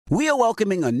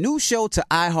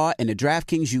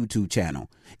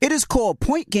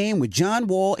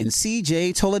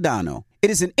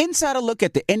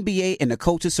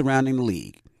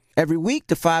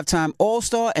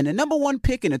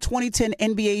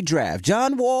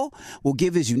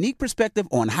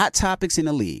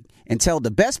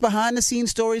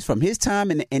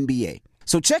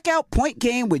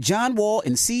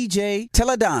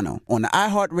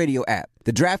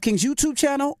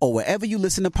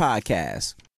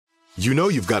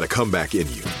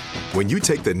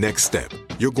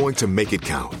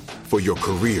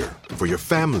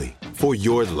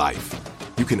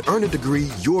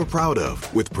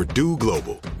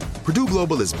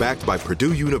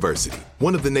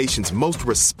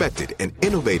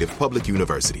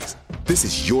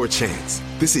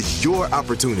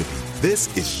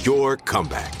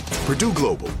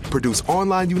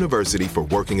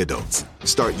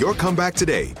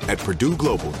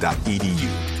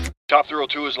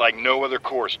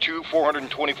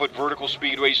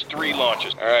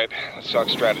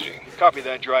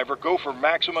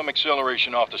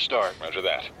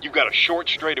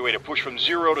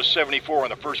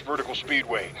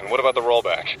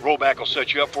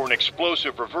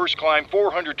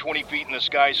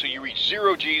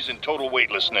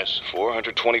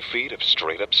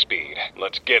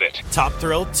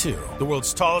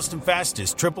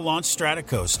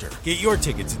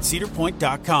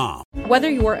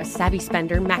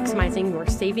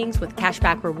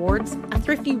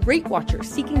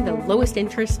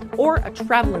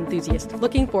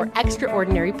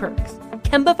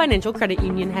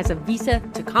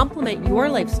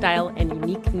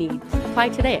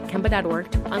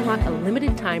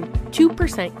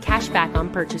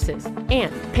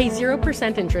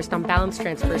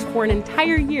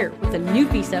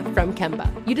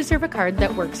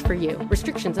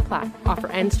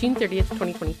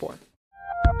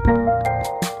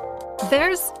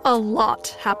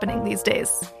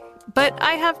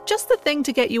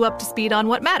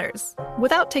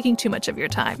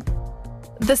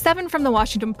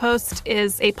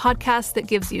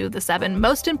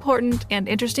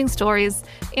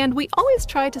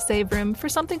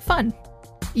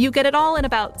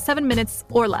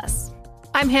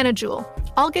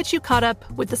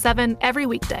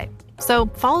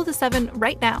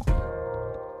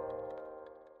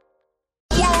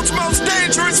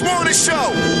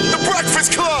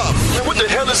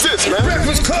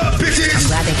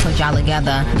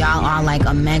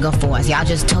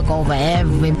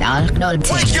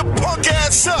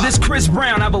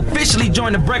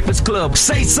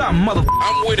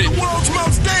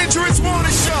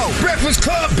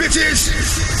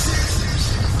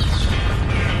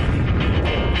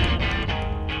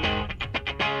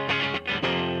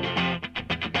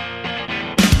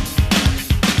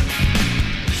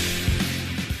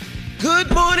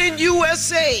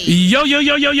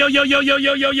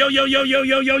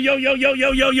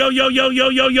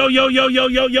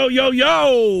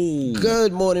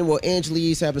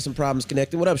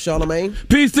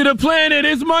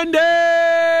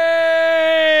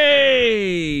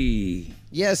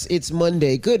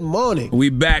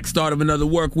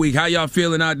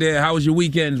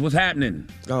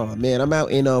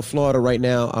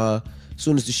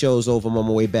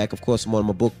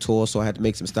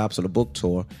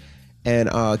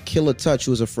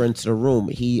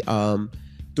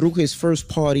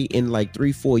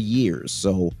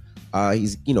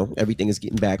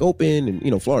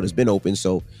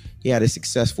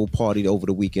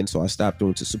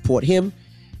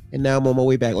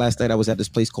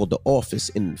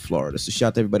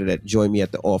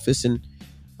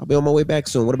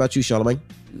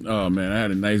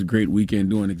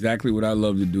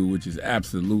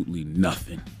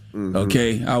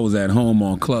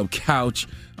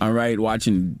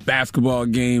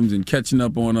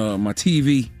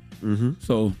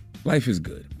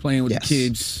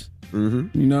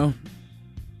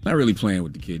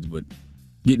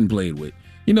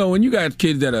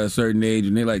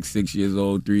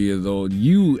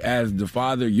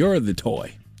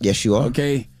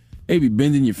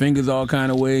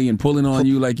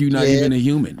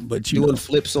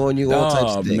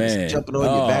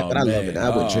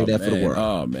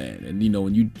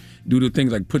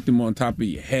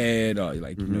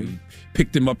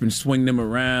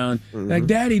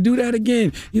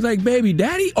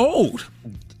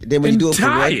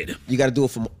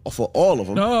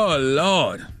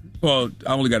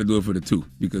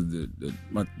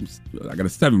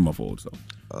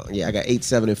Yeah, I got 8,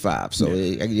 7, and 5. So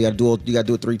you got to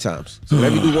do it 3 times. So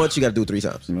whatever you do once, you got to do it 3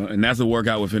 times. And that's a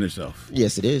workout within itself.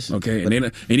 Yes, it is. Okay, and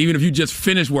even if you just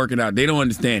finish working out, they don't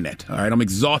understand that. All right, I'm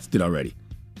exhausted already.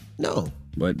 No,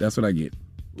 but that's what I get.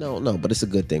 No, but it's a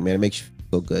good thing, man. It makes you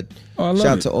feel good. Oh, I love Shout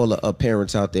out it. to all the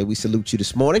parents out there. We salute you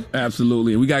this morning.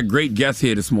 Absolutely, and we got great guests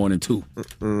here this morning too.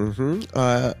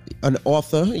 An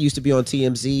author used to be on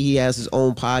TMZ. He has his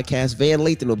own podcast. Van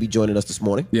Lathan will be joining us this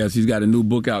morning. Yes, he's got a new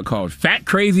book out called Fat,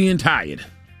 Crazy, and Tired.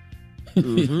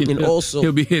 And also,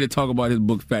 he'll be here to talk about his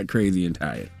book Fat, Crazy, and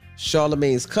Tired.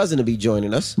 Charlamagne's cousin will be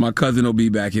joining us. My cousin will be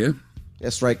back here.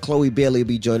 That's right. Chloe Bailey will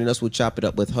be joining us. We'll chop it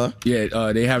up with her.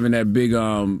 Yeah, they having that big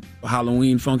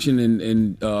Halloween function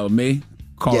in May.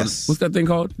 Called, yes. What's that thing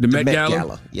called? The Met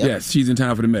Gala? Yep. Yes, she's in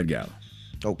town for the Met Gala.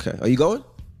 Okay. Are you going?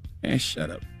 Man,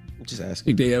 shut up. I'm just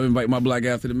asking. Think they ever invite my black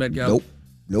ass to the Met Gala?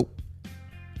 Nope.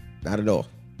 Not at all.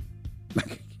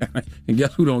 And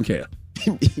guess who don't care?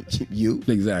 You.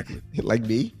 Exactly. Like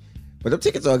me. But them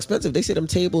tickets are expensive. They say them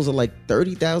tables are like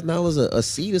 $30,000 a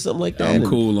seat or something like that. I'm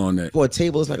cool on that. For a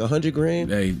table, it's like $100,000.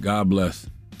 Hey, God bless.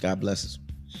 God bless us.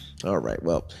 All right,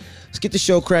 well, let's get the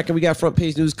show cracking. We got front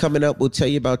page news coming up. We'll tell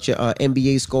you about your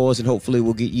NBA scores, and hopefully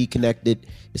we'll get you connected.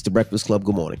 It's the Breakfast Club.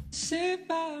 Good morning.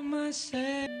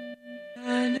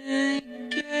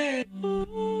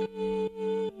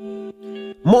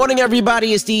 Morning,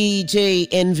 everybody. It's DJ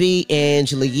NV,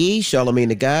 Angela Yee, Charlamagne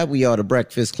the Guy. We are the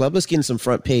Breakfast Club. Let's get in some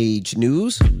front page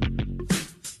news.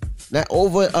 Now,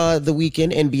 over the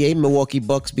weekend, NBA, Milwaukee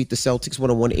Bucks beat the Celtics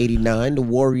 101-89. The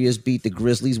Warriors beat the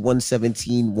Grizzlies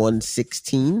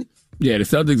 117-116. Yeah, the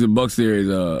Celtics and Bucks series,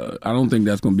 I don't think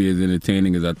that's going to be as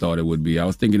entertaining as I thought it would be. I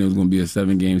was thinking it was going to be a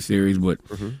 7-game series, but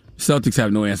Celtics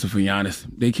have no answer for Giannis.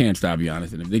 They can't stop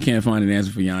Giannis. And if they can't find an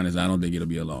answer for Giannis, I don't think it'll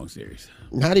be a long series.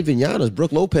 Not even Giannis.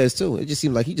 Brook Lopez, too. It just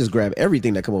seemed like he just grabbed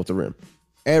everything that come off the rim.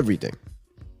 Everything.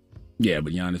 Yeah,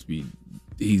 but Giannis,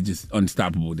 he's just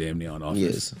unstoppable damn near on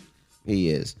offense.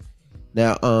 He is.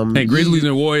 Now, hey, Grizzlies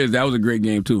and Warriors, that was a great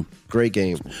game, too. Great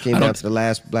game. Came down to the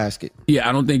last basket. Yeah,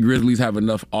 I don't think Grizzlies have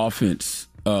enough offense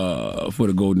for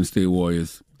the Golden State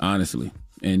Warriors, honestly.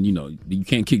 And, you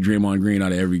can't kick Draymond Green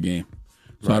out of every game.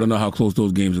 So I don't know how close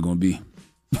those games are going to be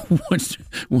once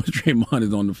Draymond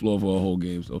is on the floor for a whole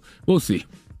game. So we'll see.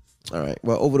 All right.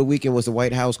 Well, over the weekend was the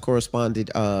White House correspondent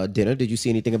dinner. Did you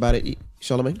see anything about it,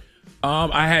 Charlamagne?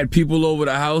 I had people over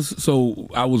the house, so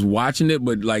I was watching it,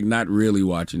 but not really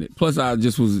watching it. Plus, I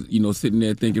just was, sitting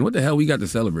there thinking, what the hell we got to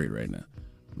celebrate right now?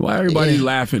 Why everybody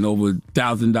laughing over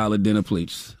 $1,000 dinner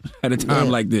plates at a time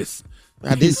like this?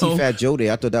 I did see Fat Joe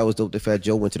there. I thought that was dope that Fat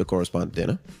Joe went to the correspondent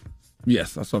dinner.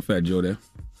 Yes, I saw Fat Joe there.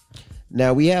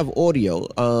 Now, we have audio.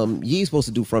 Ye's supposed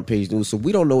to do front page news, so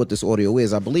we don't know what this audio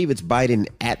is. I believe it's Biden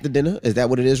at the dinner. Is that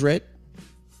what it is, Red?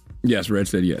 Yes, Red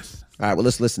said yes. All right, well,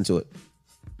 let's listen to it.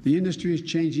 The industry is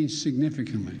changing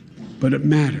significantly, but it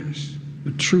matters.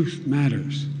 The truth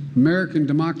matters. American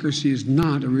democracy is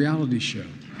not a reality show.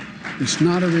 It's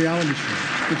not a reality show.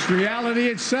 It's reality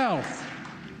itself.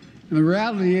 And the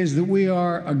reality is that we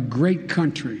are a great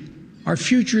country. Our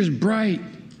future is bright.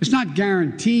 It's not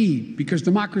guaranteed because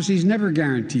democracy is never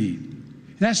guaranteed.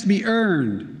 It has to be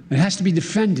earned. It has to be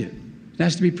defended. It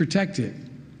has to be protected.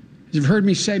 As you've heard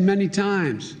me say many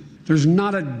times, there's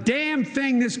not a damn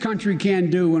thing this country can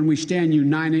do when we stand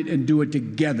united and do it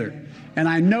together. And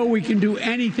I know we can do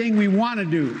anything we want to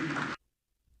do.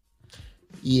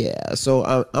 Yeah,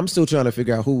 so I'm still trying to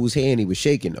figure out whose hand he was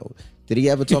shaking, though. Did he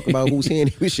ever talk about whose hand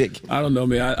he was shaking? I don't know,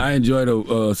 man. I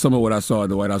enjoyed some of what I saw at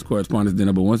the White House Correspondents'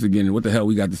 Dinner, but once again, what the hell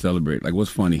we got to celebrate?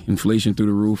 What's funny? Inflation through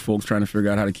the roof, folks trying to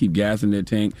figure out how to keep gas in their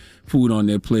tank, food on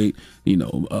their plate,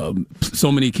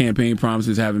 so many campaign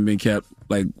promises haven't been kept.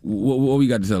 What we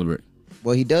got to celebrate?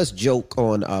 Well, he does joke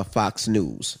on Fox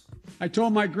News. I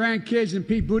told my grandkids and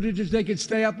Pete Buttigieg they could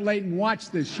stay up late and watch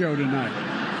this show tonight.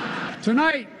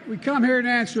 Tonight, we come here to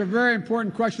answer a very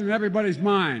important question in everybody's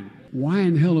mind. Why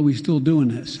in hell are we still doing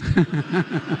this?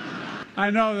 I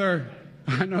know there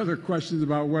are questions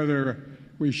about whether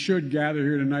we should gather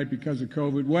here tonight because of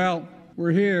COVID. Well,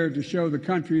 we're here to show the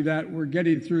country that we're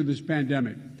getting through this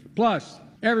pandemic. Plus,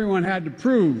 everyone had to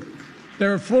prove they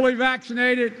were fully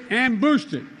vaccinated and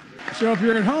boosted. So if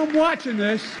you're at home watching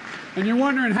this and you're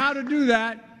wondering how to do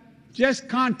that, just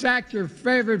contact your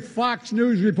favorite Fox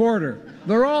News reporter.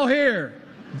 They're all here,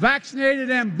 vaccinated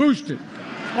and boosted,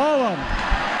 all of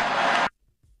them.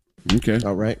 Okay.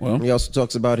 All right. Well, he also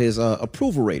talks about his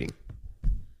approval rating.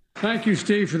 Thank you,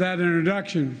 Steve, for that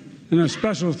introduction. And a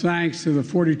special thanks to the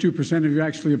 42% of you who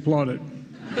actually applauded.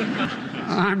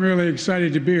 I'm really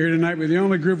excited to be here tonight with the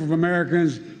only group of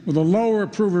Americans with a lower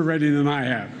approval rating than I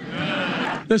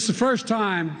have. This is the first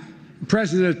time the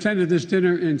president attended this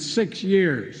dinner in 6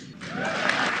 years.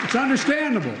 It's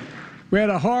understandable. We had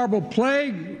a horrible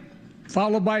plague,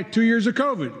 followed by 2 years of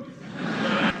COVID.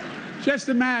 Just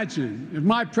imagine if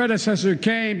my predecessor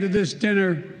came to this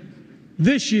dinner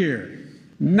this year.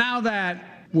 Now that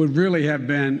would really have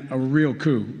been a real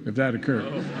coup if that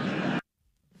occurred.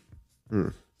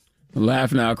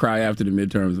 Laugh now, cry after the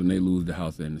midterms when they lose the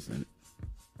House and the Senate.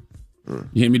 You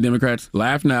hear me, Democrats?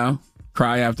 Laugh now,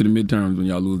 cry after the midterms when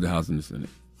y'all lose the House and the Senate.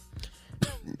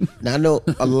 Now, I know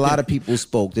a lot of people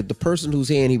spoke. That the person whose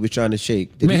hand he was trying to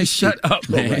shake. Man, shut up,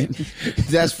 man. Right.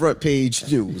 That's front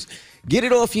page news. Get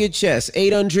it off your chest.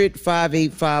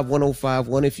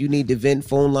 800-585-1051. If you need to vent,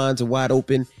 phone lines are wide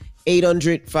open.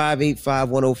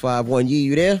 800-585-1051.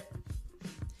 You there?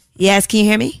 Yes, can you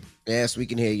hear me? Yes, we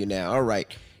can hear you now. All right.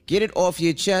 Get it off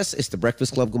your chest. It's The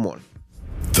Breakfast Club. Good morning.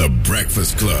 The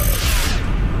Breakfast Club.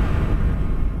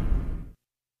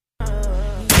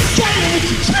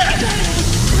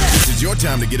 This is your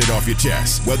time to get it off your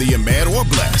chest, whether you're mad or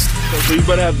blessed. So you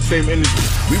better have the same energy.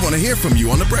 We want to hear from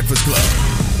you on The Breakfast Club.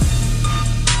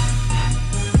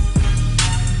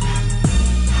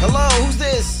 Hello, who's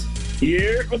this?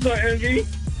 Yeah, what's up, Envy?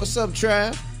 What's up,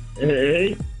 Trav?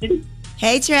 Hey.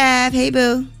 Hey, Trav. Hey,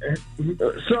 boo.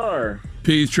 Sir.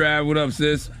 Peace, Trav. What up,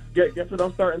 sis? Guess what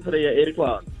I'm starting today at 8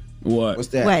 o'clock? What? What's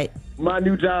that? What? My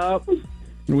new job.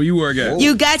 Where you work at?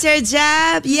 You got your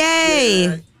job?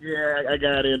 Yay. Yeah, I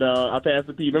got it. I passed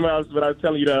the P. Remember what I was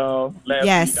telling you last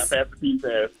week? I passed the P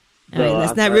test. All right,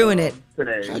 let's not ruin it.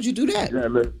 Today. How'd you do that?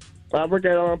 Yeah, I work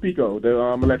at Pico, the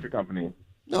electric company.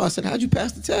 No, I said, how'd you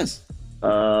pass the test?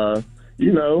 God.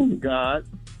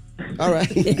 All right.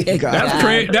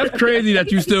 That's crazy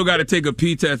that you still got to take a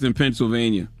P test in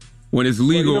Pennsylvania when it's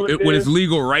legal. When it's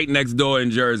legal right next door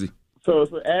in Jersey. So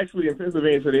actually in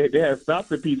Pennsylvania, so they have stopped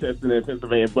the P testing in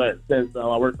Pennsylvania, but since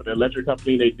I work for the electric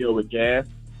company, they deal with gas.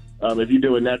 If you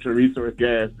deal with natural resource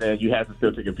gas, then you have to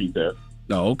still take a P test.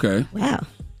 Oh, okay. Wow.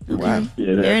 Wow.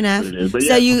 Yeah, fair enough.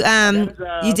 So you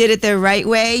did it the right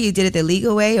way? You did it the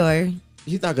legal way, or?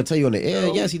 He's not gonna tell you on the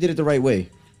air. Yes, he did it the right way.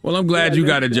 Well, I'm glad you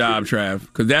got a job, Trav,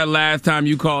 because that last time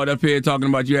you called up here talking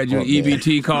about you had your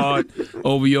EBT card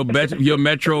over your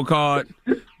Metro card,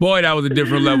 boy, that was a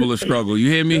different level of struggle. You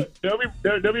hear me? They'll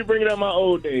be bringing up my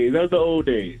old days. That was the old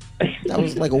days. That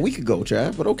was like a week ago,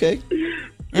 Trav, but okay.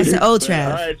 That's the old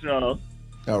Trav. All right, y'all.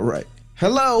 All right.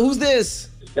 Hello, who's this?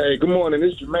 Hey, good morning.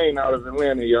 This is Jermaine out of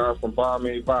Atlanta, y'all, from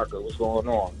Balmain Vodka. What's going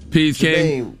on? Peace,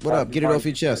 King. Jermaine, what up? Get it off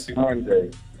your chest.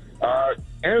 Monday.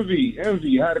 Envy, I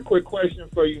had a quick question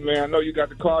for you, man. I know you got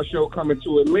the car show coming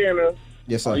to Atlanta.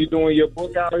 Yes, sir. Are you doing your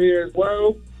book out here as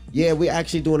well? Yeah, we're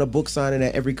actually doing a book signing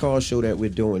at every car show that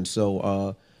we're doing.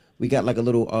 So we got like a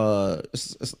little,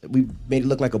 we made it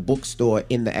look like a bookstore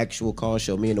in the actual car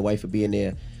show. Me and the wife will be in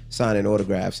there signing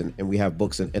autographs, and we have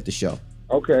books at the show.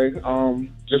 Okay.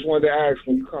 Just wanted to ask,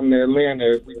 when you come to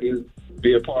Atlanta, if we could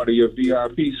be a part of your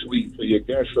VIP suite for your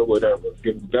guests or whatever,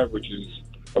 give them beverages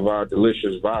of our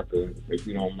delicious vodka, if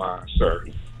you don't mind, sir.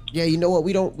 Yeah, you know what?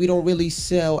 We don't really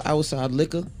sell outside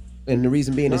liquor, and the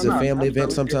reason being it's a family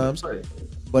event sometimes.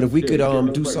 But if we could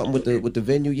do something with the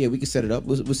venue, yeah, we could set it up.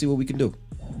 We'll see what we can do.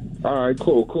 All right,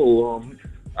 cool.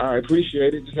 I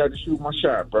appreciate it. Just had to shoot my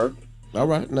shot, bro. All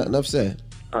right, enough said.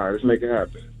 All right, let's make it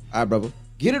happen. All right, brother.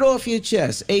 Get it off your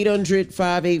chest.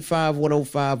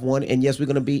 800-585-1051. And yes, we're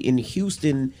going to be in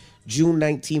Houston June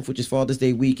 19th, which is Father's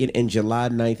Day weekend, and July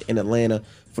 9th in Atlanta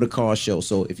for the car show.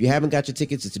 So if you haven't got your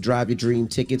tickets, it's to Drive Your Dream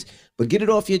tickets. But get it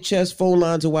off your chest. Phone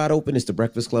lines are wide open. It's The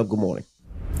Breakfast Club. Good morning.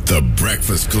 The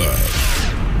Breakfast Club.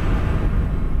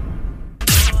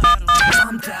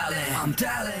 I'm dialing.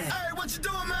 Hey, what you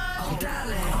doing, man? I'm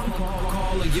dialing. I'm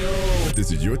calling you.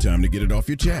 This is your time to get it off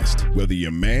your chest, whether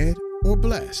you're mad or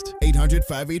blessed.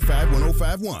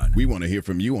 800-585-1051. We want to hear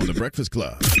from you on The Breakfast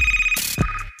Club.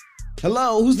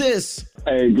 Hello, who's this?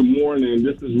 Hey, good morning.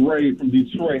 This is Ray from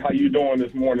Detroit. How you doing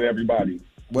this morning, everybody?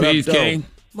 Peace, King.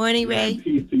 Morning, Ray.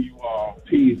 Peace to you all.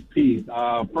 Peace.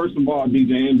 First of all,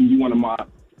 DJ Envy, you're one of my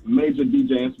major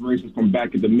DJ inspirations from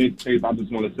back at the mixtape. I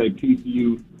just want to say peace to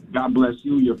you. God bless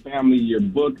you, your family, your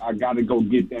book. I got to go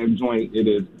get that joint.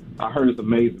 I heard it's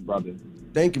amazing, brother.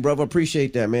 Thank you, brother.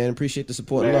 Appreciate that, man. Appreciate the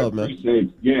support and love,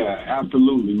 man. Yeah,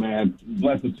 absolutely, man.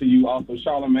 Blessings to you. Also,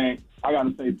 Charlamagne, I got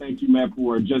to say thank you, man,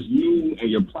 for just you and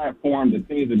your platform. The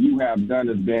things that you have done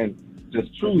has been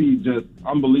just truly just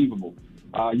unbelievable.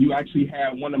 You actually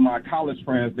had one of my college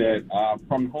friends that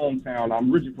from hometown.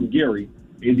 I'm originally from Gary,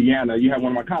 Indiana. You had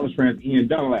one of my college friends, Ian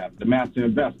Dunlap, the master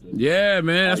investor. Yeah,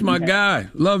 man. That's my guy.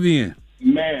 Love Ian.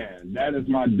 Man, that is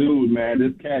my dude, man.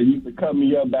 This cat used to cut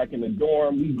me up back in the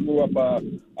dorm. We grew up,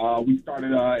 we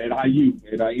started at IU,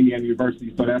 at Indiana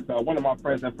University. So that's one of my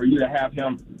friends. And for you to have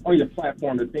him on your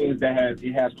platform, the things that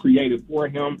it has created for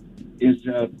him, it's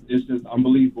just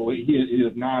unbelievable. It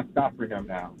is nonstop for him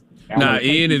now.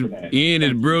 Ian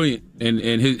is brilliant, and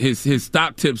his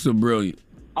stock tips are brilliant.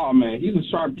 Oh, man, he's a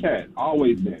sharp cat.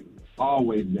 Always been.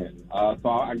 So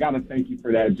I got to thank you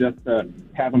for that. Just to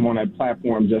have him on that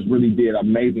platform just really did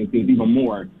amazing things, even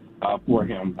more for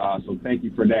him. So thank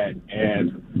you for that.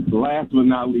 And last but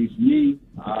not least, Yee,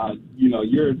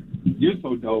 you're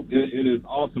so dope. It is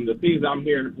awesome. The things I'm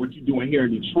hearing, what you're doing here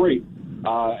in Detroit,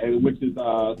 and which is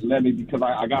led me because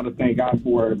I got to thank God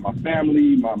for my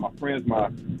family, my friends,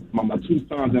 my two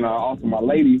sons, and also my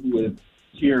lady who is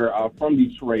here from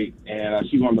Detroit, and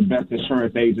she's one of the best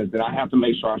insurance agents, and I have to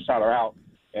make sure I shout her out.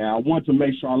 And I want to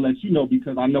make sure I let you know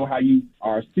because I know how you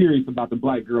are serious about the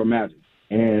Black Girl Magic.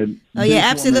 And yeah,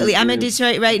 absolutely. I'm in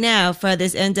Detroit right now for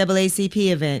this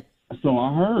NAACP event. So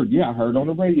I heard on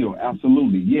the radio.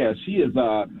 Absolutely. Yeah, she is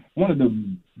one of the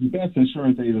best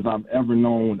insurance agents I've ever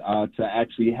known to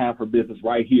actually have her business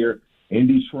right here in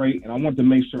Detroit. And I want to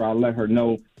make sure I let her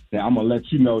know that I'm going to let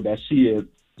you know that she is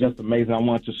just amazing. I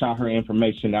want to shout her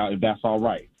information out if that's all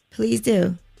right. Please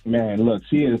do. Man, look,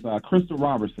 she is Crystal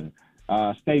Robertson,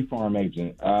 State Farm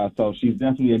agent. So she's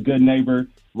definitely a good neighbor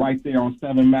right there on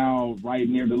 7 Mile, right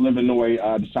near the Livernois,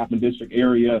 the shopping district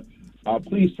area.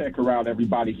 Please check her out,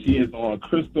 everybody. She is on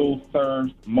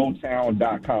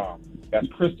crystalservesmotown.com. That's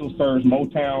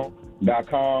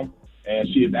crystalservesmotown.com. And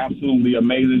she is absolutely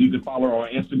amazing. You can follow her on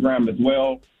Instagram as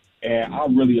well. And I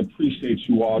really appreciate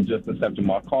you all just accepting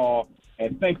my call.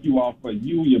 And thank you all for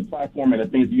your platform, and the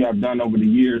things you have done over the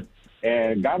years.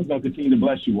 And God is going to continue to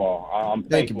bless you all. I'm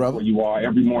thankful for you all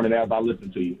every morning as I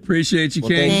listen to you. Appreciate you,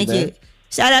 King. Thank you.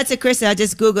 Shout out to Krista. I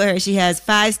just Googled her. She has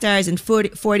 5 stars and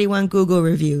 41 Google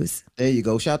reviews. There you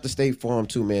go. Shout out to State Farm,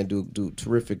 too, man. Do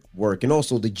terrific work. And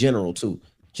also the General, too.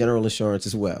 General Insurance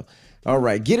as well. All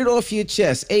right. Get it off your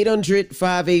chest.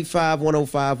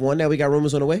 800-585-1051. Now we got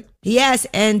rumors on the way. Yes.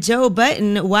 And Joe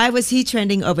Button, why was he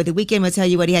trending over the weekend? We'll tell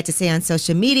you what he had to say on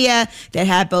social media that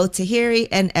had both Tahiri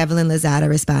and Evelyn Lozada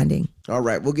responding. All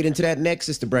right. We'll get into that next.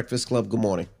 It's the Breakfast Club. Good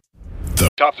morning.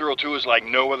 Top Thrill 2 is like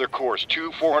no other course.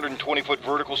 2 420-foot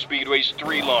vertical speedways,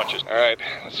 3 launches. All right,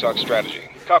 let's talk strategy.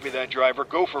 Copy that, driver.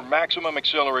 Go for maximum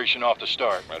acceleration off the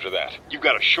start. Roger that. You've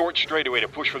got a short straightaway to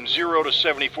push from 0 to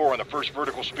 74 on the first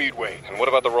vertical speedway. And what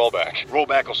about the rollback?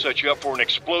 Rollback will set you up for an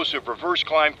explosive reverse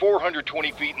climb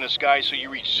 420 feet in the sky so you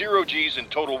reach 0 G's in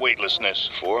total weightlessness.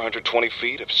 420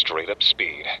 feet of straight-up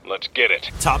speed. Let's get it.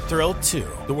 Top Thrill 2,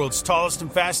 the world's tallest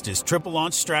and fastest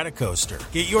triple-launch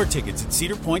stratocoaster. Get your tickets at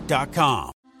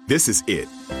cedarpoint.com. This is it.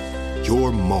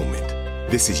 Your moment.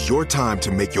 This is your time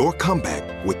to make your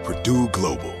comeback with Purdue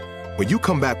Global. When you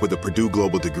come back with a Purdue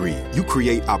Global degree, you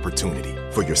create opportunity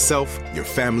for yourself, your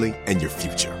family, and your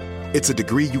future. It's a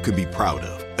degree you can be proud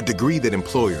of, a degree that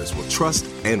employers will trust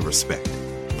and respect.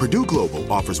 Purdue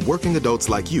Global offers working adults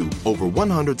like you over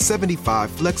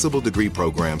 175 flexible degree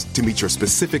programs to meet your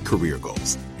specific career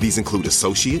goals. These include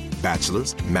associate,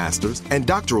 bachelor's, master's, and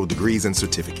doctoral degrees and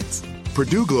certificates.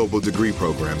 Purdue Global degree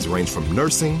programs range from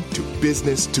nursing to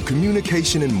business to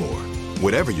communication and more.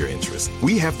 Whatever your interest,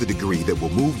 we have the degree that will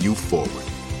move you forward.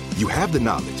 You have the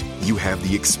knowledge, you have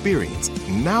the experience.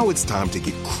 Now it's time to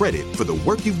get credit for the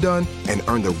work you've done and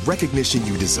earn the recognition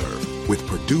you deserve with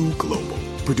Purdue Global,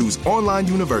 Purdue's online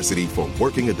university for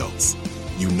working adults.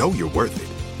 You know you're worth it.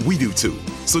 We do too.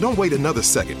 So don't wait another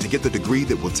second to get the degree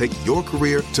that will take your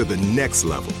career to the next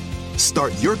level.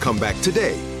 Start your comeback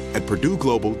today at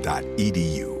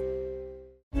purdueglobal.edu.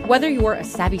 Whether you're a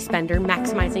savvy spender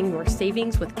maximizing your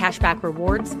savings with cashback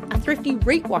rewards, a thrifty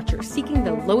rate watcher seeking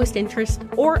the lowest interest,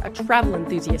 or a travel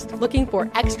enthusiast looking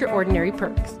for extraordinary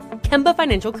perks, Kemba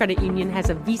Financial Credit Union has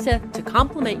a visa to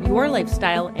complement your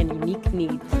lifestyle and unique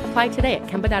needs. Apply today at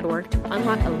Kemba.org to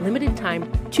unlock a limited time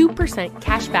 2%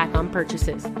 cash back on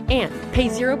purchases and pay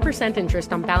 0%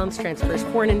 interest on balance transfers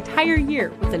for an entire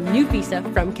year with a new visa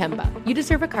from Kemba. You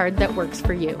deserve a card that works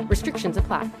for you. Restrictions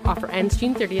apply. Offer ends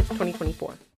June 30th,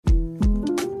 2024.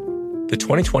 The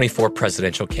 2024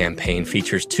 presidential campaign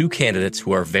features 2 candidates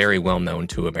who are very well known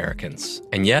to Americans.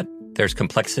 And yet, there's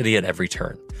complexity at every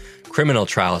turn. Criminal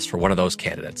trials for one of those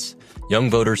candidates. Young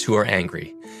voters who are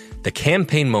angry. The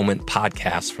Campaign Moment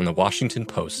podcast from the Washington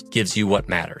Post gives you what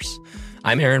matters.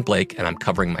 I'm Aaron Blake, and I'm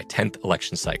covering my 10th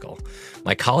election cycle.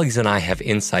 My colleagues and I have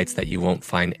insights that you won't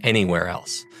find anywhere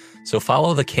else. So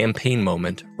follow the Campaign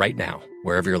Moment right now,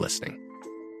 wherever you're listening.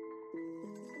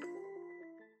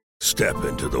 Step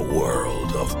into the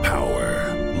world of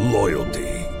power,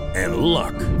 loyalty, and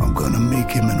luck. I'm gonna make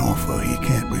him an offer he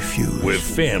can't refuse. With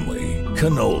family,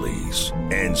 cannolis,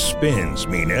 and spins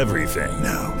mean everything.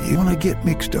 Now, you wanna get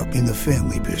mixed up in the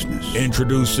family business.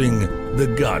 Introducing The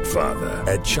Godfather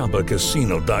at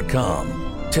ChumbaCasino.com.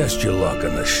 Test your luck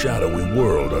in the shadowy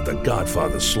world of The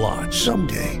Godfather slot.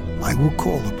 Someday, I will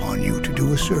call upon you to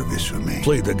do a service for me.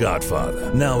 Play The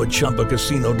Godfather now at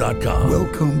ChumbaCasino.com.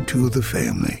 Welcome to the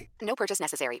family. No purchase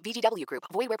necessary. VGW Group.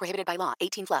 Void where prohibited by law.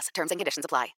 18+. Terms and conditions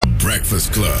apply.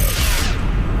 Breakfast Club.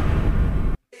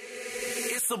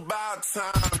 It's about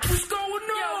time. What's going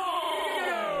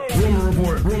on?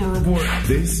 Rumor Report.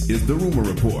 This is the Rumor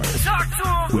Report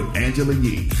with Angela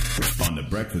Yee on the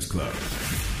Breakfast Club.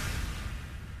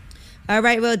 All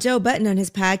right, well, Joe Budden on his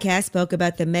podcast spoke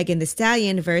about the Megan Thee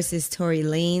Stallion versus Tory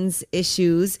Lanez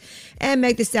issues and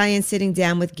Meg Thee Stallion sitting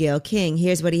down with Gayle King.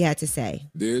 Here's what he had to say.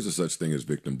 There's a such thing as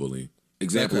victim bullying.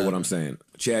 Example of what I'm saying.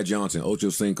 Chad Johnson, Ocho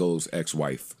Cinco's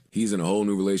ex-wife. He's in a whole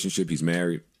new relationship. He's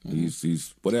married.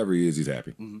 He's whatever he is, he's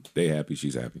happy. They happy,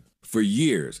 she's happy. For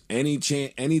years,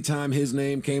 anytime his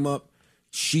name came up,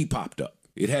 she popped up.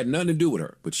 It had nothing to do with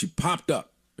her, but she popped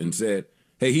up and said,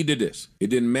 hey, he did this. It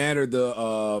didn't matter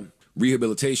the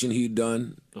rehabilitation he'd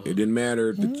done. It didn't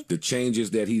matter the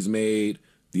changes that he's made,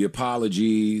 the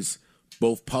apologies,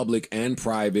 both public and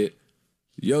private.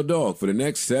 Yo, dog, for the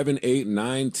next 7, 8,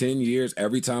 9, 10 years,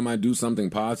 every time I do something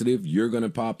positive, you're going to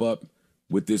pop up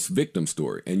with this victim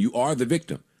story. And you are the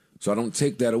victim. So I don't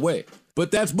take that away.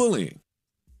 But that's bullying.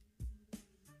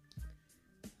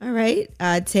 All right,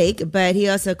 take. But he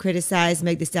also criticized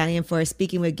Meg Thee Stallion for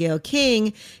speaking with Gayle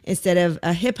King instead of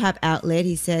a hip-hop outlet.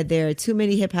 He said there are too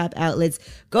many hip-hop outlets.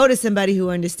 Go to somebody who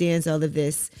understands all of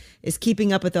this, is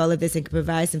keeping up with all of this, and can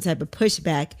provide some type of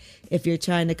pushback if you're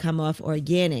trying to come off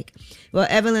organic. Well,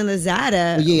 Evelyn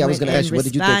Lozada. Well, yeah, I was going to ask you, what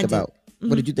did you think about? Mm-hmm.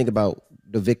 What did you think about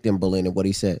the victim bullying and what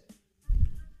he said?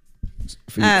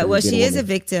 Well, she is a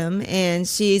victim, and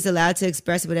she's allowed to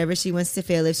express whatever she wants to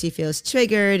feel if she feels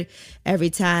triggered. Every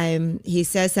time he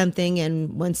says something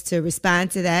and wants to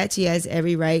respond to that, she has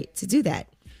every right to do that.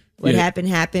 What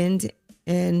happened,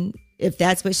 and if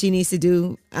that's what she needs to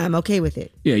do, I'm okay with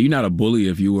it. Yeah, you're not a bully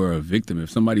if you were a victim.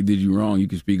 If somebody did you wrong, you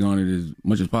can speak on it as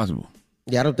much as possible.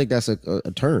 Yeah, I don't think that's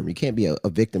a term. You can't be a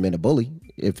victim and a bully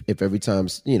if every time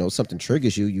something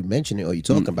triggers you, you mention it or you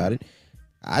talk about it.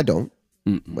 I don't.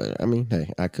 But I mean,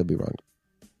 hey, I could be wrong.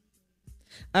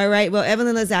 All right. Well,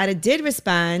 Evelyn Lozada did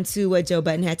respond to what Joe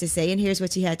Budden had to say, and here's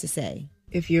what she had to say.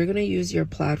 If you're going to use your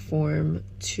platform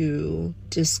to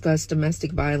discuss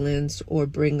domestic violence or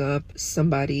bring up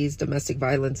somebody's domestic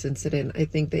violence incident, I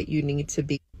think that you need to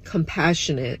be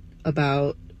compassionate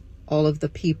about all of the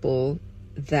people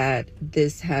that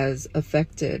this has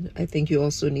affected. I think you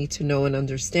also need to know and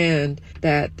understand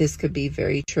that this could be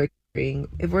very triggering.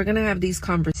 If we're going to have these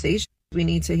conversations, we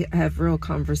need to have real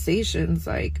conversations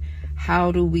like,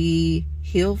 how do we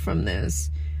heal from this?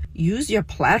 Use your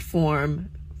platform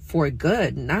for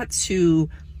good, not to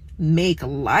make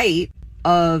light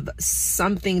of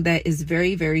something that is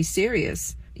very, very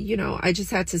serious. I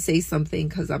just had to say something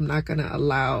because I'm not going to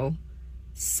allow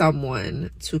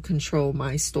someone to control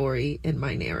my story and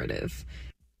my narrative.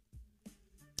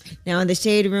 Now, in the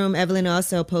Shade Room, Evelyn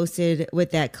also posted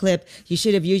with that clip, you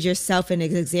should have used yourself in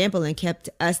an example and kept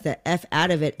us the F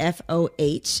out of it,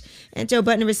 FOH. And Joe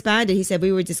Budden responded. He said,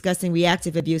 we were discussing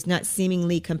reactive abuse, not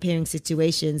seemingly comparing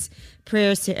situations.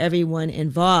 Prayers to everyone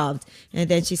involved. And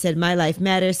then she said, my life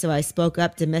matters, so I spoke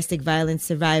up, domestic violence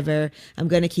survivor. I'm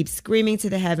going to keep screaming to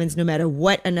the heavens no matter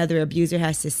what another abuser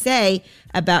has to say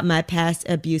about my past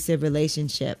abusive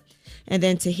relationship. And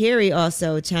then Tahiri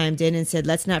also chimed in and said,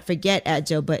 let's not forget at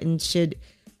Joe Budden should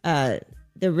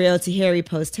the real Tahiri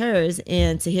post hers.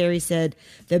 And Tahiri said,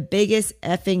 the biggest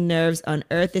effing nerves on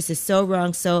earth. This is so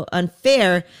wrong, so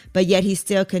unfair, but yet he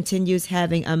still continues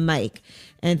having a mic.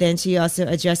 And then she also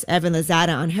addressed Evan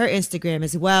Lozada on her Instagram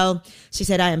as well. She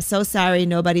said, I am so sorry.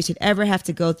 Nobody should ever have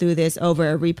to go through this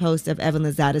over a repost of Evan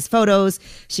Lozada's photos.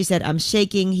 She said, I'm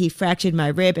shaking. He fractured my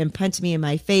rib and punched me in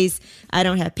my face. I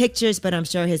don't have pictures, but I'm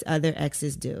sure his other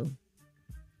exes do.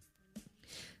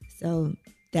 So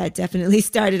that definitely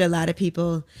started a lot of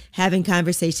people having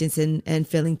conversations and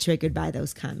feeling triggered by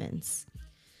those comments.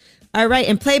 All right,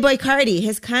 and Playboi Carti,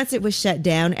 his concert was shut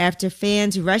down after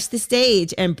fans rushed the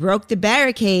stage and broke the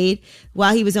barricade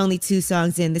while he was only 2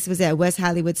 songs in. This was at West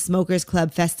Hollywood Smokers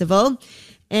Club Festival.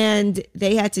 and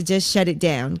they had to just shut it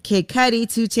down. Kid Cudi,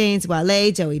 2 Chainz,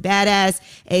 Wale, Joey Badass,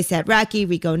 A$AP Rocky,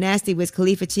 Rico Nasty, Wiz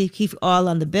Khalifa, Chief Keef, all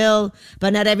on the bill.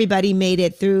 But not everybody made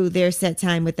it through their set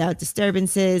time without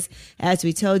disturbances. As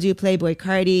we told you, Playboi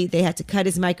Carti, they had to cut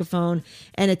his microphone,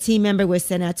 and a team member was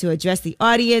sent out to address the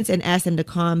audience and ask them to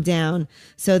calm down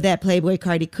so that Playboi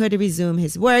Carti could resume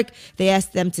his work. They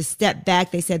asked them to step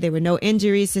back. They said there were no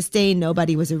injuries sustained.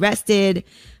 Nobody was arrested.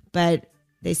 But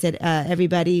they said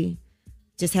everybody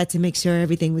just had to make sure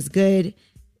everything was good.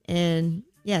 And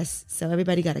yes, so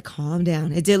everybody got to calm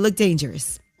down. It did look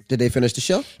dangerous. Did they finish the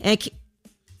show?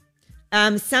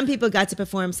 And some people got to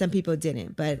perform, some people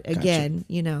didn't. But again,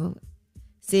 you know,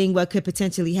 seeing what could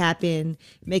potentially happen,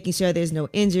 making sure there's no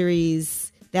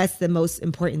injuries, that's the most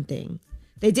important thing.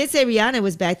 They did say Rihanna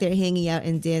was back there hanging out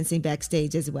and dancing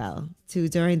backstage as well, too,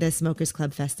 during the Smokers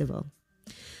Club Festival.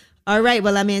 All right,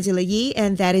 well, I'm Angela Yee,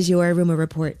 and that is your Rumor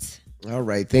Report. All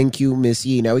right. Thank you, Miss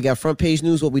Yee. Now we got front page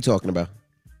news. What we talking about?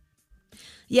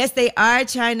 Yes, they are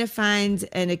trying to find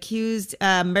an accused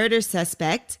murder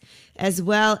suspect, as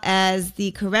well as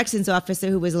the corrections officer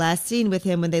who was last seen with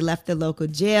him when they left the local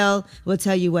jail. We'll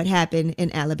tell you what happened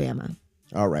in Alabama.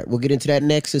 All right. We'll get into that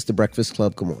next. It's The Breakfast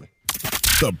Club. Good morning.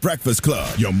 The Breakfast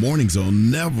Club. Your mornings will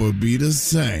never be the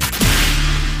same.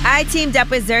 I teamed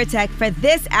up with Zyrtec for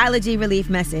this allergy relief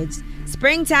message.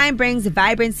 Springtime brings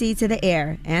vibrancy to the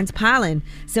air and pollen,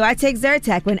 so I take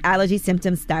Zyrtec when allergy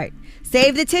symptoms start.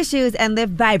 Save the tissues and live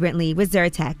vibrantly with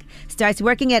Zyrtec. Starts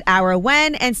working at hour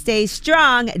 1 and stays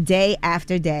strong day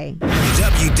after day.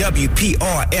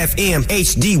 WWPR-FM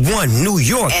HD1 New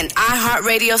York. An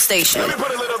iHeartRadio station. Let me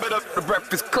put a little bit of The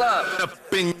Breakfast Club up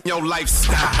in your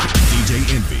lifestyle.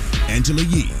 DJ Envy, Angela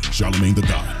Yee, Charlamagne the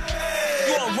God.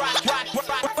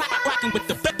 Rocking with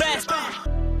the best.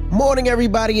 Morning,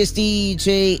 everybody. It's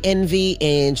DJ Envy,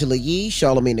 Angela Yee,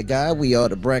 Charlamagne the God. We are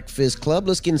The Breakfast Club.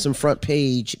 Let's get in some front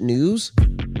page news.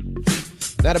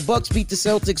 Now, the Bucks beat the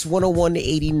Celtics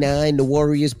 101-89. The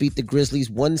Warriors beat the Grizzlies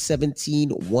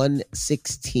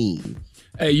 117-116.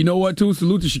 Hey, you know what, too?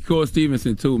 Salute to Shakur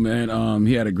Stevenson, too, man.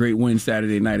 He had a great win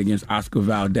Saturday night against Oscar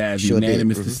Valdez. Sure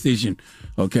unanimous did. decision,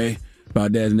 okay?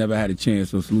 Valdez never had a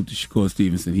chance, so salute to Shakur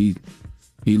Stevenson. He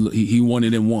won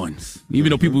it in ones.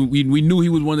 Even though people, we knew he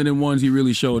was one of them ones, he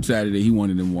really showed Saturday he won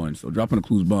it in ones. So dropping the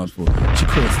clues bombs for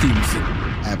Shakur Stevenson.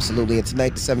 Absolutely. And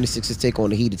tonight, the 76ers take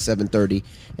on the Heat at 7:30,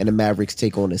 and the Mavericks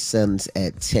take on the Suns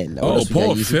at 10. Oh,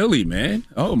 poor Philly, man.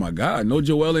 Oh, my God. No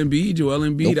Joel Embiid. Joel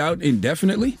Embiid out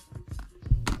indefinitely.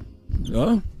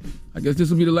 Oh, I guess this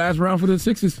will be the last round for the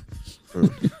Sixers.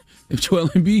 If Joel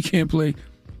Embiid can't play.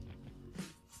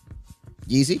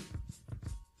 Yeezy?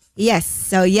 Yes.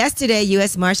 So yesterday,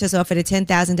 U.S. Marshals offered a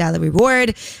 $10,000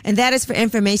 reward, and that is for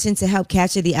information to help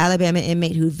capture the Alabama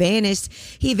inmate who vanished.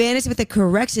 He vanished with a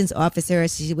corrections officer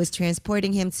as she was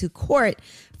transporting him to court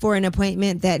for an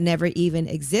appointment that never even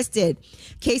existed.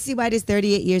 Casey White is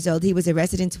 38 years old. He was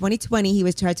arrested in 2020. He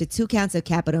was charged with 2 counts of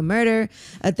capital murder.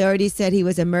 Authorities said he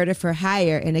was a murder for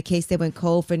hire in a case that went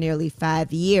cold for nearly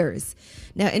 5 years.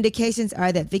 Now, indications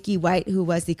are that Vicky White, who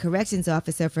was the corrections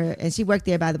officer and she worked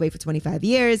there, by the way, for 25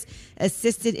 years,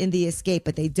 assisted in the escape,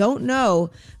 but they don't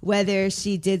know whether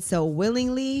she did so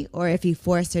willingly or if he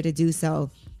forced her to do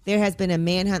so. There has been a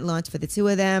manhunt launched for the two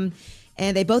of them,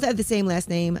 and they both have the same last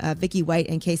name, Vicky White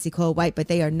and Casey Cole White, but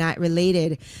they are not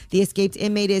related. The escaped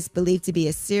inmate is believed to be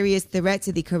a serious threat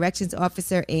to the corrections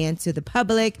officer and to the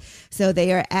public, so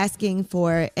they are asking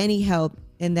for any help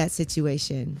in that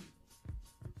situation.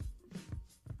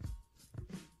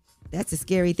 That's a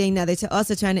scary thing. Now, they're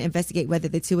also trying to investigate whether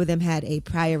the two of them had a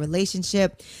prior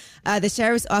relationship. The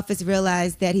sheriff's office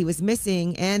realized that he was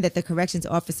missing and that the corrections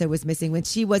officer was missing when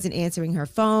she wasn't answering her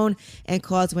phone, and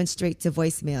calls went straight to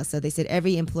voicemail. So they said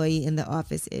every employee in the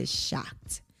office is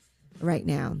shocked right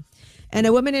now. And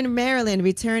a woman in Maryland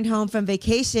returned home from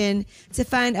vacation to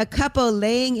find a couple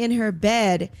laying in her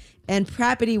bed and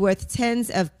property worth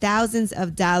tens of thousands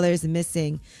of dollars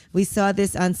missing. We saw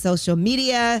this on social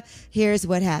media. Here's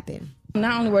what happened.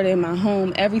 Not only were they in my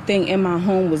home, everything in my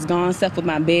home was gone except for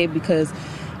my bed, because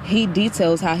he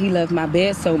details how he loved my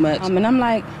bed so much. And I'm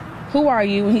like, who are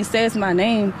you? And he says my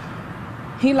name.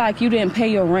 He like, you didn't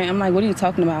pay your rent. I'm like, what are you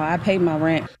talking about? I paid my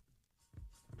rent.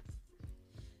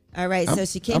 All right, so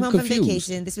she came home from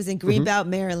vacation. This was in Greenbelt,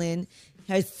 Maryland.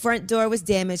 Her front door was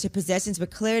damaged. Her possessions were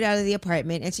cleared out of the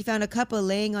apartment, and she found a couple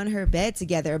laying on her bed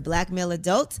together, a black male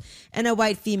adult and a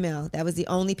white female. That was the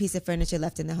only piece of furniture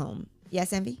left in the home.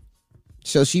 Yes, Envy?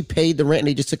 So she paid the rent and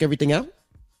they just took everything out?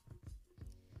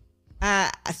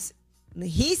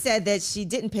 He said that she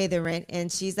didn't pay the rent,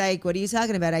 and she's like, what are you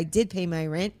talking about? I did pay my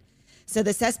rent. So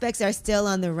the suspects are still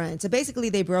on the run. So basically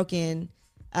they broke in.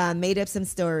 made up some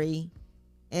story,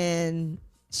 and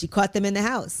she caught them in the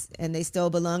house, and they stole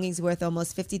belongings worth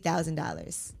almost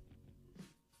 $50,000.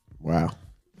 Wow.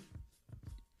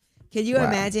 Can you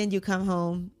imagine you come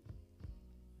home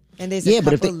and there's a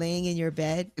couple laying in your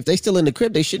bed? If they still in the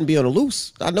crib, they shouldn't be on the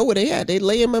loose. I know where they at. They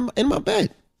lay in my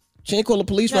bed. She ain't call the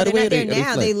police right away. They're not there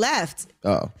now. They left.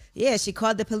 Oh. Yeah, she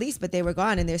called the police, but they were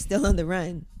gone, and they're still on the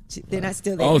run. They're not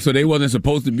still there. Oh, so they wasn't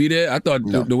supposed to be there? I thought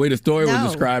the way the story was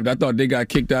described, I thought they got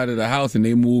kicked out of the house and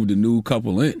they moved a new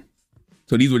couple in.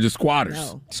 So these were just squatters.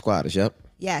 No. Squatters, yep.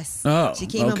 Yes. Oh, she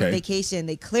came home on vacation.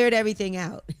 They cleared everything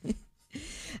out.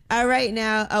 All right,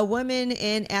 now, a woman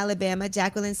in Alabama,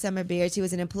 Jacqueline Summerbeard, she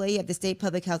was an employee of the state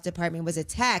public health department, was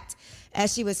attacked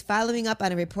as she was following up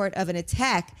on a report of an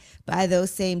attack by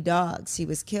those same dogs. She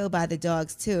was killed by the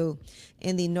dogs, too,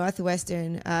 in the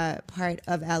northwestern part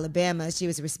of Alabama. She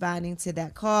was responding to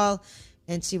that call,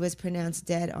 and she was pronounced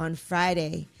dead on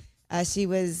Friday.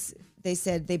 They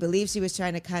said they believe she was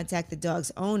trying to contact the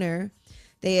dog's owner.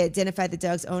 They identified the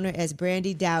dog's owner as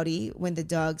Brandy Dowdy when the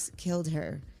dogs killed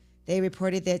her. They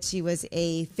reported that she was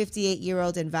a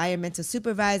 58-year-old environmental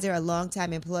supervisor, a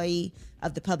longtime employee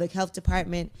of the public health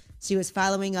department. She was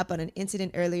following up on an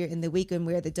incident earlier in the weekend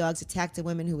where the dogs attacked a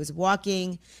woman who was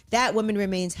walking. That woman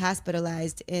remains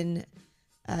hospitalized in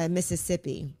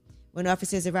Mississippi. When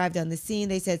officers arrived on the scene,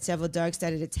 they said several dogs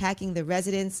started attacking the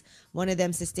residents. One of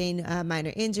them sustained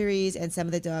minor injuries, and some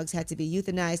of the dogs had to be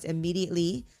euthanized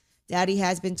immediately. Dowdy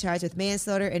has been charged with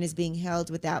manslaughter and is being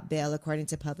held without bail, according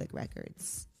to public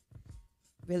records.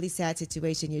 Really sad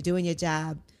situation. You're doing your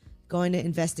job, going to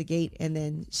investigate, and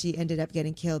then she ended up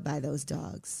getting killed by those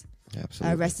dogs.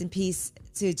 Absolutely. Rest in peace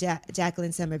to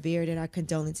Jacqueline Summerbeard, and our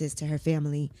condolences to her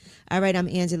family. All right, I'm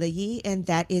Angela Yee, and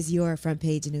that is your Front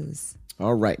Page News.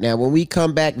 All right. Now, when we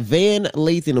come back, Van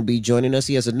Lathan will be joining us.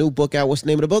 He has a new book out. What's the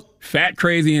name of the book? Fat,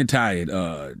 Crazy, and Tired.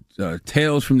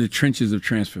 Tales from the Trenches of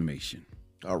Transformation.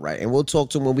 All right. And we'll talk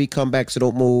to him when we come back, so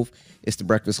don't move. It's The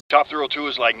Breakfast. Top Thrill 2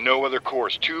 is like no other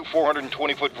course. 2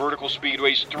 420-foot vertical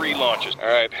speedways, 3 launches. All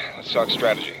right, let's talk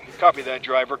strategy. Copy that,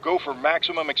 driver. Go for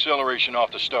maximum acceleration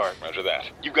off the start. Roger that.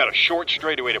 You've got a short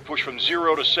straightaway to push from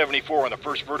 0 to 74 on the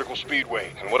first vertical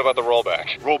speedway. And what about the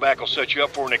rollback? Rollback will set you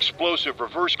up for an explosive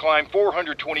reverse climb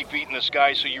 420 feet in the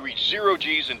sky so you reach 0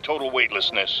 G's in total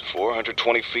weightlessness.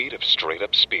 420 feet of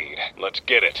straight-up speed. Let's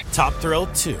get it. Top Thrill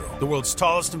 2, the world's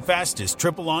tallest and fastest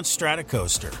triple-launch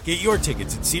stratocoaster. Get your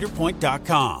tickets at cedarpoint.com.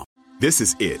 This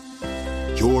is it.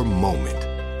 Your moment.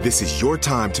 This is your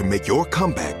time to make your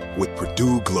comeback with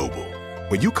Purdue Global.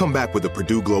 When you come back with a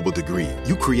Purdue Global degree,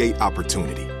 you create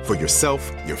opportunity for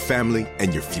yourself, your family,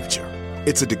 and your future.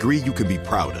 It's a degree you can be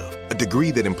proud of, a degree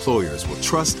that employers will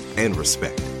trust and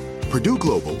respect. Purdue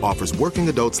Global offers working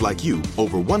adults like you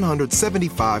over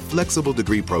 175 flexible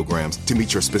degree programs to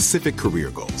meet your specific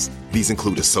career goals. These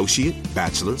include associate,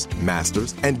 bachelor's,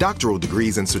 master's, and doctoral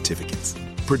degrees and certificates.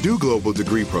 Purdue Global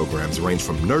degree programs range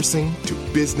from nursing to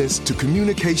business to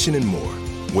communication and more.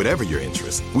 Whatever your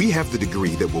interest, we have the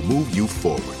degree that will move you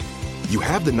forward. You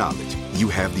have the knowledge, you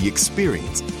have the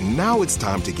experience. Now it's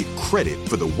time to get credit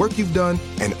for the work you've done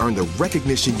and earn the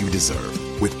recognition you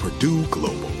deserve with Purdue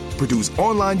Global, Purdue's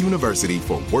online university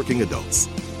for working adults.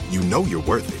 You know you're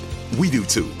worth it. We do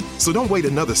too. So don't wait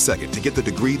another second to get the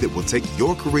degree that will take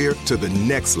your career to the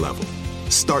next level.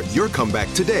 Start your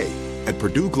comeback today at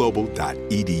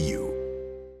purdueglobal.edu.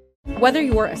 Whether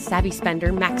you're a savvy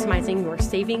spender maximizing your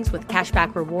savings with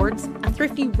cashback rewards, a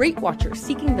thrifty rate watcher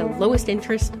seeking the lowest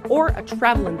interest, or a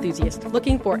travel enthusiast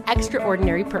looking for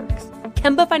extraordinary perks,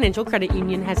 Kemba Financial Credit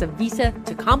Union has a visa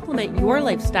to complement your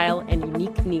lifestyle and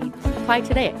unique needs. Apply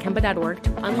today at Kemba.org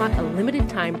to unlock a limited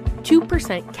time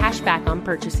 2% cash back on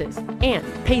purchases and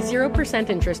pay 0%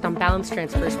 interest on balance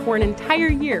transfers for an entire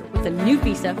year with a new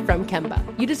visa from Kemba.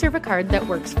 You deserve a card that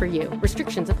works for you.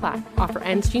 Restrictions apply. Offer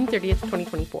ends June 30th,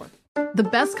 2024. The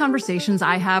best conversations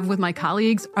I have with my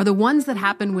colleagues are the ones that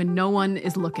happen when no one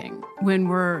is looking, when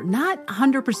we're not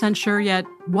 100% sure yet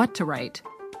what to write.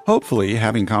 Hopefully,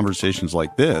 having conversations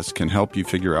like this can help you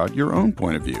figure out your own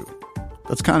point of view.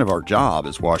 That's kind of our job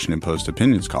as Washington Post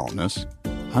opinions columnists.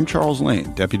 I'm Charles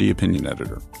Lane, Deputy Opinion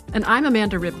Editor. And I'm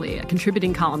Amanda Ripley, a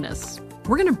contributing columnist.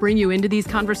 We're going to bring you into these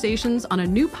conversations on a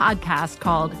new podcast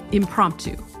called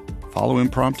Impromptu. Follow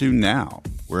Impromptu now,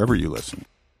 wherever you listen.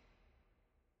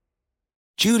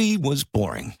 Judy was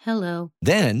boring. Hello.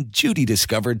 Then Judy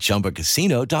discovered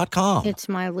ChumbaCasino.com. It's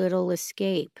my little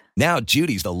escape. Now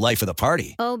Judy's the life of the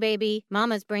party. Oh, baby,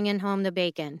 mama's bringing home the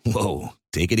bacon. Whoa,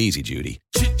 take it easy, Judy.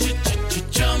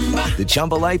 The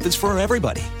Chumba life is for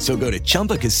everybody. So go to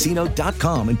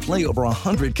ChumbaCasino.com and play over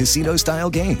 100 casino-style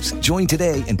games. Join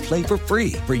today and play for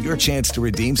free for your chance to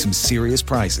redeem some serious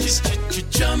prizes.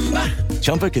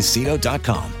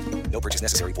 ChumbaCasino.com. No purchase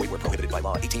necessary. Void where prohibited by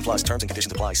law. 18 plus terms and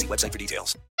conditions apply. See website for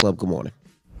details. Club, good morning.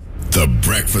 The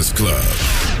Breakfast Club.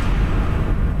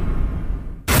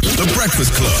 The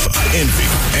Breakfast Club. Envy,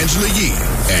 Angela Yee,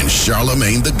 and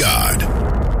Charlamagne the God.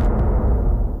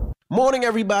 Morning,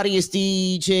 everybody. It's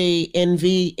DJ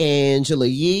Envy, Angela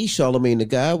Yee, Charlamagne the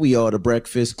God. We are the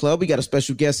Breakfast Club. We got a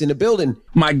special guest in the building.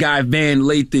 My guy,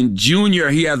 Lathan Jr.,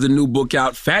 he has a new book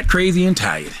out, Fat, Crazy, and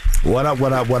Tired. What up,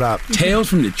 what up, what up? Tales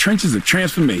from the Trenches of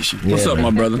Transformation. What's up, man.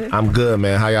 my brother? I'm good,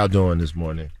 man. How y'all doing this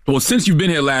morning? Well, since you've been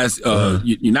here last,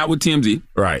 you're not with TMZ.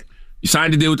 Right. You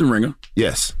signed a deal with The Ringer.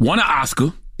 Yes. Won an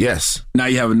Oscar. Yes. Now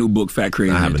you have a new book, Fat, Crazy,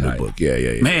 and Tired. I have a new book.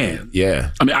 Yeah. Man.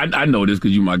 Yeah. I mean, I know this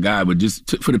because you're my guy, but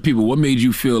just for the people, what made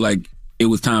you feel like it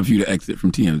was time for you to exit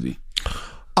from TMZ?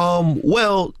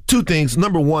 Well, two things.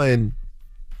 Number one,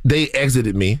 they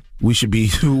exited me. We should be.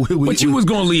 But you was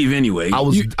going to leave anyway.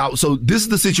 So this is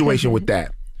the situation with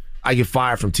that. I get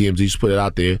fired from TMZ. Just put it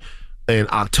out there in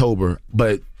October.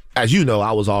 But as you know,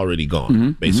 I was already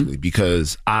gone, basically,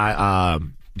 because I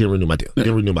didn't renew my deal.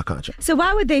 Didn't renew my contract. So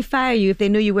why would they fire you if they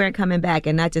knew you weren't coming back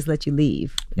and not just let you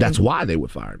leave? That's why they would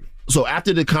fire me. So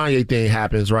after the Kanye thing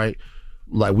happens, right,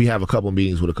 like we have a couple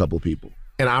meetings with a couple of people.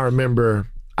 And I remember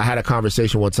I had a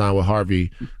conversation one time with Harvey.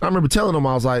 I remember telling him,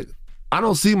 I was like, I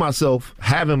don't see myself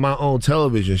having my own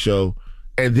television show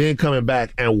and then coming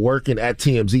back and working at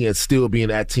TMZ and still being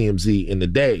at TMZ in the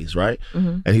days, right?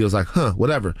 And he was like,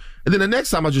 whatever. And then the next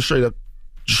time I just straight up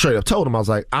told him, I was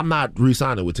like, I'm not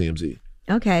re-signing with TMZ.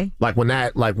 Okay. Like when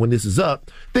this is up,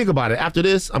 think about it. After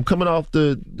this, I'm coming off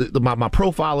my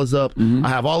profile is up. I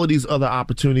have all of these other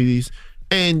opportunities,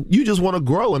 and you just want to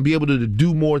grow and be able to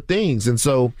do more things. And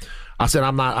so I said,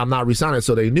 I'm not re-signing.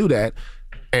 So they knew that.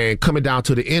 And coming down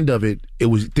to the end of it,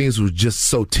 things were just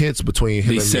so tense between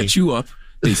him and me. They set you up.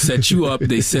 They set you up.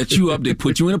 They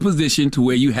put you in a position to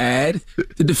where you had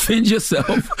to defend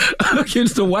yourself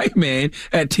against a white man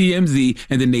at TMZ,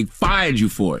 and then they fired you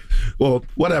for it. Well,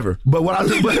 whatever. But what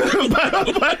that's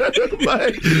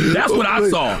what I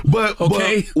saw. But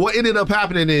what ended up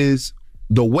happening is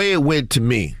the way it went to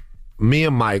me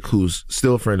and Mike, who's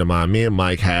still a friend of mine, me and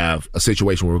Mike have a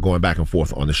situation where we're going back and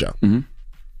forth on the show.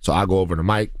 So I go over to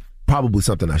Mike, probably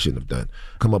something I shouldn't have done.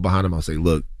 Come up behind him, I'll say,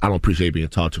 look, I don't appreciate being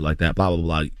talked to like that, blah, blah,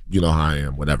 blah. You know how I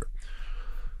am, whatever.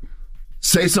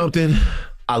 Say something,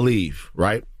 I leave,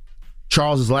 right?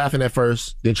 Charles is laughing at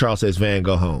first, then Charles says, Van,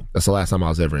 go home. That's the last time I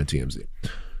was ever in TMZ.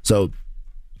 So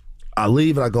I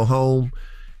leave and I go home,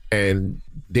 and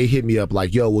they hit me up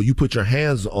like, yo, well, you put your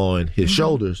hands on his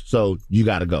shoulders, so you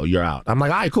got to go. You're out. I'm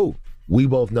like, all right, cool. We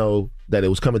both know that it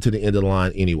was coming to the end of the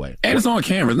line anyway. And it's on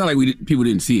camera. It's not like people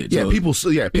didn't see it. Yeah, so.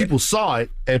 people saw it,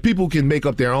 and people can make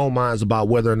up their own minds about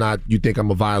whether or not you think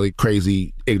I'm a violent,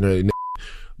 crazy, ignorant,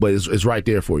 but it's right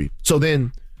there for you. So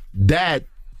then that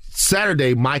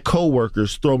Saturday, my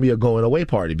coworkers throw me a going away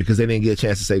party because they didn't get a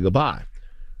chance to say goodbye.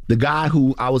 The guy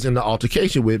who I was in the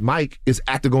altercation with, Mike, is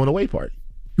at the going away party.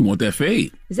 You want that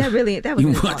fade? Is that really? That was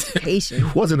an altercation.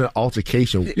 It wasn't an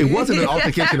altercation. It wasn't an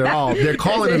altercation at all. They're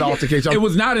calling it an altercation. It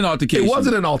was not an altercation. It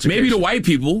wasn't an altercation. Maybe the white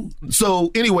people. So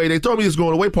anyway, they throw me this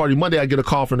going away party. Monday, I get a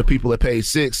call from the people at Page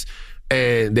 6,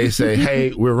 and they say,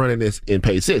 hey, we're running this in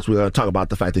Page 6. We're going to talk about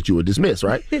the fact that you were dismissed,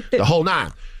 right? The whole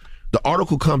nine. The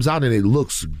article comes out, and it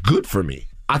looks good for me.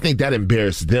 I think that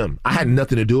embarrassed them. I had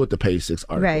nothing to do with the Page 6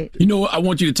 article. Right. You know what? I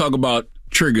want you to talk about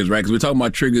triggers, right? Because we're talking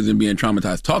about triggers and being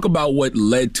traumatized. Talk about what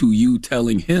led to you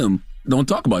telling him, don't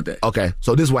talk about that. Okay,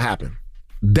 so this is what happened.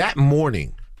 That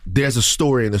morning, there's a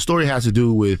story, and the story has to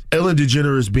do with Ellen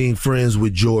DeGeneres being friends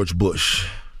with George Bush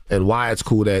and why it's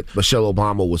cool that Michelle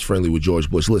Obama was friendly with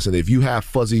George Bush. Listen, if you have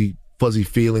fuzzy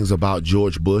feelings about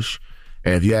George Bush,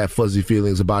 and if you have fuzzy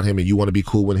feelings about him and you want to be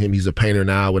cool with him, he's a painter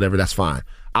now, whatever, that's fine.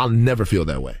 I'll never feel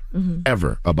that way,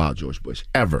 ever, about George Bush,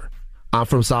 ever. I'm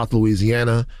from South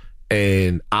Louisiana,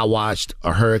 and I watched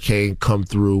a hurricane come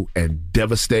through and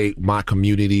devastate my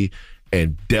community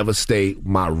and devastate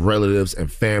my relatives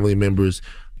and family members.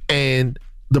 And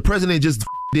the president just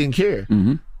didn't care.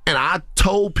 And I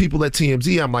told people at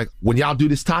TMZ, I'm like, when y'all do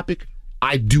this topic,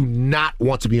 I do not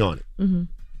want to be on it.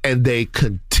 And they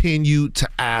continued to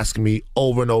ask me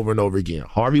over and over and over again.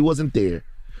 Harvey wasn't there,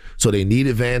 so they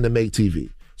needed Van to make TV.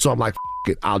 So I'm like,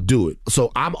 it, I'll do it.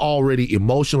 So I'm already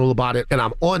emotional about it, and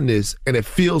I'm on this, and it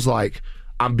feels like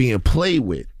I'm being played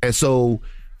with. And so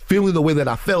feeling the way that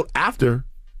I felt after,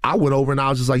 I went over and I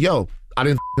was just like, yo, I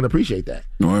didn't appreciate that.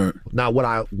 Right. Now, what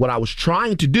I was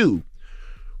trying to do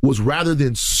was rather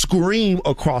than scream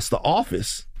across the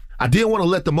office, I didn't want to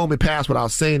let the moment pass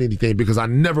without saying anything because I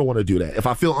never want to do that. If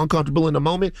I feel uncomfortable in the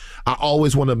moment, I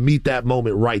always want to meet that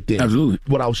moment right then. Absolutely.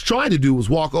 What I was trying to do was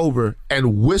walk over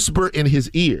and whisper in his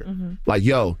ear, like,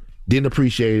 yo, didn't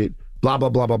appreciate it, blah, blah,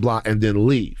 blah, blah, blah, and then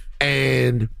leave.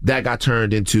 And that got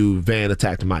turned into Van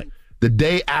attacked Mike. The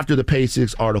day after the Page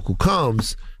Six article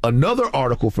comes, another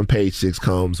article from Page Six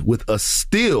comes with a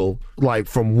still, like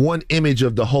from one image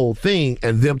of the whole thing,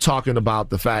 and them talking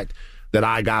about the fact that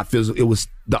I got physical. It was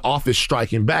the office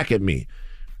striking back at me.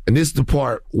 And this is the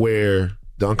part where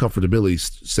the uncomfortability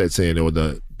sets in, or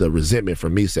the resentment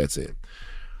from me sets in.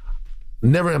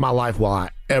 Never in my life will I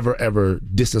ever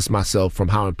distance myself from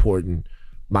how important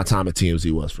my time at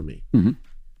TMZ was for me.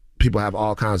 People have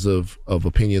all kinds of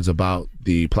opinions about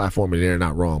the platform, and they're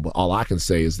not wrong. But all I can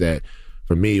say is that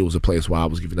for me, it was a place where I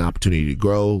was given the opportunity to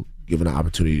grow, given the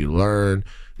opportunity to learn.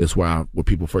 It's where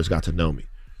people first got to know me.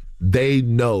 They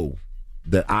know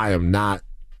that I am not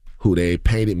who they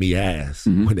painted me as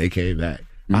when they came back.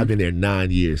 I've been there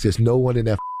 9 years. There's no one in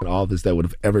that office that would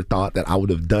have ever thought that I would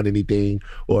have done anything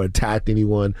or attacked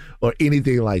anyone or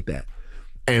anything like that.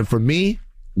 And for me,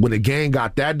 when the game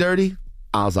got that dirty,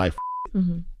 I was like,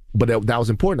 but that was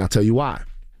important. I'll tell you why.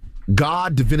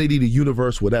 God, divinity, the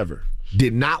universe, whatever,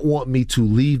 did not want me to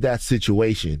leave that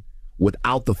situation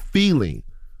without the feeling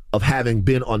of having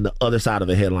been on the other side of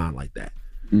a headline like that.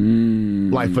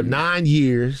 Like for 9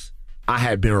 years, I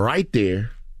had been right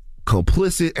there,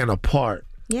 complicit and a part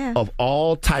of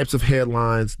all types of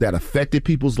headlines that affected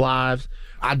people's lives.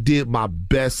 I did my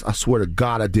best. I swear to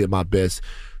God, I did my best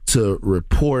to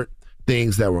report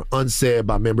things that were unsaid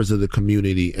by members of the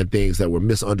community and things that were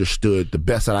misunderstood the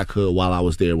best that I could while I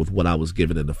was there with what I was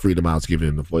given and the freedom I was given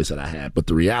and the voice that I had. But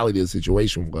the reality of the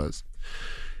situation was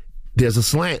there's a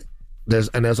slant.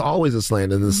 There's always a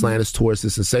slant, and the slant is towards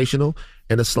the sensational,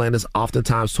 and the slant is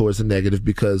oftentimes towards the negative,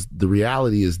 because the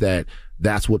reality is that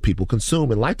that's what people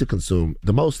consume and like to consume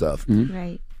the most of.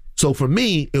 Right. So for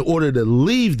me, in order to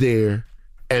leave there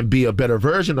and be a better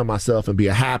version of myself and be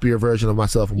a happier version of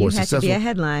myself and more successful, you had to be a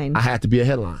headline. I had to be a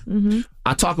headline.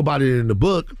 I talk about it in the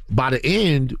book. By the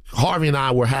end, Harvey and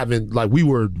I were we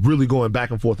were really going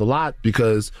back and forth a lot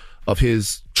because of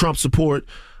his Trump support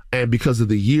and because of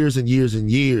the years and years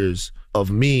and years of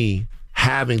me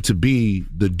having to be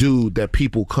the dude that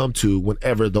people come to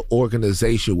whenever the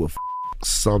organization will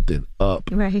something up.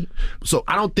 Right. So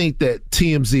I don't think that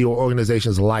TMZ or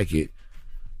organizations like it,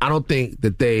 I don't think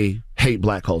that they hate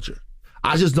black culture.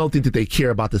 I just don't think that they care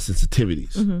about the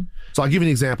sensitivities. So I'll give you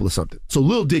an example of something. So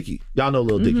Lil Dicky, y'all know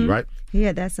Lil Dicky, right? He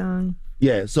had that song.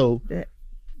 Yeah, so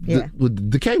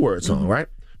the K-word song, right?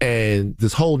 And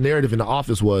this whole narrative in the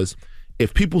office was,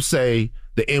 if people say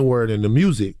the N-word in the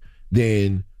music,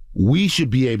 then we should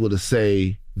be able to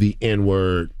say the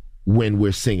N-word when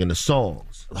we're singing the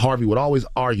songs. Harvey would always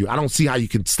argue, I don't see how you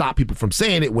can stop people from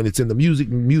saying it when it's in the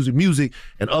music,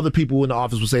 and other people in the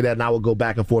office would say that, and I would go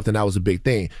back and forth, and that was a big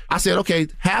thing. I said, okay,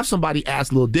 have somebody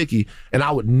ask Lil Dicky, and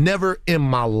I would never in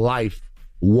my life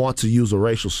want to use a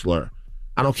racial slur.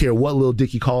 I don't care what Lil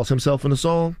Dicky calls himself in the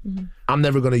song. I'm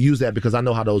never going to use that because I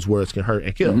know how those words can hurt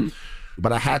and kill.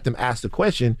 But I had them ask the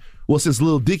question, well, since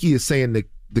Lil Dicky is saying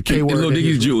the K word. Lil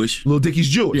Dicky's Jewish. Lil Dicky's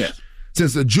Jewish. Yeah.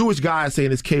 Since a Jewish guy is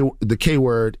saying the K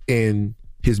word in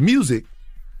his music,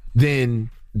 then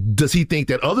does he think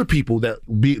that other people that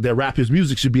rap his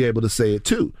music should be able to say it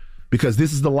too? Because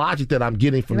this is the logic that I'm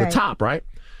getting from the top, right?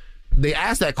 They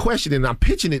asked that question, and I'm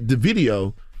pitching it, the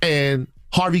video, and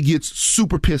Harvey gets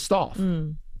super pissed off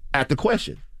at the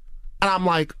question. And I'm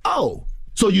like, oh,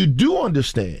 so you do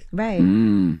understand. Right.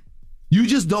 You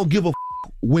just don't give a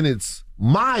when it's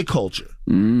my culture.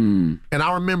 And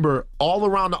I remember all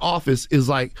around the office is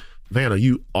like, Van, are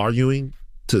you arguing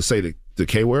to say the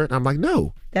K word? And I'm like,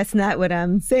 no. That's not what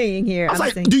I'm saying here. I was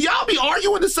like, do y'all be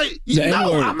arguing to say,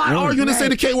 no, I'm not arguing to say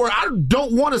the K word. I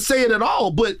don't want to say it at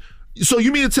all. But so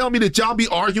you mean to tell me that y'all be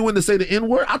arguing to say the N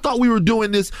word? I thought we were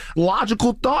doing this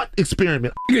logical thought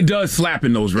experiment. It does slap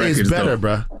in those records. It's better,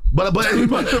 bro. But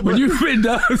when you fit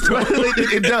does,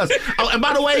 it does. Oh, and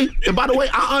by the way,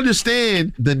 I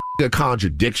understand the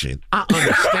contradiction. I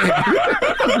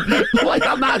understand. Like,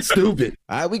 I'm not stupid.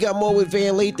 All right, we got more with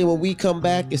Van Lathan. When we come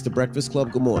back, it's the Breakfast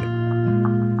Club. Good morning.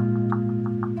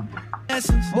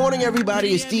 Morning, everybody.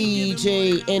 It's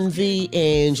DJ Envy,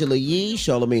 Angela Yee,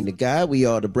 Charlamagne the Guy. We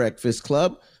are the Breakfast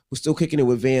Club. We're still kicking it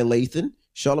with Van Lathan.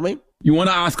 Charlamagne? You want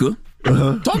an Oscar?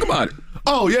 Talk about it.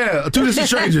 Oh, yeah. Two Distant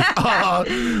Strangers.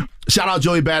 Shout out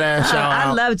Joey Badass.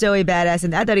 I love Joey Badass,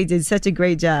 and I thought he did such a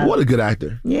great job. What a good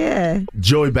actor. Yeah.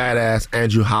 Joey Badass,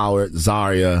 Andrew Howard,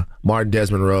 Zaria, Martin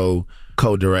Desmond Rowe,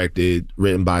 co-directed,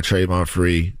 written by Trayvon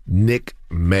Free. Nick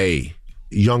May,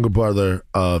 younger brother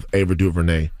of Ava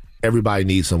DuVernay. Everybody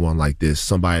needs someone like this,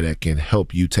 somebody that can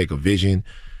help you take a vision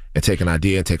and take an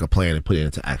idea and take a plan and put it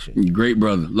into action. Great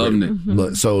brother. Loving it.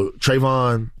 Look, so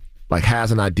Trayvon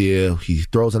has an idea. He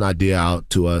throws an idea out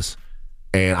to us,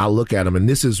 and I look at him, and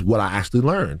this is what I actually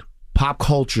learned. Pop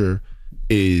culture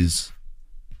is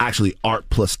actually art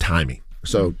plus timing.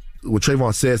 So what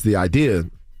Trayvon says, the idea,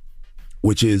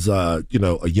 which is a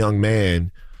young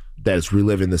man that is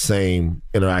reliving the same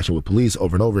interaction with police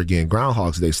over and over again,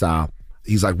 Groundhog's Day style.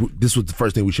 He's like, this was the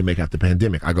first thing we should make after the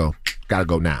pandemic. I go, gotta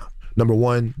go now. Number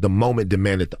one, the moment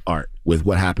demanded the art with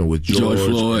what happened with George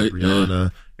Floyd, and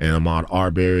Breonna, and Ahmaud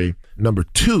Arbery. Number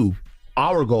two,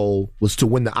 our goal was to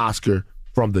win the Oscar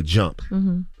from the jump.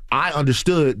 I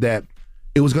understood that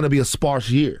it was going to be a sparse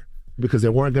year because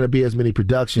there weren't going to be as many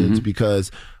productions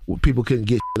because people couldn't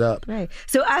get shit up. Right.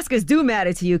 So Oscars do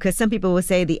matter to you because some people will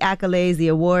say the accolades, the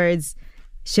awards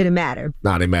shouldn't matter.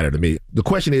 Nah, they matter to me. The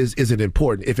question is it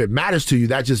important? If it matters to you,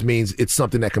 that just means it's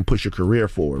something that can push your career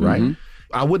forward, right?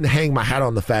 I wouldn't hang my hat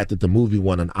on the fact that the movie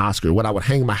won an Oscar. What I would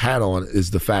hang my hat on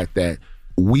is the fact that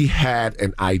we had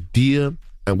an idea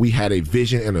and we had a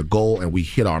vision and a goal and we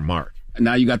hit our mark.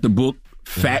 Now you got the book,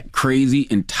 Fat, Crazy,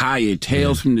 and Tired,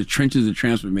 Tales from the Trenches of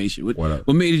Transformation. What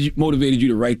motivated you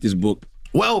to write this book?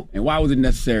 Well, and why was it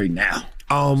necessary now?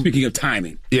 Speaking of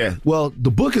timing. Yeah, well,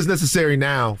 the book is necessary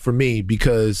now for me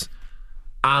because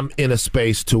I'm in a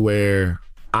space to where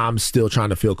I'm still trying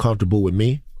to feel comfortable with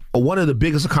me. One of the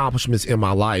biggest accomplishments in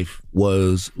my life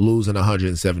was losing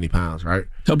 170 pounds, right?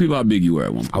 Tell people how big you were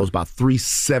at one point. I was about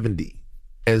 370.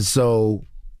 And so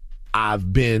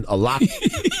I've been a lot.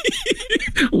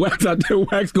 Wax out there,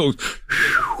 Wax goes.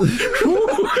 When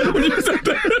you said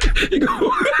that, he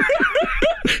goes.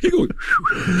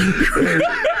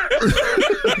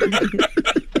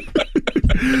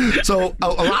 So a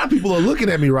lot of people are looking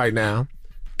at me right now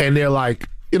and they're like,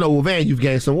 well, Van, you've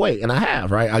gained some weight. And I have,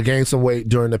 right? I gained some weight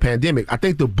during the pandemic. I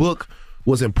think the book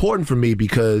was important for me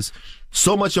because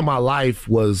so much of my life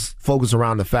was focused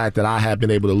around the fact that I had been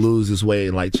able to lose this weight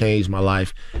and change my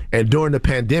life. And during the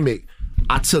pandemic,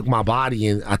 I took my body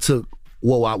and I took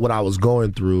what I was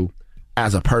going through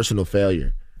as a personal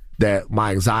failure. That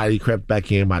my anxiety crept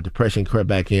back in, my depression crept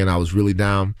back in. I was really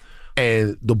down.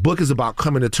 And the book is about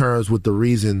coming to terms with the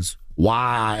reasons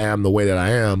why I am the way that I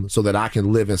am so that I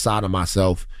can live inside of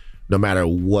myself no matter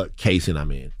what casing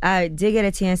I'm in. I did get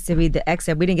a chance to read the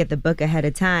excerpt. We didn't get the book ahead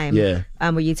of time. Yeah.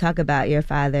 Where you talk about your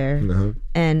father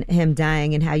and him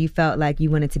dying and how you felt like you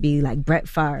wanted to be like Brett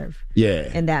Favre. Yeah.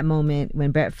 In that moment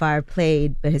when Brett Favre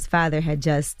played, but his father had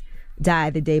just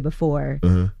died the day before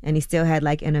and he still had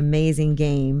an amazing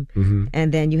game.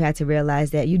 And then you had to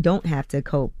realize that you don't have to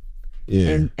cope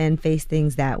and face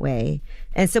things that way.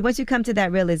 And so once you come to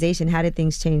that realization, how did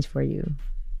things change for you?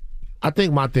 I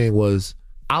think my thing was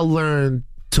I learned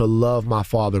to love my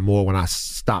father more when I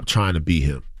stopped trying to be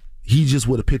him. He just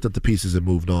would have picked up the pieces and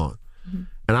moved on.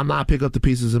 And I'm not a pick up the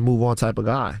pieces and move on type of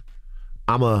guy.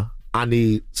 I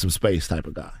need some space type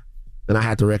of guy. And I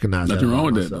had to recognize nothing that. Nothing wrong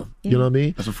with myself. that, though. You know what I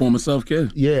mean? That's a form of self-care.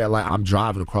 Yeah, I'm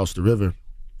driving across the river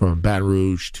from Baton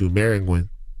Rouge to Maringouin,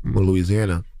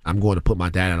 Louisiana. I'm going to put my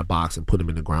dad in a box and put him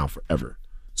in the ground forever.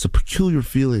 It's a peculiar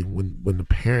feeling when the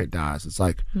parent dies. It's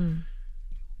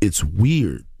it's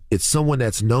weird. It's someone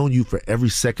that's known you for every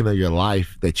second of your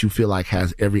life that you feel like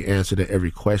has every answer to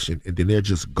every question, and then they're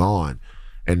just gone.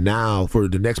 And now, for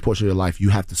the next portion of your life, you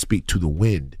have to speak to the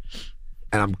wind.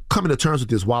 And I'm coming to terms with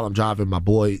this while I'm driving my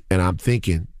boy, and I'm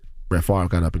thinking, Brett Favre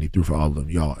got up and he threw for all of them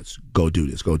yards. Go do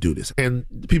this, go do this. And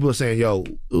people are saying, yo,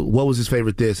 what was his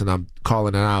favorite this? And I'm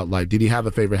calling it out, did he have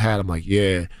a favorite hat? I'm like,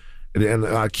 yeah. And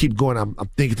I keep going, I'm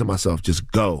thinking to myself, just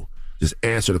go. Just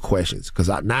answer the questions. Because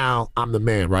now I'm the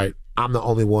man, right? I'm the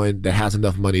only one that has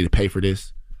enough money to pay for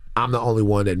this. I'm the only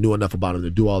one that knew enough about him to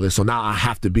do all this. So now I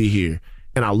have to be here.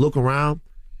 And I look around,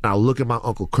 and I look at my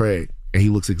Uncle Craig, and he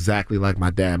looks exactly like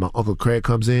my dad. My Uncle Craig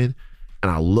comes in,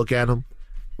 and I look at him.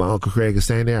 My Uncle Craig is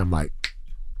standing there. I'm like,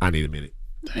 I need a minute.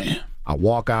 Damn. I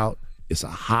walk out. It's a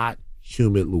hot,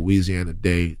 humid Louisiana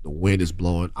day. The wind is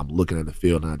blowing. I'm looking at the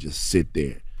field, and I just sit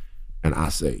there, and I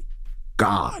say,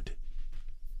 God,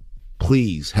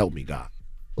 please help me, God.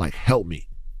 Help me.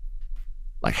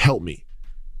 Help me.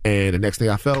 And the next thing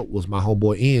I felt was my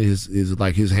homeboy Ian,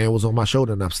 his hand was on my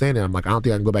shoulder, and I'm standing there. I'm like, I don't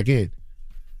think I can go back in.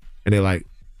 And they're like,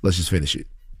 let's just finish it.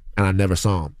 And I never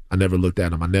saw him. I never looked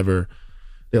at him.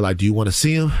 They're like, do you want to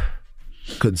see him?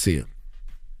 Couldn't see him.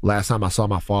 Last time I saw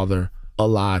my father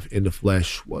alive in the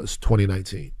flesh was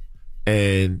 2019.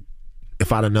 And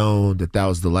if I'd have known that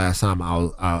was the last time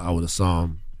I would have saw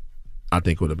him, I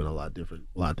think it would have been a lot different.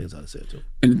 A lot of things I'd have said to him.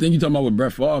 And the thing you're talking about with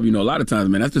Brett Favre, a lot of times,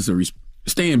 man, that's just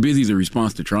staying busy is a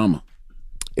response to trauma.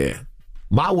 Yeah.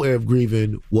 My way of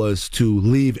grieving was to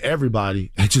leave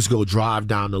everybody and just go drive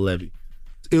down the levee.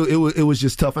 It was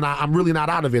just tough, and I'm really not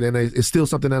out of it, and it's still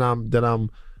something that I'm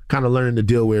kind of learning to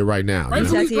deal with right now. Talk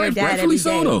to your dad every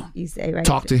day. You say, right?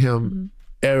 Talk to him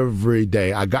every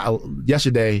day.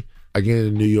 Yesterday, I get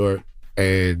into New York,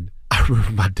 and I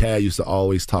remember my dad used to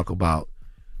always talk about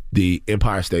the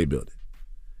Empire State Building.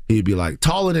 He'd be like,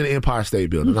 taller than the Empire State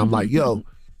Building. And I'm like, yo,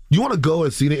 you want to go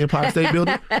and see the Empire State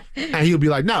Building? And he'll be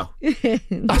like, no.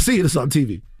 I see this on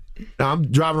TV. Now, I'm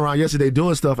driving around yesterday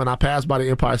doing stuff, and I passed by the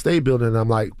Empire State Building, and I'm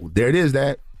like, there it is,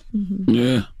 Dad.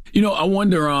 Yeah. I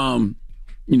wonder,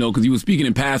 because you were speaking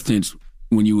in past tense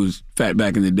when you was fat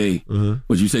back in the day,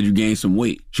 but you said you gained some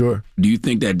weight. Sure. Do you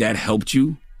think that helped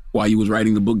you while you was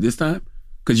writing the book this time?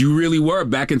 Because you really were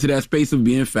back into that space of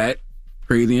being fat,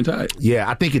 crazy, and tired. Yeah,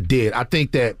 I think it did. I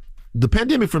think that the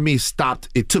pandemic for me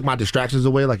it took my distractions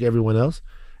away like everyone else.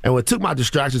 And when it took my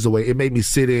distractions away, it made me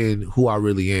sit in who I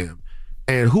really am.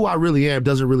 And who I really am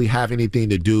doesn't really have anything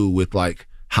to do with like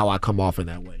how I come off in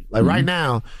that way. Like right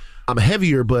now, I'm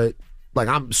heavier, but like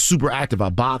I'm super active. I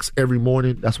box every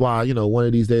morning. That's why, one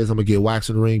of these days I'm going to get Wax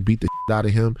in the ring, beat the shit out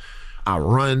of him. I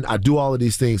run. I do all of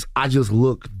these things. I just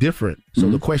look different. So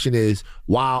the question is,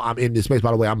 while I'm in this space,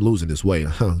 by the way, I'm losing this weight.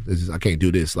 I can't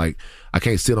do this. Like, I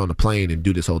can't sit on the plane and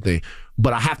do this whole thing.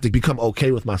 But I have to become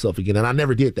okay with myself again. And I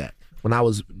never did that. When I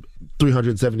was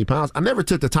 370 pounds, I never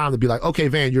took the time to be like, okay,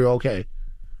 Van, you're okay.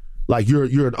 Like, you're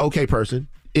an okay person.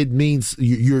 It means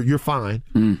you're fine,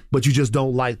 but you just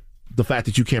don't like the fact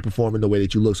that you can't perform in the way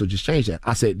that you look, so just change that.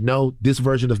 I said, no, this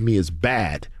version of me is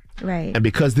bad. Right. And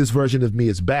because this version of me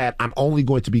is bad, I'm only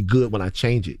going to be good when I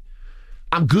change it.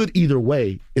 I'm good either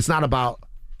way. It's not about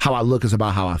how I look, it's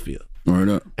about how I feel. Right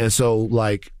up. And so,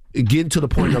 like, getting to the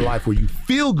point in your life where you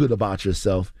feel good about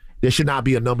yourself, there should not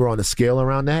be a number on the scale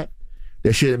around that.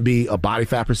 There shouldn't be a body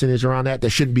fat percentage around that. There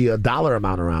shouldn't be a dollar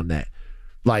amount around that.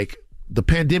 Like, the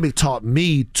pandemic taught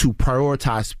me to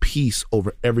prioritize peace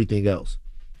over everything else.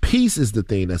 Peace is the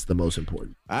thing that's the most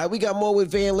important. All right, we got more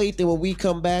with Van Lathan. When we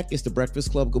come back, it's the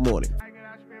Breakfast Club. Good morning.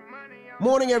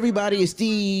 Morning, everybody. It's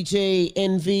DJ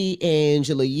NV,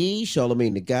 Angela Yee,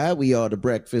 Charlamagne the Guy. We are the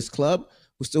Breakfast Club.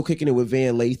 We're still kicking it with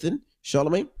Van Lathan.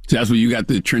 Charlamagne? So that's where you got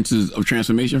the trenches of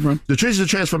transformation from? The trenches of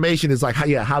transformation is like,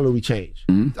 how do we change?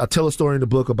 I tell a story in the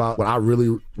book about when I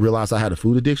really realized I had a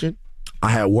food addiction. I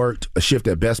had worked a shift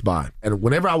at Best Buy. And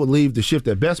whenever I would leave the shift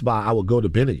at Best Buy, I would go to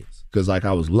Bennigan's because like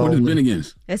I was lonely. What is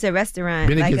Bennigan's? It's a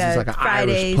restaurant. Bennigan's is like an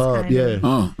Irish pub. Yeah.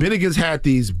 Oh. Bennigan's had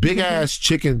these big ass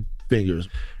chicken fingers.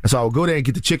 And so I would go there and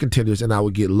get the chicken tenders and I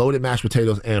would get loaded mashed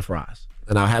potatoes and fries.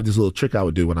 And I would have this little trick I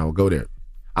would do when I would go there.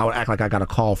 I would act like I got a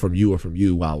call from you or from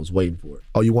you while I was waiting for it.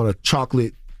 Oh, you want a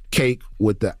chocolate cake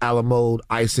with the a la mode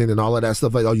icing and all of that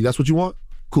stuff? Like, oh, that's what you want?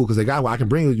 Cool, because they got what I can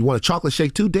bring you. You want a chocolate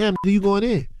shake too? Damn, who you going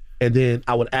in? And then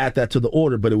I would add that to the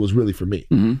order, but it was really for me,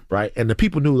 right? And the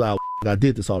people knew that I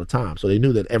did this all the time. So they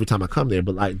knew that every time I come there,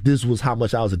 but like this was how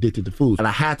much I was addicted to food. And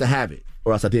I had to have it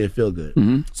or else I didn't feel good.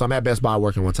 So I'm at Best Buy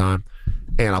working one time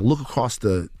and I look across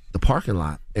the parking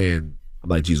lot and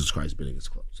I'm like, Jesus Christ, Bennigan's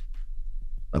closed.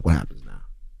 Like what happens now?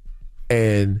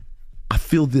 And I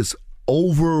feel this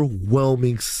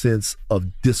overwhelming sense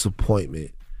of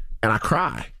disappointment and I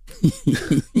cry.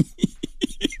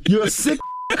 You're a sick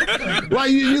Why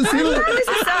you see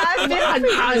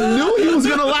I knew he was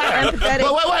gonna laugh. Wait.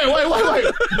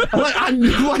 Like, I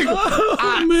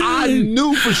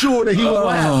knew for sure that he would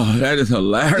laugh. That is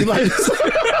hilarious.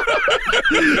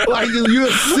 Like you're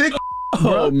sick.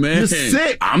 Bro. Oh man, you're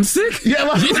sick. I'm sick. Yeah,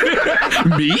 like,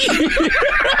 me.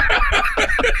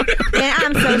 And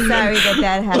I'm so sorry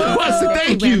that happened.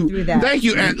 Thank you. Thank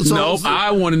you. And so,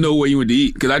 I want to know where you went to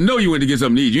eat because I know you went to get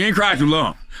something to eat. You ain't cried too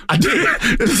long. I did.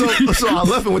 So I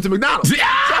left and went to McDonald's.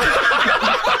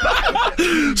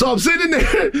 So I'm sitting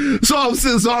there.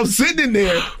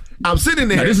 I'm sitting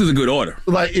there. Now, this is a good order.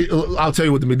 Like I'll tell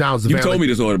you what the McDonald's. You told me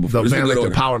this order before. The Van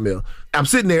Lathan Power Meal. I'm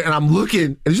sitting there and I'm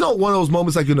looking, and you know one of those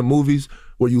moments like in the movies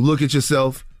where you look at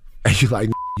yourself and you're like,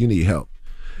 you need help.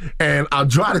 And I'm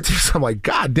trying to text. I'm like,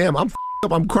 God damn, I'm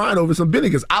up. I'm crying over some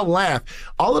Bennigan's. I laugh.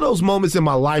 All of those moments in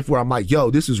my life where I'm like,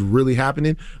 yo, this is really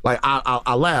happening. Like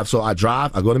I laugh. So I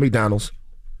drive. I go to McDonald's.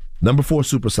 Number 4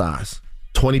 supersize,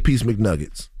 20-piece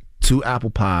McNuggets, 2 apple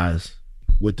pies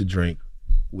with the drink.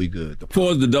 We good.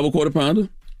 For the double quarter pounder?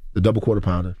 The double quarter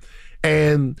pounder.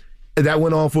 And that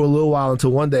went on for a little while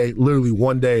until literally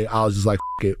one day, I was just like,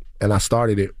 F it. And I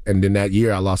started it. And then that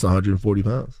year, I lost 140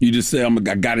 pounds. You just said, I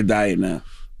got a diet now.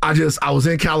 I was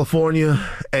in California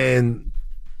and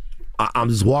I'm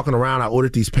just walking around. I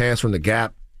ordered these pants from the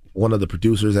Gap. One of the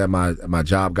producers at my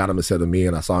job got them and said to me,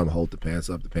 and I saw him hold the pants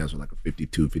up. The pants were like a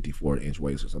 52, 54-inch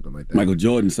waist or something like that. Michael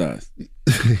Jordan size.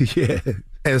 Yeah.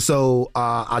 And so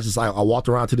I walked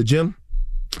around to the gym,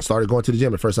 started going to the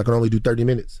gym. At first, I could only do 30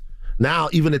 minutes. Now,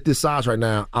 even at this size right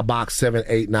now, I box 7,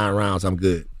 8, 9 rounds. I'm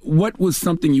good. What was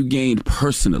something you gained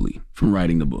personally from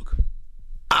writing the book?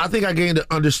 I think I gained an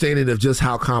understanding of just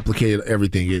how complicated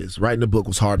everything is. Writing the book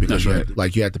was hard because you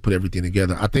had to put everything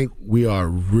together. I think we are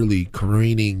really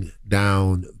careening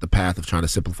down the path of trying to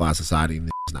simplify society,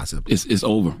 and it's not simple. It's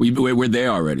over. We're there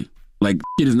already. Like,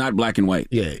 it is not black and white.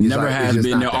 Yeah, never has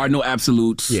been. There are no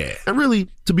absolutes. Yeah, and really,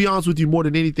 to be honest with you, more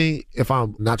than anything, if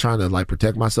I'm not trying to like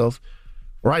protect myself,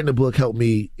 writing the book helping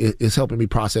me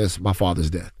process my father's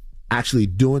death. Actually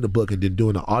doing the book and then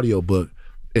doing the audio book,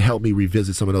 it helped me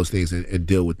revisit some of those things and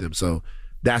deal with them. So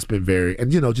that's been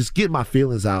and just getting my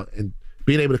feelings out and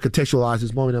being able to contextualize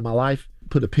this moment in my life,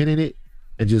 put a pin in it,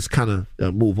 and just kind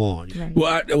of move on.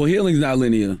 Right. Well, healing's not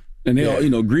linear,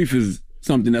 and grief is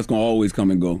something that's gonna always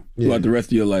come and go throughout the rest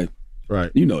of your life.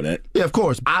 Right. You know that. Yeah, of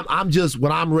course. I'm just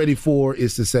what I'm ready for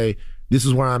is to say this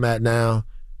is where I'm at now.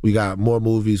 We got more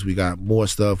movies, we got more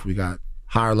stuff, we got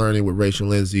Higher Learning with Rachel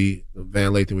Lindsay,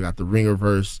 Van Lathan, we got the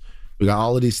Ringerverse. We got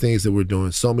all of these things that we're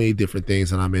doing, so many different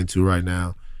things that I'm into right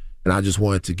now. And I just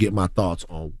wanted to get my thoughts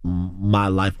on my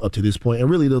life up to this point and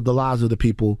really the lives of the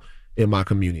people in my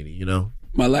community,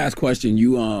 My last question,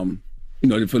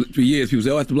 for years people say,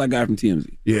 that's the black guy from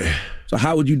TMZ. Yeah. So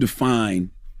how would you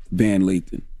define Van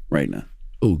Lathan right now?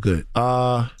 Oh, good.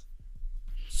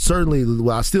 Certainly,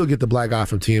 I still get the black guy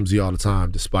from TMZ all the time,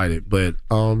 despite it. But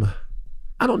I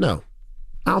don't know.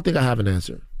 I don't think I have an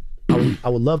answer. I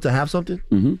would love to have something,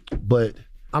 but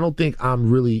I don't think I'm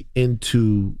really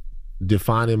into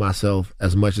defining myself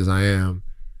as much as I am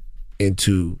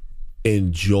into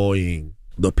enjoying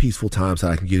the peaceful times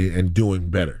that I can get in and doing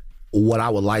better. What I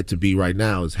would like to be right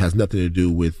now has nothing to do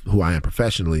with who I am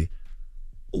professionally.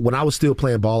 When I was still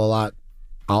playing ball a lot,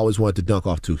 I always wanted to dunk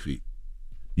off 2 feet.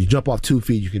 You jump off 2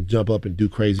 feet, you can jump up and do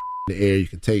crazy in the air. You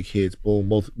can take hits. Boom.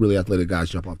 Most really athletic guys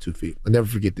jump off 2 feet. I'll never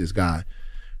forget this guy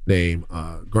named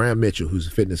Graham Mitchell, who's a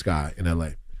fitness guy in LA.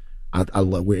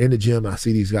 We're in the gym. I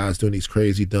see these guys doing these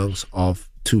crazy dunks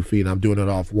off 2 feet. I'm doing it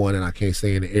off 1, and I can't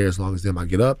stay in the air as long as them. I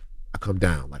get up, I come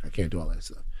down. Like, I can't do all that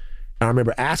stuff. And I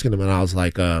remember asking him, and I was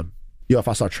like, if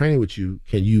I start training with you,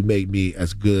 can you make me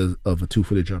as good of a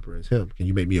 2-footed jumper as him? Can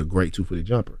you make me a great 2-footed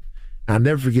jumper? And I'll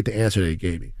never forget the answer that he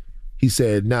gave me. He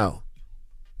said, no,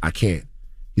 I can't.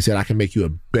 He said, I can make you a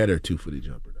better 2-footed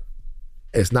jumper,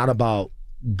 though. It's not about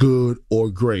good or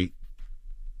great,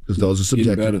 because those are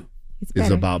subjective.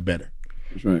 It's about better.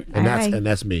 That's right. And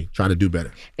that's me trying to do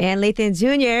better. Van Lathan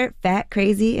Jr., Fat,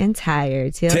 Crazy, and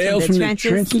Tired. Tales from the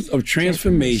trenches of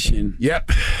transformation. Yep.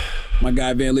 My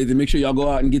guy Van Lathan. Make sure y'all go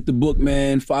out and get the book,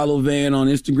 man. Follow Van on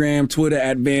Instagram, Twitter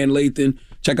at Van Lathan.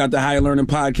 Check out the Higher Learning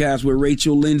podcast with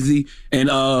Rachel Lindsay and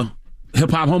Hip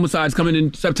Hop Homicide's coming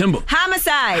in September.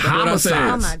 Homicide.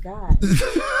 Oh my God.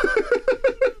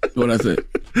 What'd I say?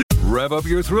 Rev up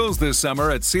your thrills this summer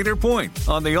at Cedar Point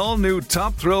on the all-new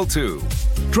Top Thrill 2.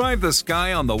 Drive the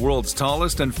sky on the world's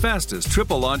tallest and fastest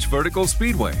triple-launch vertical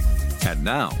speedway. And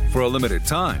now, for a limited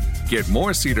time, get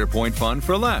more Cedar Point fun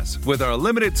for less with our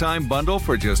limited-time bundle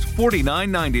for just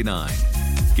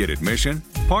 $49.99. Get admission,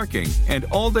 parking, and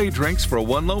all-day drinks for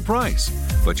one low price.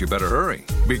 But you better hurry,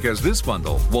 because this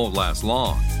bundle won't last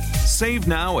long. Save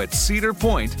now at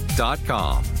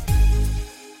cedarpoint.com.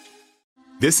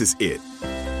 This is it.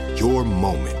 Your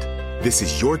moment. This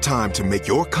is your time to make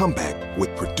your comeback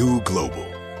with Purdue Global.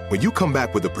 When you come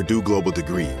back with a Purdue Global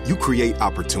degree, you create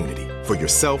opportunity for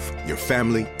yourself, your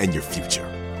family, and your future.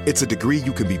 It's a degree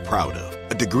you can be proud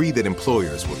of, a degree that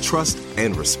employers will trust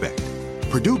and respect.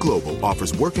 Purdue Global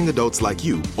offers working adults like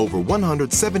you over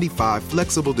 175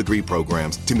 flexible degree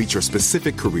programs to meet your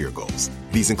specific career goals.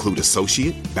 These include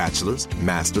associate, bachelor's,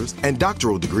 master's, and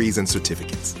doctoral degrees and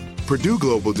certificates. Purdue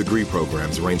Global degree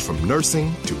programs range from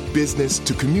nursing to business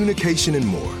to communication and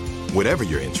more. Whatever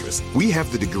your interest, we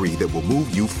have the degree that will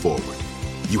move you forward.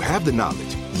 You have the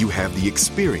knowledge, you have the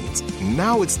experience.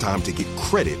 Now it's time to get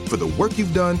credit for the work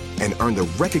you've done and earn the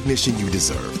recognition you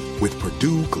deserve with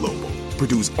Purdue Global,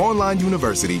 Purdue's online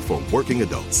university for working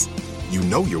adults. You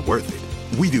know you're worth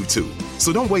it. We do too.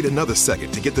 So don't wait another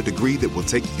second to get the degree that will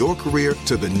take your career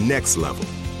to the next level.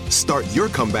 Start your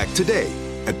comeback today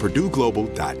at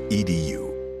purdueglobal.edu.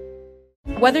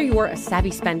 Whether you're a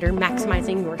savvy spender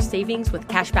maximizing your savings with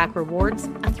cashback rewards,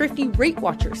 a thrifty rate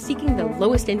watcher seeking the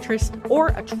lowest interest, or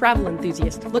a travel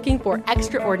enthusiast looking for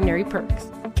extraordinary perks,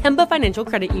 Kemba Financial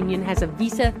Credit Union has a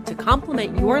visa to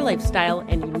complement your lifestyle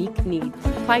and unique needs.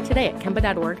 Apply today at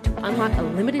Kemba.org to unlock a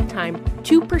limited-time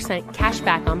 2% cash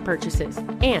back on purchases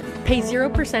and pay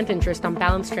 0% interest on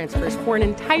balance transfers for an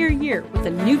entire year with a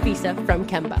new visa from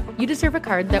Kemba. You deserve a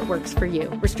card that works for you.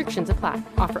 Restrictions apply.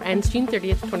 Offer ends June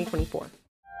 30th, 2024.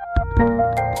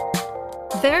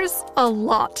 There's a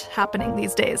lot happening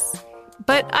these days,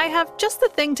 but I have just the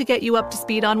thing to get you up to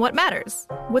speed on what matters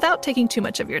without taking too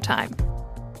much of your time.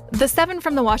 The 7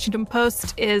 from the Washington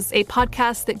Post is a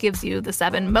podcast that gives you the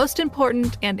 7 most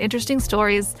important and interesting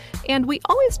stories, and we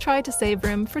always try to save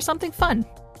room for something fun.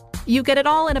 You get it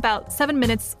all in about 7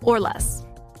 minutes or less.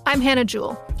 I'm Hannah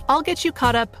Jewell. I'll get you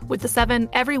caught up with the 7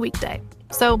 every weekday.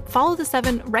 So follow the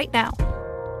 7 right now.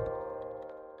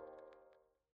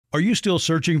 Are you still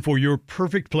searching for your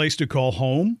perfect place to call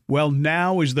home? Well,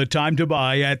 now is the time to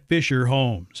buy at Fisher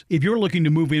Homes. If you're looking to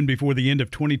move in before the end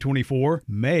of 2024,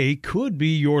 May could be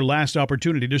your last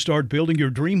opportunity to start building your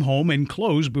dream home and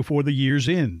close before the year's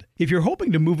end. If you're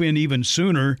hoping to move in even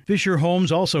sooner, Fisher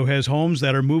Homes also has homes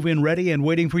that are move-in ready and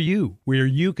waiting for you, where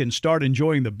you can start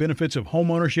enjoying the benefits of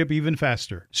homeownership even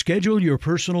faster. Schedule your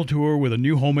personal tour with a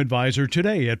new home advisor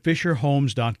today at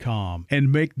FisherHomes.com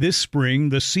and make this spring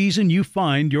the season you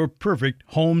find your perfect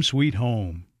home sweet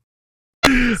home.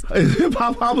 Hip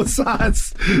Hop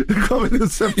Homicides coming in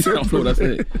September. That's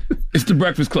it. It's the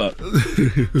Breakfast Club.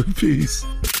 Peace.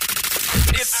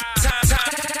 It's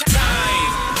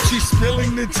time. She's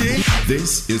spilling the tea.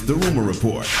 This is The Rumor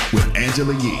Report with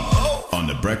Angela Yee on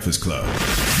The Breakfast Club.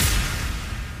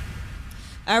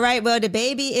 All right, well, the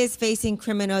baby is facing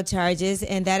criminal charges,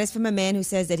 and that is from a man who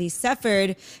says that he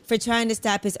suffered for trying to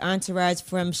stop his entourage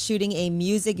from shooting a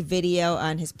music video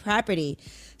on his property.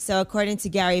 So according to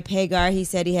Gary Pagar, he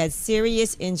said he had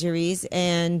serious injuries,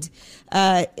 and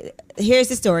here's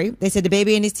the story. They said the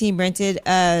baby and his team rented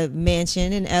a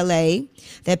mansion in L.A.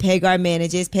 that Pagar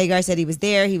manages. Pagar said he was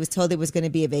there. He was told it was going to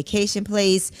be a vacation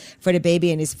place for the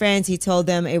baby and his friends. He told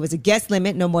them it was a guest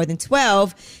limit, no more than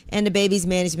 12, and the baby's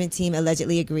management team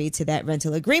allegedly agreed to that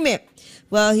rental agreement.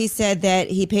 Well, he said that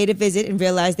he paid a visit and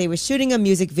realized they were shooting a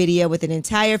music video with an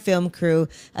entire film crew,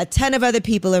 a ton of other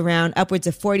people around, upwards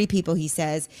of 40 people, he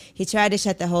says. He tried to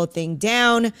shut the whole thing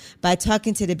down by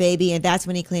talking to the baby, and that's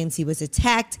when he claims he was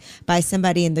attacked by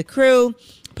somebody in the crew.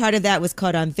 Part of that was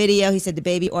caught on video. He said the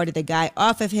baby ordered the guy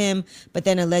off of him, but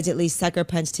then allegedly sucker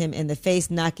punched him in the face,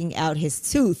 knocking out his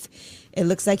tooth. It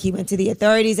looks like he went to the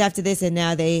authorities after this, and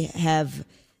now they have,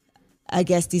 I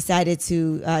guess, decided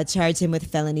to charge him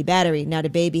with felony battery. Now the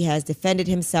baby has defended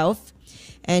himself,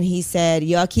 and he said,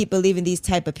 y'all keep believing these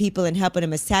type of people and helping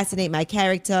them assassinate my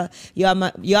character. Y'all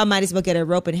might as well get a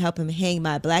rope and help him hang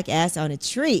my black ass on a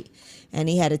tree. And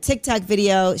he had a TikTok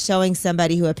video showing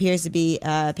somebody who appears to be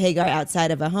Pagar outside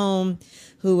of a home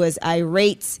who was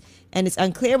irate. And it's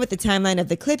unclear what the timeline of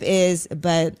the clip is,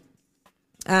 but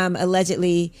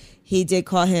allegedly he did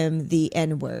call him the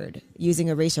N-word using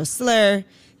a racial slur.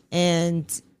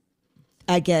 And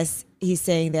I guess he's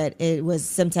saying that it was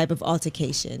some type of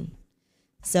altercation.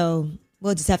 So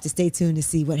we'll just have to stay tuned to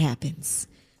see what happens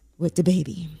with the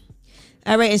baby.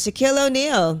 All right, and Shaquille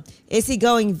O'Neal, is he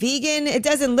going vegan? It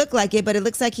doesn't look like it, but it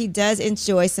looks like he does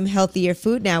enjoy some healthier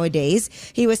food nowadays.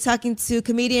 He was talking to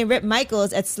comedian Rip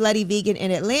Michaels at Slutty Vegan in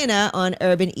Atlanta on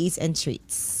Urban Eats and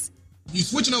Treats. You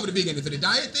switching over to vegan? Is it a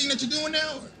diet thing that you're doing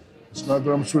now? It's not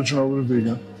that I'm switching over to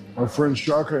vegan. My friend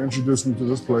Shaka introduced me to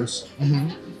this place,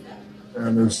 and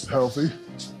it's healthy.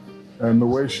 And the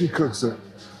way she cooks it,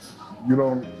 you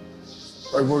don't,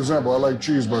 like for example, I like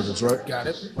cheeseburgers, right? Got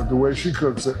it. But the way she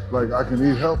cooks it, like I can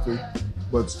eat healthy,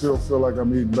 but still feel like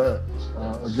I'm eating bad.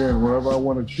 Again, whenever I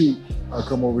want to cheat, I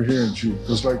come over here and cheat.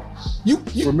 It's like,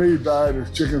 for me, diet is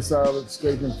chicken salad,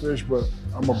 steak and fish, but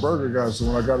I'm a burger guy, so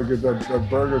when I got to get that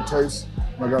burger taste,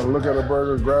 when I got to look at a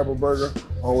burger, grab a burger,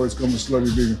 I always come to Slutty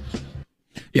Vegan.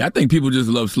 Yeah, I think people just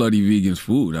love Slutty Vegan's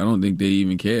food. I don't think they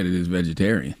even care that it's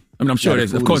vegetarian. I mean, I'm sure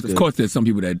there's, of course, there's some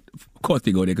people that, of course,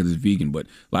 they go there because it's vegan, but a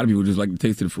lot of people just like the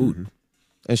taste of the food. Mm-hmm.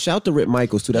 And shout to Rip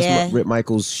Michaels too. That's Rip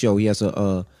Michaels' show. He has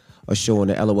a show on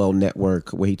the LOL network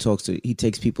where he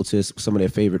takes people to some of their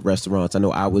favorite restaurants. I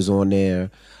know I was on there.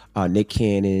 Nick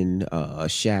Cannon,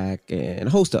 Shaq, and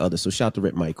a host of others. So shout to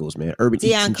Rip Michaels, man. Urban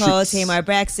Deion Cole, Tamar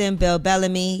Braxton, Bill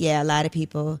Bellamy. Yeah, a lot of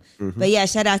people. Mm-hmm. But yeah,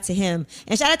 shout out to him.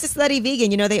 And shout out to Slutty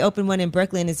Vegan. You know, they opened one in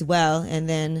Brooklyn as well. And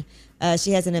then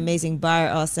she has an amazing bar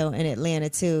also in Atlanta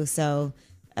too. So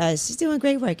she's doing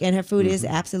great work. And her food is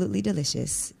absolutely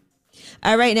delicious.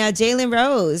 All right, now Jalen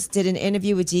Rose did an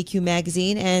interview with GQ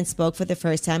magazine and spoke for the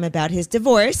first time about his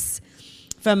divorce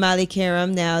from Molly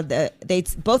Karam. Now, they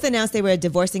both announced they were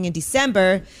divorcing in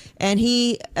December, and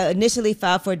he initially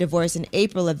filed for a divorce in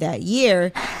April of that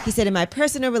year. He said, in my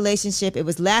personal relationship, it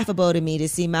was laughable to me to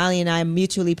see Molly and I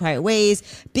mutually part ways,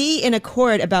 be in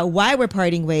accord about why we're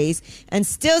parting ways, and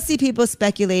still see people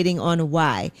speculating on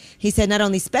why. He said not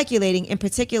only speculating, in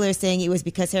particular saying it was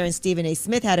because her and Stephen A.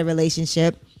 Smith had a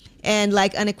relationship. And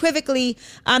like unequivocally,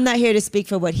 I'm not here to speak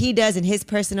for what he does in his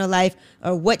personal life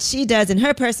or what she does in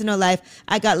her personal life.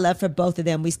 I got love for both of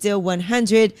them. We still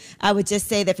 100. I would just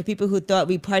say that for people who thought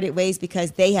we parted ways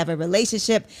because they have a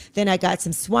relationship, then I got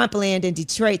some swampland in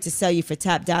Detroit to sell you for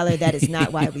top dollar. That is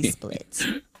not why we split.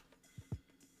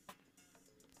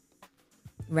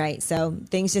 Right. So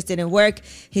things just didn't work.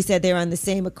 He said they were on the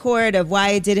same accord of why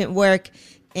it didn't work.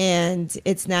 And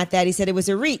it's not that. He said it was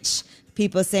a reach.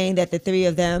 People saying that the three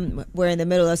of them were in the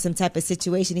middle of some type of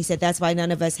situation. He said that's why none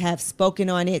of us have spoken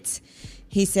on it.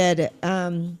 He said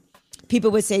people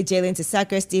would say Jalen's a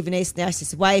sucker. Stephen A. snatched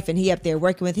his wife and he up there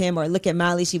working with him. Or look at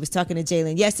Molly. She was talking to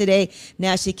Jalen yesterday.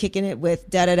 Now she kicking it with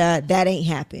da-da-da. That ain't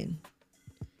happened.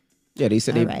 Yeah, they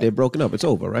said they're broken up. It's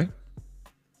over, right?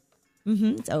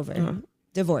 Mm-hmm. It's over.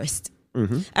 Divorced.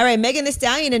 Mm-hmm. All right, Megan Thee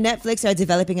Stallion and Netflix are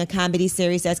developing a comedy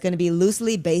series that's going to be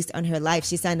loosely based on her life.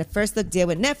 She signed a first look deal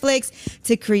with Netflix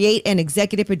to create and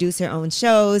executive produce her own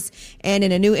shows. And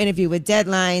in a new interview with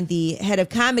Deadline, the head of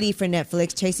comedy for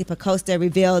Netflix, Tracy Pacosta,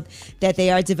 revealed that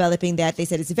they are developing that. They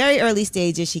said it's very early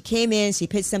stages. She came in, she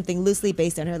pitched something loosely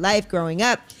based on her life growing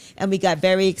up, and we got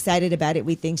very excited about it.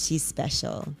 We think she's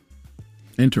special.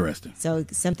 Interesting. So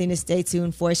something to stay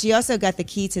tuned for. She also got the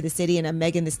key to the city in a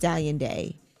Megan Thee Stallion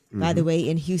Day, by the way,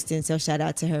 in Houston. So shout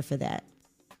out to her for that.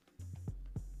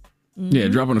 Yeah,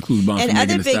 drop on a clues bomb for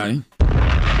Megan Thee Stallion.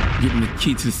 Getting the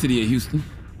key to the city of Houston.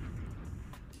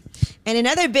 And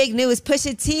another big news,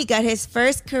 Pusha T got his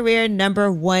first career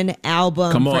 #1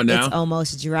 album. Come on now. It's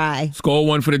Almost Dry. Score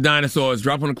one for the dinosaurs.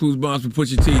 Drop on the clues bombs for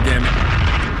Pusha T, damn it.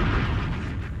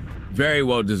 Very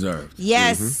well deserved.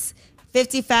 Yes.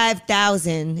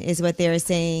 55,000 is what they're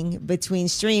saying between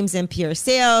streams and pure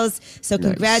sales. So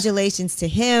congratulations to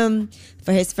him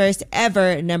for his first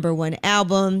ever #1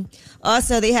 album.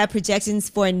 Also, they have projections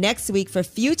for next week for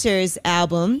Future's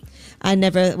album.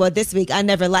 This week, I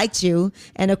Never Liked You.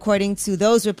 And according to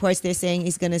those reports, they're saying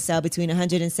he's going to sell between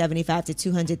 175 to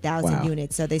 200,000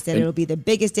 units. So they said it'll be the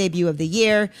biggest debut of the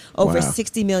year, over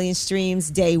 60 million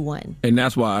streams day one. And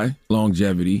that's why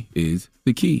longevity is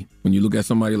the key. When you look at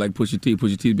somebody like Pusha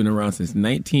T's been around since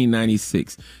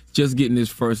 1996. Just getting his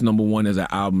first #1 as an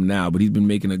album now, but he's been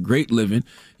making a great living.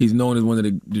 He's known as one of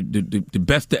the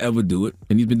best to ever do it,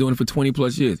 and he's been doing it for 20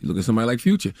 plus years. You look at somebody like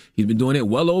Future. He's been doing it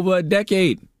well over a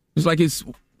decade. It's like I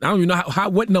don't even know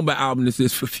what number album this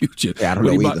is for Future. Yeah, I don't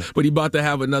know either. But he's about to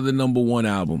have another #1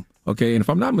 album. Okay, and if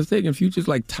I'm not mistaken, Future's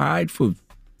like tied for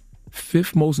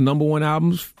 5th most #1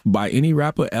 albums by any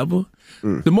rapper ever.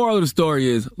 The moral of the story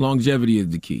is longevity is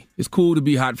the key. It's cool to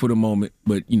be hot for the moment,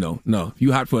 but no, if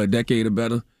you hot for a decade or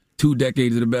better, 2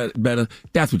 decades or better,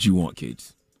 that's what you want,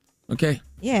 kids. Okay?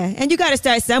 Yeah, and you got to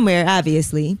start somewhere,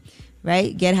 obviously,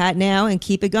 right? Get hot now and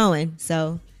keep it going.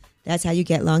 So that's how you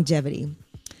get longevity.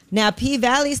 Now,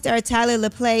 P-Valley star Tyler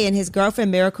LaPley and his girlfriend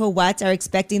Miracle Watts are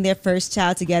expecting their first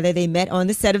child together. They met on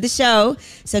the set of the show.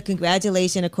 So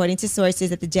congratulations. According to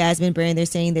sources at the Jasmine brand, they're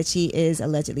saying that she is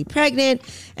allegedly pregnant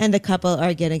and the couple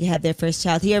are going to have their first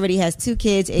child. He already has 2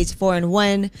 kids, aged 4 and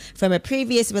 1, from a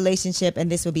previous relationship,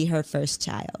 and this will be her first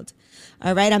child.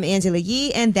 All right, I'm Angela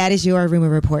Yee, and that is your Rumor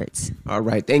Report. All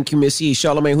right, thank you, Miss Yee.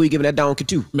 Charlamagne, who you giving that donkey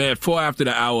to? Man, 4 after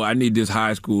the hour, I need this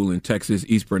high school in Texas,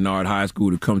 East Bernard High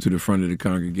School, to come to the front of the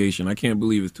congregation. I can't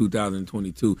believe it's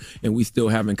 2022, and we still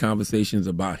having conversations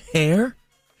about hair?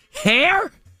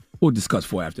 Hair? We'll discuss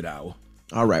 4 after the hour.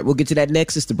 All right, we'll get to that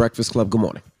next. It's The Breakfast Club. Good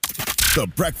morning. The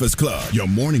Breakfast Club. Your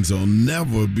mornings will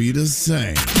never be the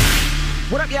same.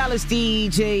 What up, y'all? It's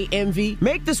DJ Envy.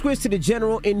 Make the switch to the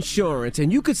General Insurance,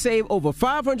 and you could save over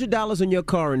 $500 on your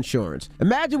car insurance.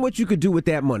 Imagine what you could do with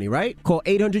that money, right? Call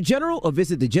 800-GENERAL or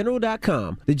visit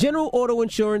thegeneral.com. The General Auto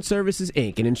Insurance Services,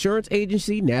 Inc., an insurance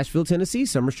agency, Nashville, Tennessee.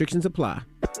 Some restrictions apply.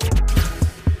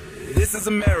 This is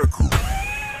a miracle.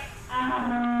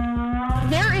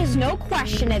 There is no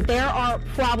question that there are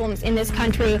problems in this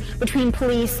country between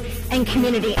police and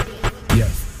community.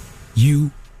 Yes,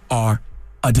 you are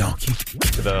a donkey.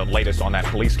 To the latest on that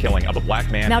police killing of a black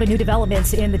man. Now to new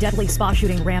developments in the deadly spa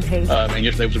shooting rampage. And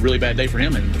yesterday was a really bad day for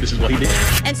him, and this is what he did.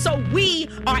 And so we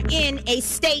are in a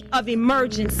state of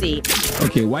emergency.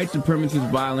 Okay, white supremacist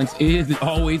violence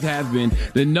always has been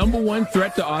the #1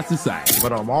 threat to our society.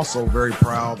 But I'm also very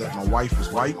proud that my wife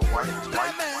is white.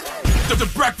 The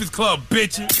Breakfast Club,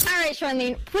 bitches. All right,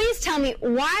 Charlamagne, please tell me,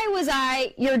 why was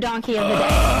I your donkey of the day?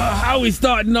 How we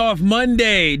starting off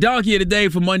Monday? Donkey of the day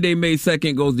for Monday, May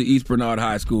 2nd goes to East Bernard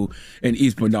High School in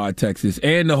East Bernard, Texas,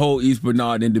 and the whole East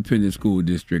Bernard Independent School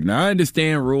District. Now, I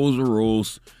understand rules are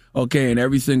rules. Okay, and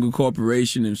every single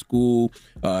corporation and school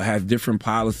has different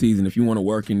policies, and if you want to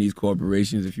work in these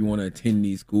corporations, if you want to attend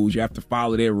these schools, you have to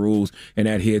follow their rules and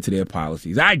adhere to their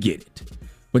policies. I get it.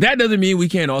 But that doesn't mean we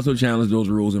can't also challenge those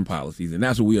rules and policies, and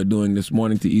that's what we are doing this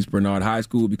morning to East Bernard High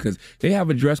School, because they have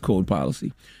a dress code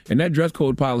policy, and that dress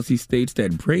code policy states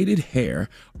that braided hair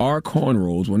or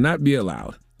cornrows will not be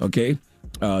allowed, okay?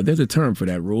 There's a term for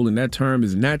that rule, and that term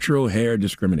is natural hair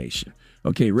discrimination.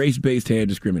 Okay, race-based hair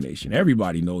discrimination.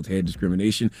 Everybody knows hair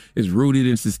discrimination is rooted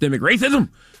in systemic racism.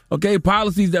 Okay,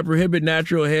 policies that prohibit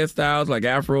natural hairstyles like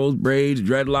afros, braids,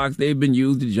 dreadlocks, they've been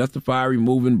used to justify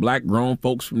removing black grown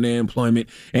folks from their employment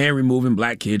and removing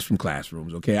black kids from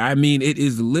classrooms. Okay, I mean, it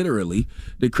is literally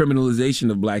the criminalization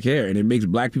of black hair, and it makes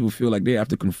black people feel like they have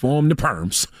to conform to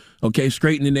perms. Okay,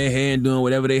 straightening their hair and doing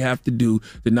whatever they have to do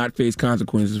to not face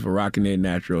consequences for rocking their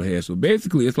natural hair. So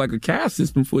basically, it's like a caste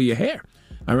system for your hair.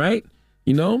 All right?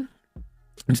 You know,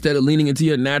 instead of leaning into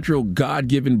your natural,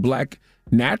 God-given black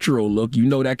natural look, you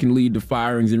know that can lead to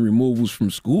firings and removals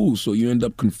from schools. So you end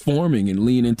up conforming and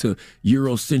lean into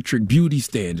Eurocentric beauty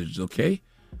standards, okay?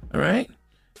 All right?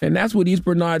 And that's what East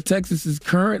Bernard, Texas is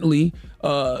currently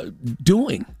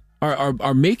doing,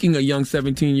 are making a young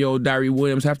 17-year-old Diary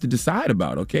Williams have to decide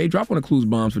about, okay? Drop one of clues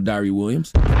bombs for Diary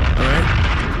Williams, all right?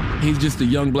 He's just a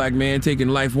young black man taking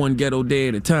life one ghetto day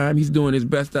at a time. He's doing his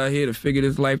best out here to figure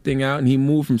this life thing out. And he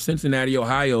moved from Cincinnati,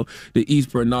 Ohio to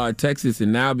East Bernard, Texas.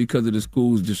 And now because of the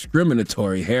school's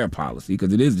discriminatory hair policy,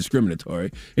 because it is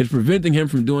discriminatory, it's preventing him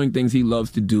from doing things he loves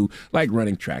to do, like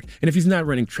running track. And if he's not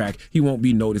running track, he won't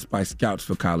be noticed by scouts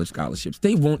for college scholarships.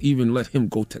 They won't even let him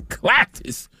go to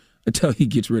classes until he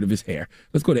gets rid of his hair.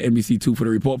 Let's go to NBC2 for the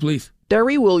report, please.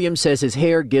 Diary Williams says his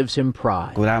hair gives him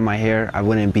pride. Without my hair, I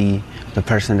wouldn't be the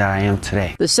person that I am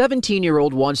today. The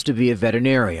 17-year-old wants to be a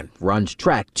veterinarian, runs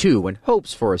track too, and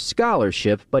hopes for a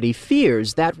scholarship, but he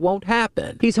fears that won't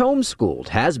happen. He's homeschooled,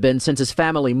 has been since his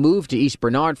family moved to East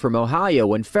Bernard from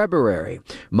Ohio in February.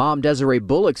 Mom Desiree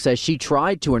Bullock says she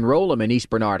tried to enroll him in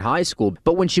East Bernard High School,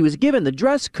 but when she was given the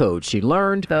dress code, she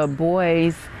learned the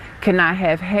boys cannot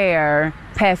have hair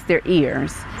past their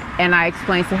ears. And I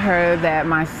explained to her that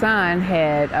my son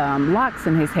had locks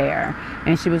in his hair.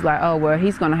 And she was like, oh, well,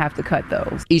 he's going to have to cut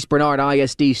those. East Bernard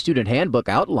ISD student handbook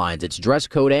outlines its dress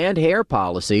code and hair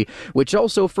policy, which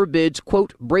also forbids,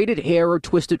 quote, braided hair or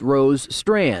twisted rose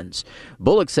strands.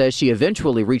 Bullock says she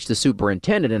eventually reached the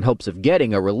superintendent in hopes of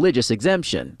getting a religious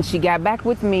exemption. She got back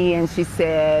with me and she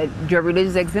said, your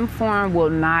religious exempt form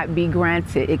will not be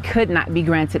granted. It could not be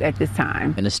granted at this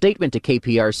time. In a statement to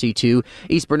KPRC2,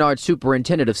 East Bernard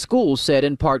Superintendent of Schools said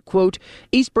in part, quote,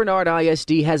 East Bernard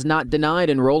ISD has not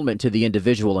denied enrollment to the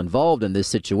individual involved in this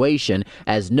situation,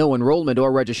 as no enrollment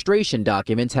or registration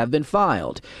documents have been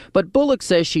filed. But Bullock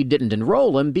says she didn't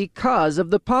enroll him because of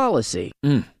the policy.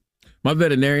 My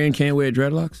veterinarian can't wear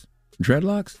dreadlocks?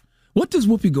 Dreadlocks? What does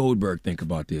Whoopi Goldberg think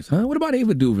about this, huh? What about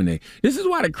Ava DuVernay? This is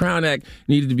why the Crown Act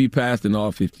needed to be passed in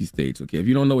all 50 states, okay? If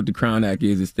you don't know what the Crown Act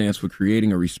is, it stands for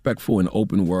Creating a Respectful and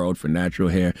Open World for Natural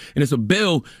Hair. And it's a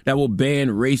bill that will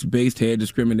ban race-based hair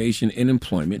discrimination in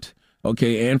employment,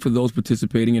 okay, and for those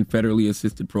participating in federally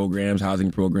assisted programs, housing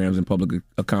programs, and public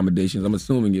accommodations. I'm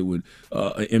assuming it would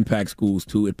impact schools,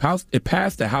 too. It passed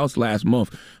the House last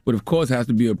month, but of course has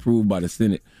to be approved by the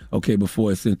Senate, okay,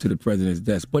 before it's sent to the president's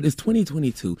desk. But it's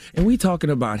 2022, and we talking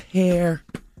about hair?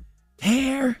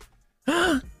 Hair?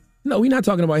 Huh? No, we're not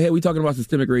talking about hair. We're talking about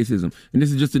systemic racism. And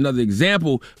this is just another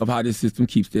example of how this system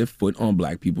keeps their foot on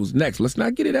black people's necks. Let's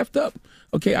not get it effed up.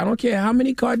 Okay, I don't care how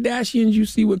many Kardashians you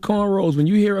see with cornrows. When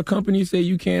you hear a company say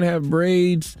you can't have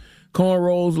braids,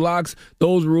 cornrows, locks,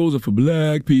 those rules are for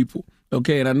black people.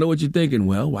 Okay, and I know what you're thinking.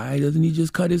 Well, why doesn't he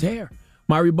just cut his hair?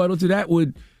 My rebuttal to that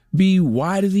would be,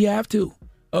 why does he have to?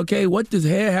 Okay, what does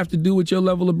hair have to do with your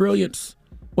level of brilliance?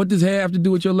 What does hair have to do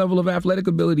with your level of athletic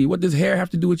ability? What does hair have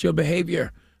to do with your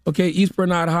behavior? Okay, East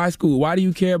Bernard High School, why do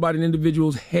you care about an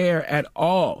individual's hair at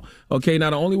all? Okay,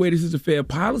 now the only way this is a fair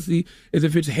policy is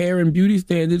if it's hair and beauty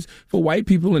standards for white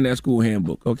people in that school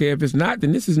handbook. Okay, if it's not,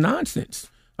 then this is nonsense.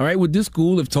 All right, would this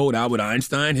school have told Albert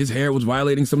Einstein his hair was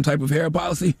violating some type of hair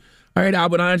policy? All right,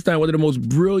 Albert Einstein, one of the most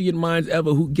brilliant minds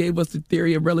ever who gave us the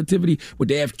theory of relativity, would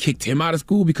they have kicked him out of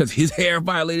school because his hair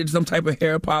violated some type of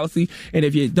hair policy? And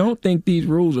if you don't think these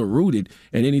rules are rooted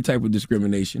in any type of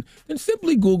discrimination, then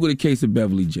simply Google the case of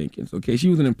Beverly Jenkins, okay? She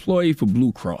was an employee for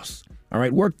Blue Cross, All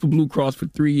right, worked for Blue Cross for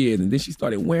 3 years, and then she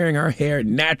started wearing her hair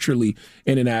naturally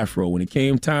in an afro. When it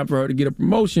came time for her to get a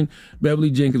promotion,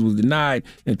 Beverly Jenkins was denied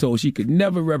and told she could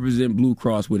never represent Blue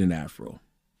Cross with an afro.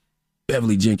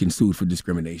 Beverly Jenkins sued for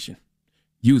discrimination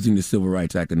using the Civil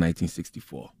Rights Act of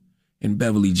 1964, and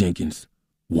Beverly Jenkins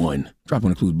won. Drop on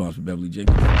the clues bombs for Beverly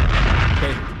Jenkins.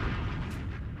 Okay.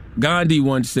 Gandhi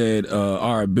once said,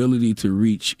 our ability to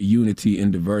reach unity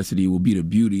and diversity will be the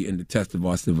beauty and the test of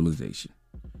our civilization.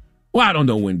 Well, I don't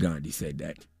know when Gandhi said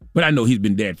that, but I know he's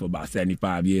been dead for about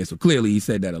 75 years, so clearly he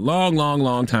said that a long, long,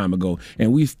 long time ago,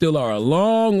 and we still are a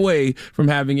long way from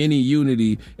having any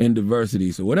unity and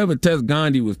diversity. So whatever test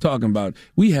Gandhi was talking about,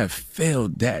 we have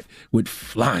failed that with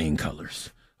flying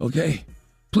colors, okay?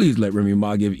 Please let Remy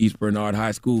Ma give East Bernard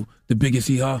High School the biggest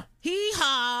hee-haw.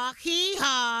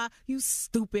 Hee-haw, you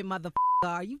stupid motherfucker.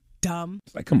 Are you dumb?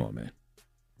 It's like, come on, man.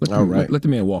 Let the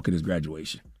man walk at his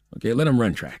graduation, okay? Let him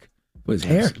run track. But his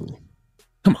hair,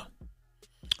 come on.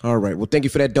 All right. Well, thank you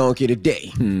for that donkey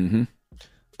today. Mm-hmm.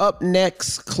 Up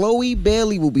next, Chloe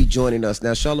Bailey will be joining us.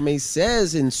 Now, Charlamagne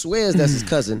says and swears that's his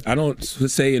cousin. I don't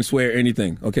say and swear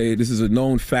anything, okay? This is a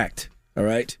known fact, all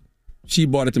right? She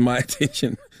brought it to my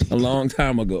attention a long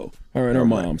time ago. Her and her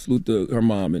mom. Salute to her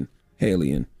mom and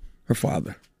Haley and her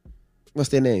father. What's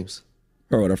their names?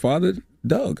 Her and her father,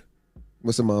 Doug.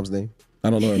 What's her mom's name?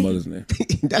 I don't know her mother's name.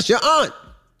 That's your aunt.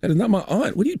 That is not my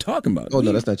aunt. What are you talking about? Oh,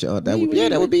 no, that's not your aunt. That would be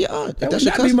your aunt. That That's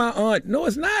would your not be cousin. my aunt. No,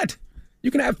 it's not. You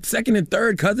can have second and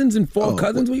third cousins and fourth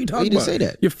cousins. What are you talking you didn't about? say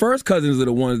that. Your first cousins are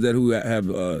the ones that who have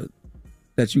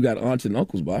that you got aunts and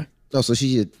uncles by. Oh, so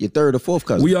she's your third or fourth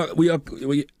cousin. We are. I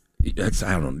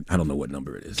don't know what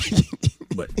number it is,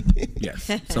 but yes,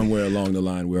 somewhere along the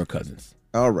line we're cousins.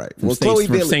 All right. From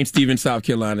St. Stephen, South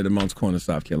Carolina to Mounts Corner,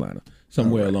 South Carolina.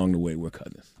 Somewhere along the way we're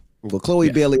cousins. Well, Chloe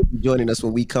Bailey will be joining us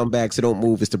when we come back, so don't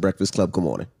move. It's The Breakfast Club. Good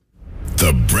morning.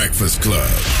 The Breakfast Club.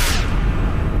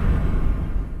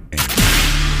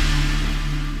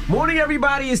 Morning,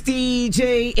 everybody. It's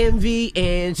DJ MV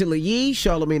Angela Yee,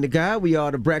 Charlamagne the Guy. We are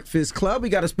The Breakfast Club. We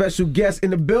got a special guest in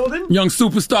the building. Young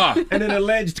superstar. And an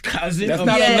alleged cousin. That's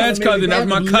not an alleged cousin. That's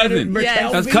my cousin.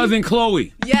 Yes. That's cousin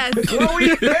Chloe. Yes.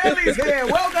 Chloe Bailey's here.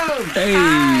 Welcome. Hey.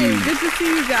 Hi. Good to see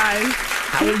you guys.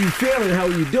 How are you feeling? How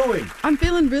are you doing? I'm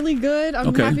feeling really good. I'm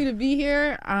Okay. happy to be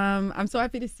here. I'm so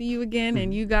happy to see you again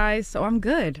and you guys. So I'm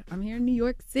good. I'm here in New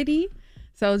York City.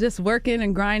 So just working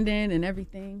and grinding and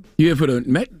everything. You here for the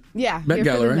Met? Yeah, Met here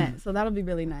Gala, for the right? Met. So that'll be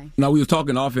really nice. Now, we was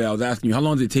talking off air. I was asking you, how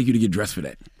long does it take you to get dressed for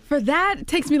that? For that, it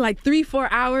takes me like 3-4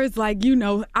 hours. Like,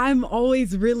 I'm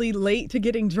always really late to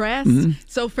getting dressed. Mhm.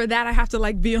 So for that, I have to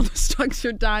like be on a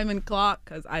structured time and clock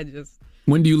because I just...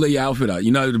 When do you lay your outfit out?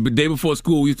 The day before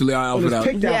school, we used to lay our outfit out.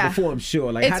 It's picked out before, I'm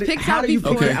sure. Like, It's picked how out do you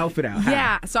before. pick your outfit out? How?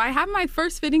 Yeah, so I have my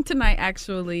first fitting tonight,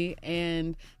 actually,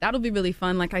 and that'll be really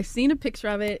fun. Like, I've seen a picture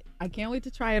of it. I can't wait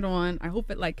to try it on. I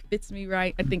hope it, fits me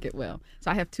right. I think it will.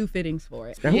 So I have 2 fittings for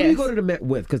it. Now, who do you go to the Met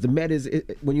with? Because the Met is,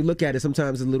 when you look at it,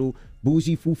 sometimes a little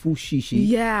bougie, foo-foo, shishi.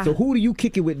 Yeah. So who do you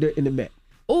kick it with in the Met?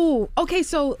 Oh, okay.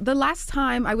 So the last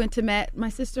time I went to Met, my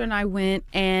sister and I went,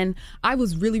 and I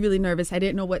was really, really nervous. I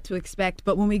didn't know what to expect.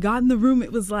 But when we got in the room,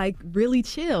 it was really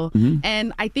chill. Mm-hmm.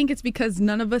 And I think it's because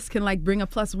none of us can bring a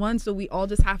 +1. So we all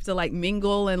just have to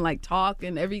mingle and talk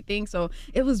and everything. So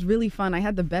it was really fun. I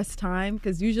had the best time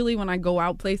because usually when I go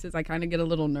out places, I kind of get a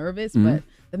little nervous. Mm-hmm. But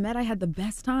the Met, I had the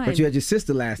best time. But you had your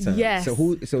sister last time. Yes.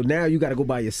 So now you got to go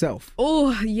by yourself.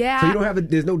 Oh, yeah. So you don't have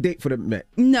there's no date for the Met.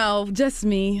 No, just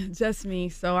me.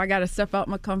 So I got to step out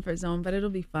my comfort zone, but it'll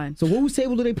be fun. So whose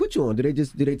table do they put you on? Do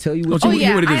they tell you what Oh, you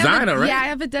yeah. You were the I have designer, right? Yeah, I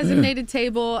have a designated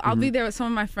table. I'll be there with some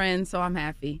of my friends, so I'm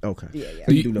happy. Okay. Yeah, yeah.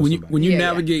 So you do know somebody. When you're Yeah,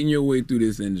 navigating your way through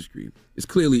this industry, it's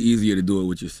clearly easier to do it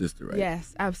with your sister, right?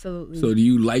 Yes, absolutely. So do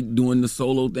you like doing the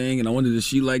solo thing? And I wonder, does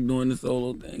she like doing the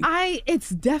solo thing? It's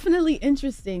definitely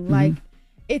interesting.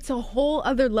 It's a whole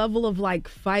other level of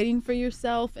fighting for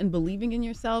yourself and believing in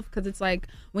yourself, because it's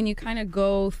when you kind of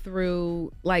go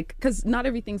through because not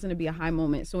everything's going to be a high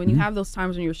moment. So when you have those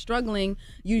times when you're struggling,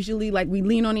 usually we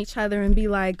lean on each other and be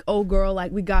like, oh girl,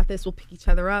 we got this, we'll pick each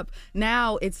other up.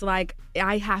 Now it's I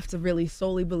have to really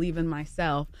solely believe in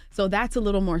myself. So that's a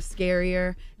little more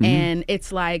scarier, and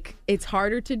it's it's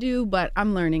harder to do, but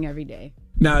I'm learning every day.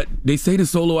 Now, they say the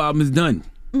solo album is done.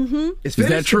 Mm-hmm. It's Is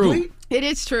that true? Complete? It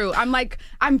is true.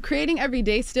 I'm creating every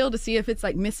day still to see if it's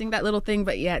like missing that little thing,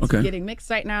 but yeah, it's getting mixed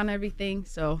right now and everything.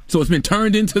 So it's been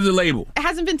turned into the label. It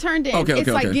hasn't been turned in. It's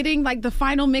like getting like the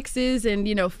final mixes and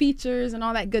features and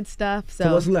all that good stuff.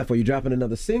 So what's left? Are you dropping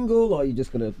another single, or are you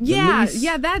just gonna release?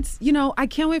 Yeah, that's I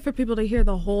can't wait for people to hear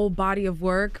the whole body of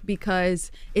work,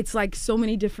 because it's like so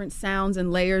many different sounds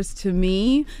and layers to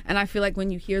me, and I feel like when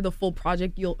you hear the full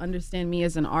project, you'll understand me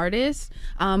as an artist.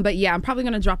 But yeah, I'm probably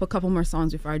gonna drop a couple more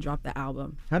songs before I drop the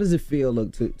album. How does it feel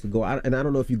to go out? And I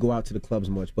don't know if you go out to the clubs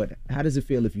much, but how does it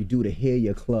feel if you do to hear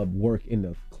your club work in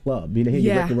the club? I mean, to hear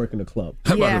your record work in the club.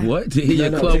 How about what? To hear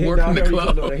your club work in the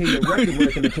club? No, to hear your record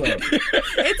work in the club.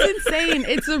 It's insane.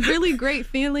 It's a really great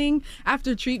feeling.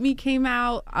 After Treat Me came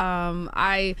out,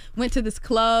 I went to this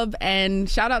club, and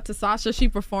shout out to Sasha. She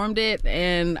performed it,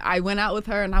 and I went out with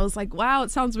her, and I was like, wow,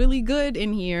 it sounds really good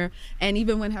in here. And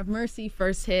even when Have Mercy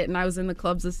first hit, and I was in the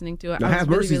clubs listening to it, now, I was Have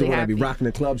really, Mercy's really the one happy. I be rocking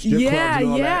the clubs, strip clubs and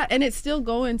all that. And it's still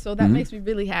going, so that makes me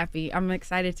really happy. I'm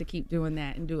excited to keep doing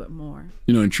that and do it more.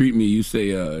 And Treat Me, you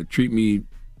say, treat me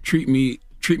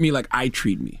like I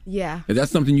treat me. Yeah. Is that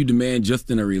something you demand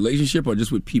just in a relationship or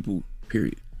just with people,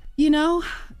 period?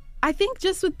 I think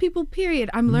just with people, period.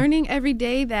 I'm learning every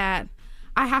day that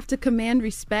I have to command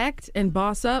respect and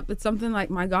boss up. It's something like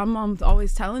my godmom's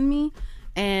always telling me.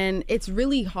 And it's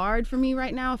really hard for me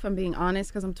right now, if I'm being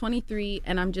honest, because I'm 23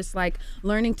 and I'm just like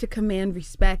learning to command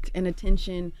respect and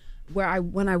attention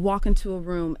when I walk into a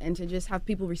room, and to just have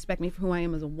people respect me for who I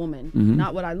am as a woman,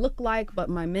 not what I look like, but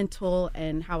my mental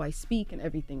and how I speak and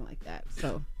everything like that.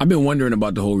 So I've been wondering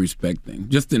about the whole respect thing,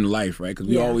 just in life, right? Because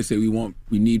we always say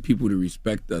we need people to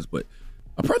respect us, but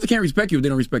a person can't respect you if they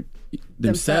don't respect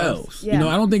themselves. Yeah.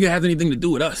 I don't think it has anything to do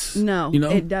with us. No,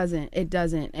 it doesn't. It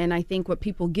doesn't. And I think what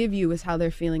people give you is how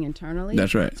they're feeling internally.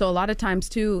 That's right. So a lot of times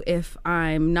too, if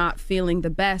I'm not feeling the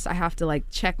best, I have to like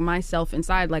check myself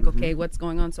inside, like, okay, what's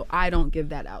going on? So I don't give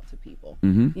that out to people.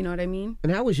 You know what I mean?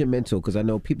 And how is your mental? Because I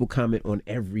know people comment on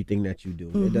everything that you do.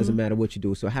 It doesn't matter what you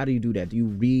do. So how do you do that? Do you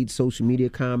read social media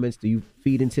comments? Do you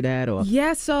feed into that? Or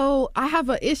Yeah, so I have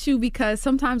an issue because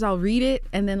sometimes I'll read it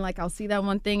and then like I'll see that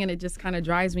one thing and it just kind of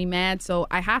drives me mad. So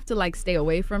I have to like stay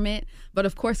away from it. But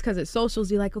of course, because it's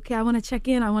socials, you're like, okay, I want to check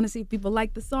in. I want to see if people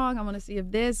like the song. I want to see if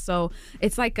this. So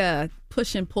it's like a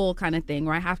push and pull kind of thing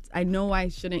where I know I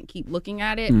shouldn't keep looking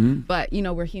at it, but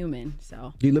we're human.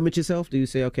 So do you limit yourself? Do you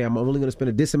say, okay, I'm only going to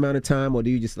spend this amount of time, or do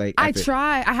you just like? I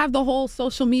try. I have the whole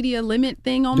social media limit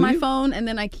thing on my phone, and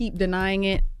then I keep denying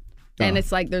it. And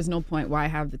it's like there's no point why I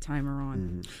have the timer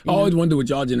on. I always wonder with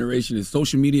y'all generation, is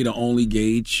social media the only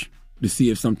gauge to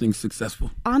see if something's successful?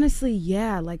 Honestly,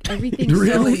 yeah. Like everything's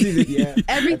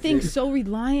everything's so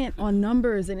reliant on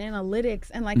numbers and analytics,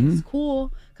 and like it's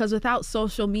cool because without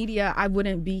social media, I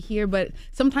wouldn't be here. But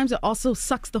sometimes it also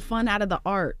sucks the fun out of the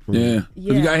art. Yeah. 'Cause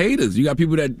you got haters. You got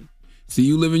people that see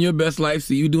you living your best life,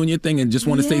 see you doing your thing, and just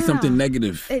want to say something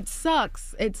negative. It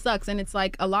sucks. It sucks. And it's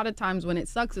like a lot of times when it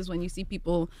sucks is when you see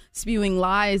people spewing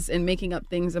lies and making up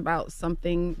things about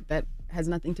something that has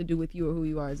nothing to do with you or who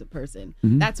you are as a person.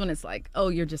 That's when it's like, oh,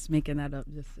 you're just making that up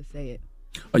just to say it.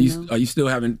 Are you still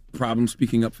having problems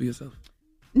speaking up for yourself?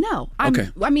 No. Okay.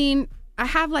 I mean, I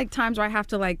have like times where I have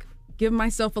to like give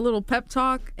myself a little pep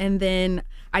talk and then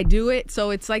I do it. So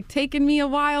it's like taking me a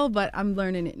while, but I'm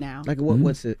learning it now. Like what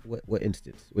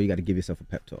instance where you got to give yourself a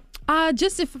pep talk?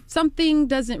 Just if something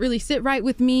doesn't really sit right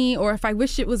with me, or if I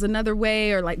wish it was another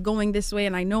way, or like going this way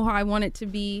and I know how I want it to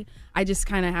be, I just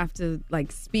kind of have to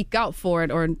like speak out for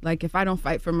it. Or like if I don't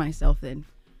fight for myself, then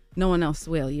no one else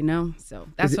will, So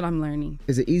that's what I'm learning.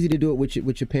 Is it easy to do it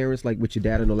with your parents, like with your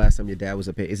dad? I know last time your dad was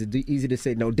up here. Is it easy to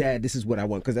say, no, Dad, this is what I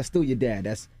want? Because that's still your dad.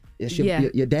 That's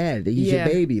your dad. He's your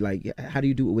baby. Like, how do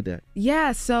you do it with that?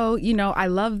 Yeah, so, I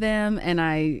love them and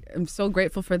I am so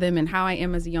grateful for them and how I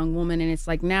am as a young woman. And it's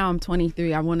like now I'm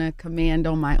 23. I want to command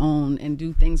on my own and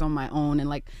do things on my own. And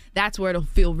like that's where it'll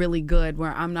feel really good,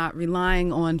 where I'm not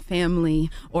relying on family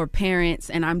or parents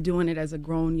and I'm doing it as a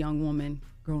grown young woman.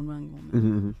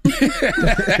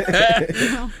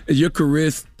 Is your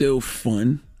career still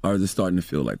fun, or is it starting to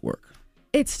feel like work?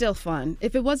 It's still fun.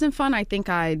 If it wasn't fun, I think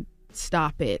I'd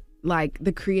stop it. Like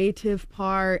the creative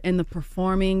part and the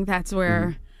performing, that's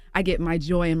where I get my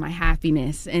joy and my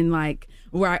happiness. And like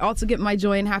where I also get my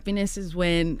joy and happiness is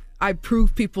when I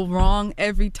prove people wrong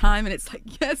every time and it's like,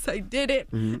 yes, I did it.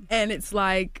 And it's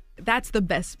like, that's the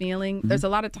best feeling. There's a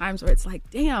lot of times where it's like,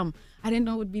 damn, I didn't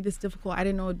know it would be this difficult. I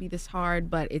didn't know it would be this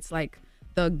hard, but it's like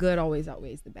the good always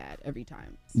outweighs the bad every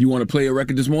time. You want to play a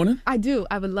record this morning? I do.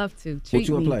 I would love to. What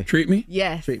you want to play? Treat Me?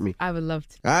 Yes. Treat Me. I would love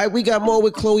to. All right, we got more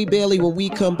with Chloe Bailey. When we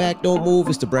come back, don't move.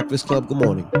 It's The Breakfast Club. Good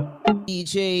morning.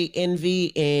 DJ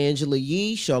Envy, Angela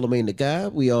Yee, Charlamagne the Guy.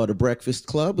 We are the Breakfast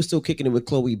Club. We're still kicking it with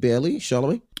Chloe Bailey.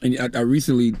 Charlamagne? And I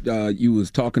recently, you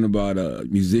was talking about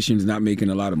musicians not making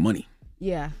a lot of money.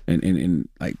 Yeah. And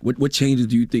like, what changes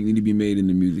do you think need to be made in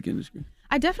the music industry?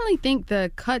 I definitely think the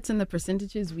cuts and the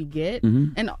percentages we get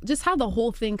and just how the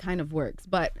whole thing kind of works.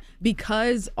 But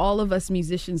because all of us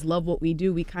musicians love what we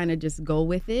do, we kind of just go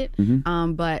with it.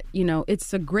 But, you know,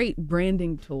 it's a great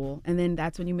branding tool. And then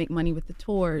that's when you make money with the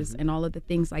tours and all of the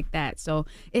things like that. So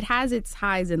it has its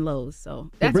highs and lows.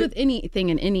 So that's with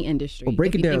anything in any industry. Well, break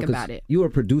if it you down, think about it. you're a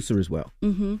producer as well.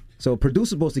 So a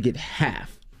producer's supposed to get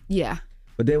half. Yeah.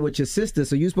 But then with your sister,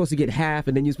 so you're supposed to get half,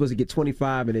 and then you're supposed to get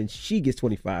 25, and then she gets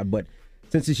 25. But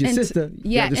since it's your sister,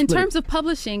 in terms of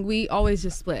publishing, we always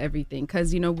just split everything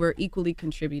because, you know, we're equally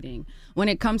contributing. When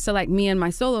it comes to like me and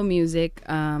my solo music,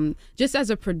 just as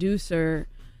a producer,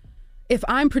 if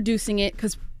I'm producing it,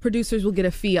 because producers will get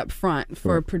a fee up front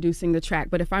for producing the track,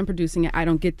 but if I'm producing it, I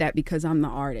don't get that because I'm the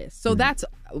artist. So that's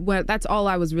all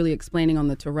I was really explaining on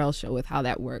the Terrell show with how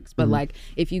that works. But like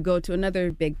if you go to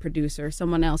another big producer,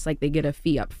 someone else, like they get a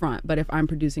fee up front. But if I'm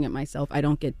producing it myself, I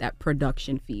don't get that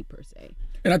production fee per se.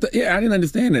 And I didn't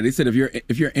understand that. They said if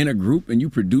you're in a group and you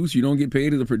produce, you don't get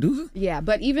paid as a producer? Yeah,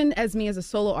 but even as me as a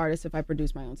solo artist, if I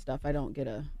produce my own stuff, I don't get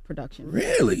a production.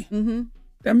 Really?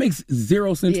 That makes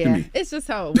zero sense to me. It's just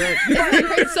how it works. Isn't it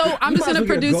crazy? So I'm just gonna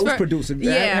produce for producer.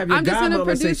 Yeah, I'm just gonna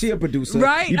produce. Say she a producer,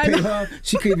 right? You pay her,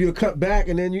 she give you a cut back,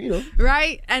 and then you know.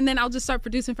 Right, and then I'll just start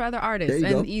producing for other artists,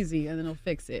 and go. easy, and then I'll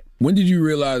fix it. When did you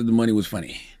realize the money was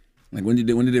funny? Like when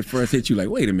did it first hit you? Like,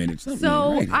 wait a minute.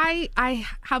 So right. I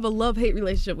have a love-hate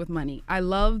relationship with money. I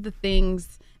love the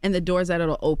things and the doors that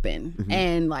it'll open,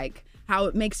 and like how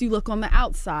it makes you look on the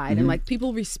outside, and like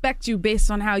people respect you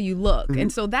based on how you look,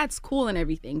 and so that's cool and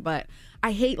everything. But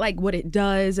I hate like what it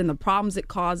does and the problems it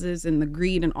causes and the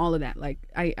greed and all of that. Like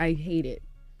I hate it.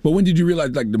 But when did you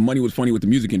realize like the money was funny with the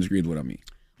music industry? Is what I mean.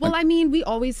 Well, I mean, we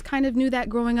always kind of knew that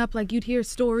growing up. Like, you'd hear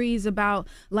stories about,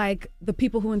 like, the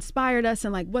people who inspired us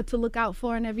and, like, what to look out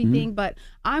for and everything. But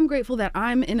I'm grateful that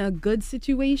I'm in a good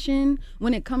situation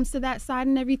when it comes to that side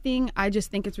and everything. I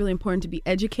just think it's really important to be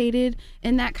educated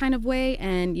in that kind of way.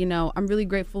 And, you know, I'm really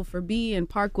grateful for B and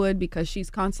Parkwood because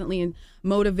she's constantly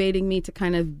motivating me to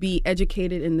kind of be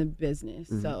educated in the business.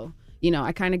 So, you know,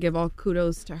 I kind of give all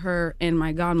kudos to her and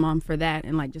my godmom for that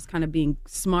and, like, just kind of being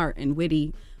smart and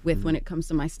witty with when it comes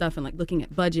to my stuff and like looking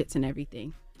at budgets and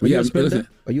everything. Are you a spender?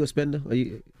 Are you a spender?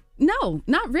 No,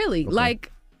 not really. Okay.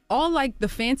 Like all like the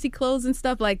fancy clothes and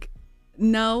stuff, like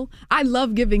no. I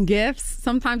love giving gifts.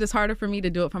 Sometimes it's harder for me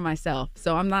to do it for myself.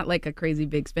 So I'm not like a crazy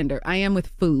big spender. I am with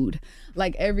food.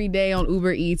 Like every day on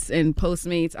Uber Eats and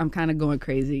Postmates, I'm kind of going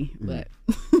crazy. But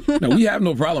now we have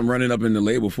no problem running up in the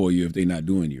label for you if they're not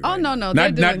doing you. Right? Oh no, not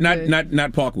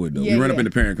Parkwood though. Yeah, we run up in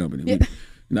the parent company. Yeah.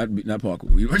 Not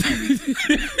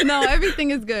Parkwood. No, everything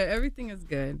is good. Everything is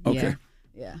good. Okay.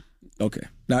 Yeah. Okay.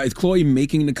 Now, is Chloe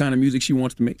making the kind of music she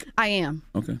wants to make? I am.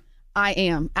 Okay. I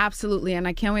am, absolutely. And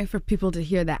I can't wait for people to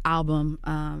hear that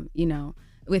album. You know,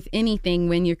 with anything,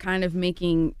 when you're kind of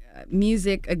making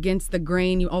music against the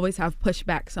grain, you always have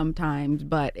pushback sometimes,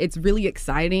 but it's really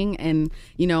exciting. And,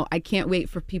 you know, I can't wait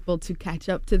for people to catch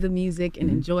up to the music and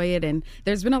enjoy it. And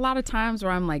there's been a lot of times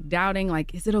where I'm like doubting,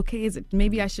 like, is it okay?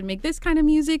 Maybe I should make this kind of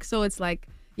music? So it's like,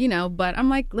 you know, but I'm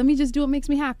like, let me just do what makes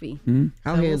me happy.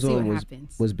 How hands-on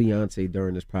was Beyonce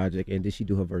during this project, and did she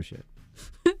do her verse yet?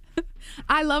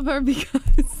 I love her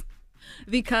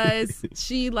because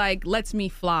she like lets me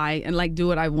fly and like do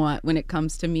what I want when it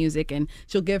comes to music, and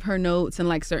she'll give her notes and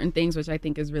like certain things, which I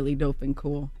think is really dope and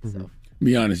cool. So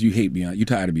be honest, you hate Beyonce. You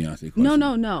tired of Beyonce?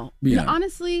 No.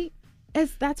 Honestly,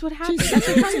 that's what happens. That's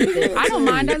what comes with it. I don't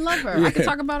mind. I love her. I could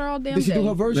talk about her all damn day. Did she do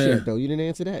her verse yet though? You didn't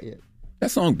answer that yet.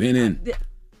 That song been in.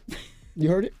 You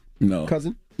heard it? No,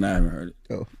 cousin. No, I haven't heard it.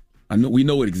 Oh, I know. We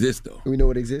know it exists though. We know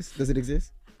it exists. Does it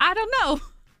exist? I don't know.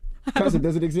 Cousin,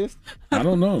 does it exist? I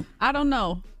don't know. I don't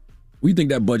know. We think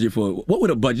that budget for what would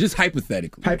a budget, just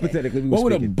hypothetically? Hypothetically, what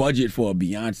would a budget for a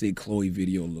Beyonce Chloe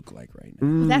video look like right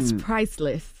now? That's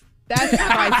priceless. That's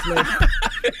priceless.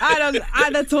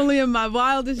 That's only in my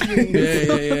wildest dreams.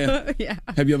 Yeah.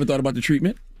 Have you ever thought about the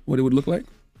treatment? What it would look like?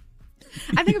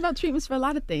 I think about treatments for a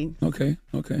lot of things. Okay.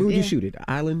 Where would you shoot it?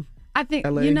 Island? I think,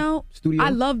 LA, you know, studio? I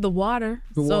love the water.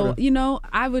 So, you know,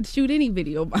 I would shoot any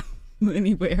video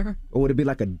anywhere. Or would it be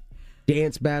like a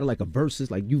dance battle, like a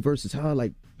versus, like you versus her?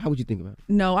 Like, how would you think about it?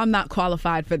 No, I'm not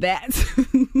qualified for that.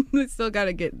 I still got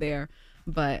to get there.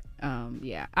 But,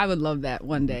 yeah, I would love that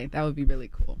one day. That would be really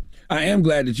cool. I am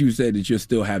glad that you said that you're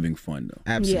still having fun, though.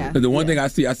 Absolutely. Yeah. But the one thing I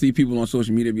see people on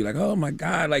social media be like, oh, my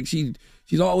God, like she's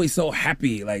always so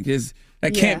happy. Like,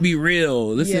 That can't be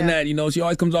real. This and that. You know, she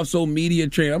always comes off so media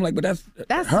trained. I'm like, but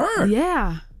that's her.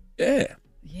 Yeah. Yeah.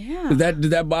 Yeah. Does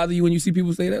that bother you when you see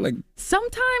people say that? Like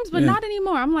sometimes, but not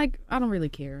anymore. I'm like, I don't really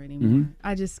care anymore. Mm-hmm.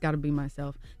 I just got to be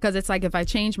myself. Because it's like if I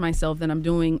change myself, then I'm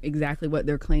doing exactly what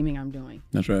they're claiming I'm doing.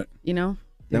 That's right. You know?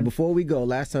 Now, before we go,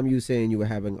 last time you were saying you were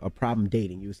having a problem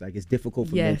dating. You was like, it's difficult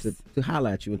for men to holler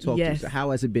at you and talk to you. So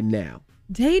how has it been now?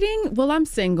 Dating? Well, I'm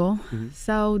single.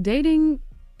 So dating,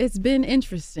 it's been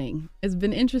interesting. It's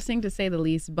been interesting to say the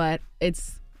least, but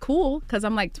it's cool because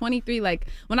I'm like 23. Like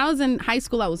when I was in high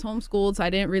school, I was homeschooled, so I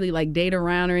didn't really like date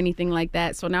around or anything like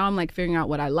that. So now I'm like figuring out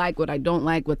what I like, what I don't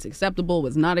like, what's acceptable,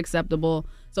 what's not acceptable.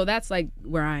 So that's like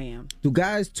where I am. Do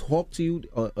guys talk to you?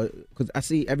 Because I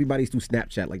see everybody's through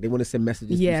Snapchat. Like they want to send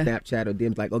messages through Snapchat or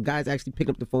DMs. Like, guys actually pick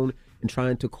up the phone and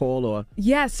trying to call or.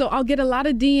 Yeah, so I'll get a lot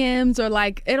of DMs or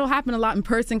like it'll happen a lot in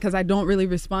person because I don't really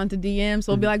respond to DMs.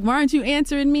 So I'll be like, why aren't you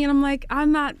answering me? And I'm like,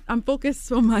 I'm focused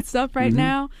on my stuff right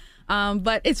now.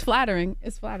 But it's flattering.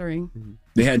 It's flattering.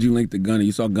 They had you link to Gunna.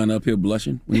 You saw Gunna up here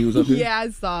blushing when he was up here? Yeah, I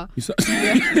saw. You saw?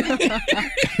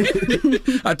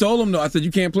 I told him, though. I said,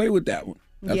 you can't play with that one.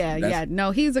 Yeah.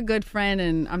 No, he's a good friend,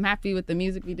 and I'm happy with the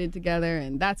music we did together,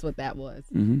 and that's what that was.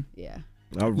 Yeah.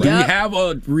 All right. Do we have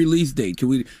a release date? Can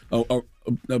we a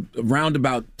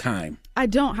roundabout time? I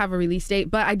don't have a release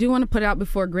date, but I do want to put it out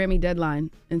before Grammy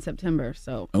deadline in September,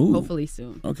 so hopefully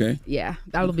soon. Okay. Yeah,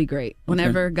 that'll be great.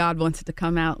 Whenever God wants it to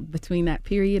come out between that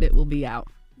period, it will be out.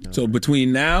 So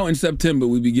between now and September,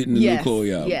 we'll be getting the new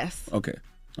Chloe album. Yes. Okay.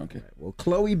 Well,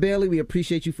 Chloe Bailey, we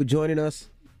appreciate you for joining us.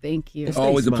 Thank you. It's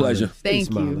always a pleasure. Thank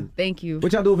you.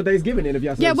 What y'all doing for Thanksgiving then? If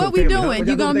y'all what we doing?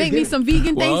 You gonna make me some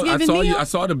vegan Thanksgiving meal? I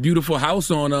saw the beautiful house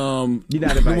on. You're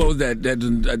not invited. What was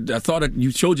that? I saw that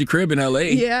you showed your crib in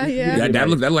L.A. Yeah. That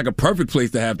looked like a perfect place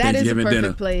to have Thanksgiving dinner. That is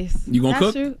a perfect place. You gonna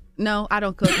cook? True. No, I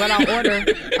don't cook, but I'll order.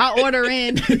 I'll order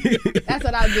in. That's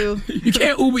what I'll do. You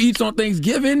can't Uber Eats on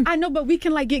Thanksgiving. I know, but we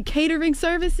can like get catering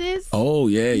services. Oh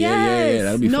yeah.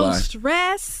 That'll be no fly.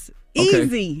 stress. Okay.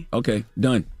 Easy. Okay,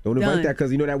 done. Don't invite that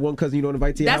because you know that one cousin you don't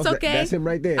invite to your house? That's okay. That's him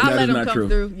right there. I'll let him come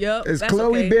through. Yep. It's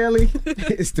Chloe Bailey.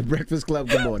 It's The Breakfast Club.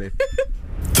 Good morning.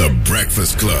 The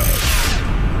Breakfast Club.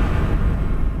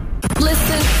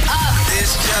 Listen up.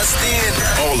 This just in.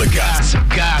 All the gossip.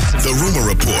 The Rumor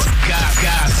Report.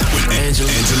 Gossip. With Angela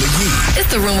Yee.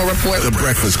 It's The Rumor Report. The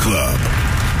Breakfast Club.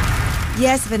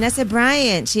 Yes, Vanessa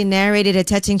Bryant. She narrated a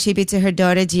touching tribute to her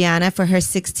daughter, Gianna, for her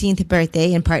 16th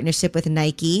birthday in partnership with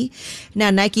Nike.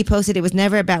 Now, Nike posted it was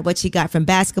never about what she got from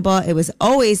basketball. It was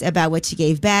always about what she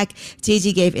gave back.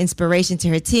 Gigi gave inspiration to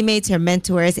her teammates, her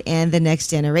mentors, and the next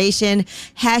generation.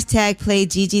 Hashtag Play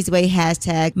Gigi's Way.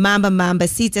 Hashtag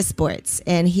Mambacita Sports.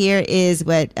 And here is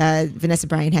what Vanessa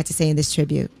Bryant had to say in this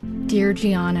tribute. Dear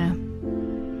Gianna,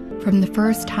 from the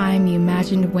first time you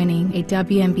imagined winning a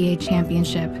WNBA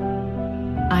championship,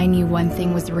 I knew one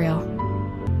thing was real.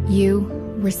 You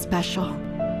were special.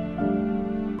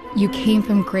 You came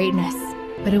from greatness,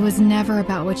 but it was never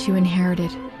about what you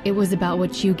inherited. It was about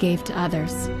what you gave to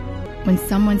others. When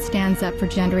someone stands up for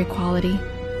gender equality,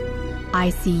 I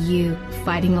see you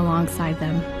fighting alongside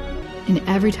them. And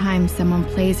every time someone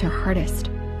plays her hardest,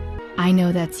 I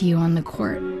know that's you on the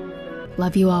court.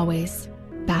 Love you always.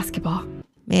 Basketball.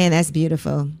 Man, that's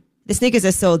beautiful. The sneakers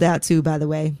are sold out too, by the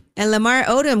way. And Lamar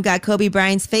Odom got Kobe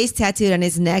Bryant's face tattooed on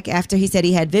his neck after he said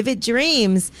he had vivid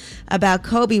dreams about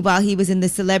Kobe while he was in the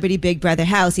Celebrity Big Brother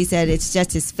house. He said, it's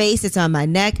just his face. It's on my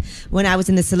neck. When I was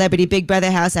in the Celebrity Big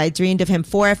Brother house, I dreamed of him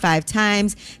 4 or 5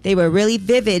 times. They were really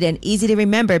vivid and easy to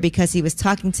remember because he was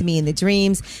talking to me in the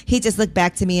dreams. He just looked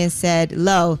back to me and said,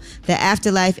 "Lo, the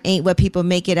afterlife ain't what people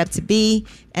make it up to be."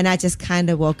 And I just kind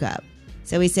of woke up.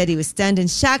 So he said he was stunned and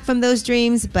shocked from those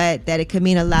dreams, but that it could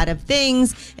mean a lot of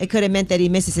things. It could have meant that he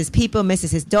misses his people,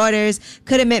 misses his daughters.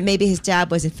 Could have meant maybe his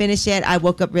job wasn't finished yet. I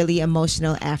woke up really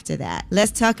emotional after that.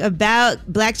 Let's talk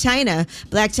about Blac Chyna.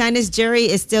 Blac Chyna's jury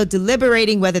is still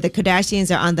deliberating whether the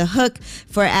Kardashians are on the hook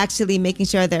for actually making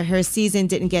sure that her season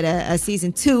didn't get a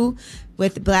season 2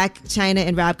 with Blac Chyna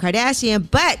and Rob Kardashian,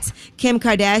 but Kim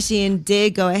Kardashian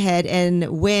did go ahead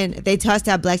and win. They tossed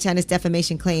out Blac Chyna's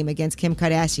defamation claim against Kim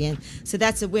Kardashian, so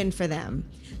that's a win for them.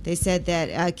 They said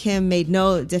that Kim made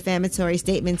no defamatory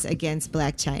statements against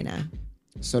Blac Chyna.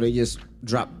 So they just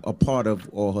dropped a part of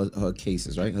all her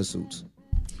cases, right? Her suits.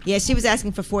 Yeah, she was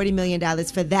asking for $40 million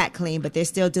for that claim, but they're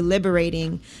still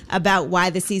deliberating about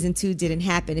why the season 2 didn't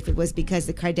happen, if it was because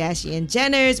the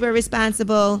Kardashian-Jenners were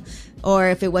responsible or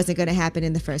if it wasn't going to happen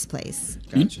in the first place.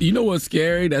 Gotcha. You know what's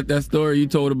scary? That story you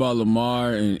told about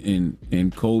Lamar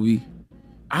and Kobe.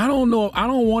 I don't know. I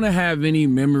don't want to have any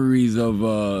memories of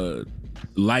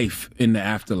life in the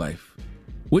afterlife.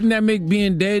 Wouldn't that make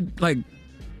being dead like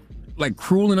like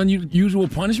cruel and unusual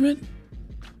punishment?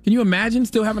 Can you imagine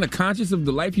still having a conscience of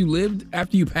the life you lived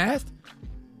after you passed?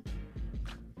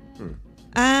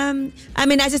 I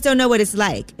mean, I just don't know what it's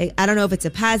like. I don't know if it's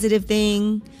a positive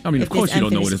thing. I mean, of course you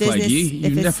don't know what it's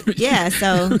like. Yeah,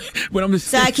 so but I'm just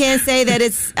so I can't say that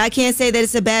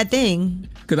it's a bad thing.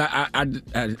 Because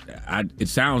it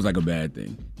sounds like a bad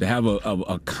thing to have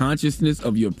a consciousness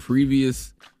of your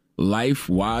previous life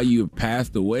while you have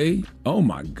passed away. Oh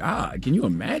my God, can you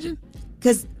imagine?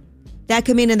 Because that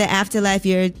could mean in the afterlife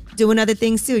you're doing other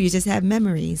things too. You just have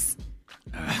memories.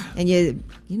 And you're,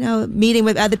 meeting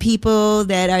with other people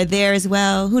that are there as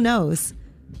well. Who knows?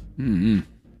 Mm-hmm.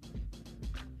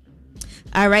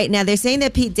 All right. Now, they're saying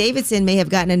that Pete Davidson may have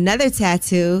gotten another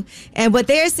tattoo. And what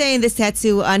they're saying this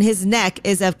tattoo on his neck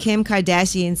is of Kim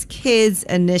Kardashian's kids'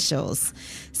 initials.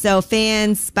 So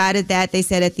fans spotted that. They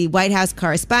said at the White House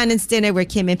Correspondents' Dinner where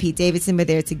Kim and Pete Davidson were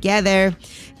there together.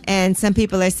 And some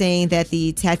people are saying that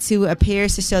the tattoo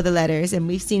appears to show the letters, and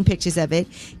we've seen pictures of it,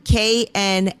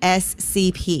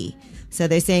 KNSCP. So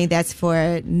they're saying that's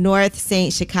for North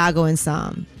St. Chicago and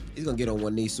Psalm. He's going to get on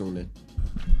one knee soon then.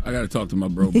 I got to talk to my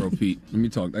bro Pete. I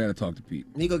got to talk to Pete.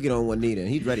 He going to get on one knee then.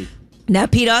 He's ready. Now,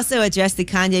 Pete also addressed the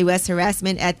Kanye West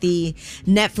harassment at the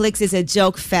Netflix is a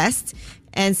Joke Fest.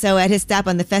 And so at his stop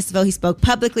on the festival, he spoke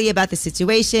publicly about the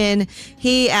situation.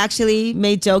 He actually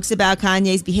made jokes about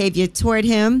Kanye's behavior toward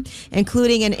him,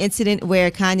 including an incident where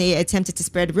Kanye attempted to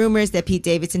spread rumors that Pete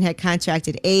Davidson had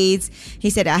contracted AIDS. He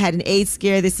said, I had an AIDS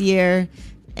scare this year.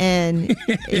 And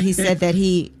he said that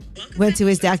he went to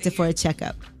his doctor for a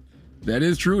checkup. That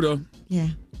is true, though. Yeah.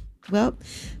 Well,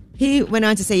 he went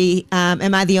on to say,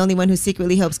 am I the only one who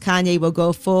secretly hopes Kanye will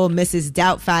go full Mrs.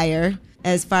 Doubtfire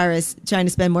as far as trying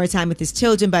to spend more time with his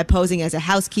children by posing as a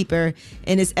housekeeper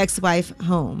in his ex-wife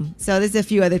home. So there's a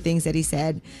few other things that he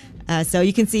said. So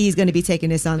you can see he's going to be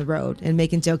taking this on the road and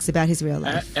making jokes about his real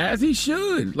life. As he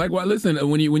should. Like, well, listen,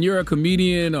 when you're a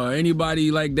comedian or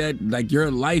anybody like that, like your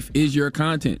life is your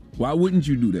content. Why wouldn't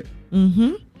you do that?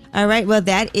 Mm-hmm. All right. Well,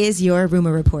 that is your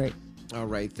rumor report. All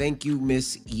right. Thank you,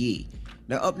 Miss Yee.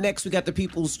 Now, up next, we got the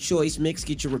People's Choice Mix.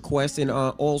 Get your requests. And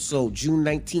also, June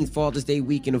 19th, Father's Day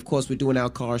weekend, of course, we're doing our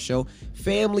car show.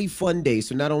 Family Fun Day.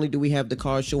 So not only do we have the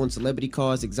car show and celebrity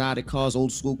cars, exotic cars,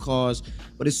 old school cars,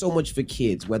 but it's so much for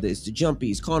kids, whether it's the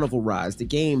jumpies, carnival rides, the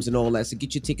games, and all that. So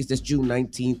get your tickets. That's June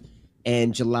 19th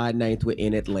and July 9th. We're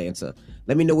in Atlanta.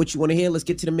 Let me know what you want to hear. Let's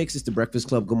get to the mix. It's The Breakfast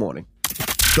Club. Good morning.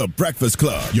 The Breakfast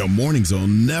Club. Your mornings will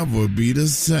never be the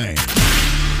same.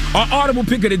 Our audible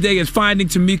pick of the day is Finding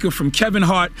Tamika from Kevin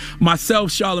Hart, myself,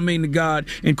 Charlamagne the God,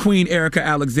 and Queen Erica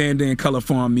Alexander in Color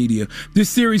Farm Media. This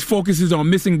series focuses on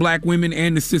missing black women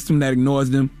and the system that ignores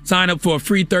them. Sign up for a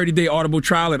free 30-day Audible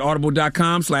trial at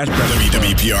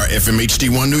audible.com/WWPR FM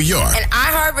HD1 New York. An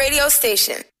iHeartRadio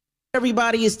station.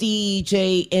 Everybody, it's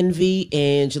DJ Envy,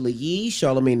 Angela Yee,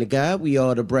 Charlamagne the God. We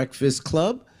are The Breakfast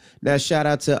Club. Now, shout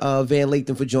out to Van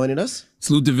Lathan for joining us.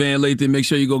 Salute to Van Lathan. Make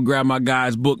sure you go grab my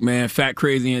guy's book, man. Fat,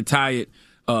 Crazy, and Tired.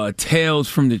 Tales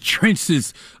from the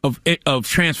Trenches of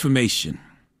Transformation.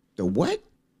 The what?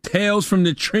 Tales from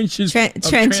the Trenches of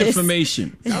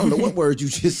Transformation. I don't know what word you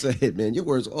just said, man. Your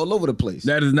words all over the place.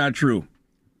 That is not true.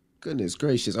 Goodness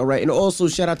gracious. All right. And also,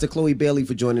 shout out to Chloe Bailey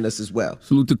for joining us as well.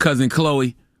 Salute to cousin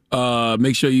Chloe.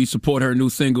 Make sure you support her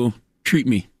new single, Treat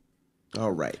Me.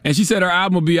 All right. And she said her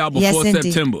album will be out before Yes,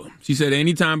 September. She said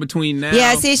anytime between now.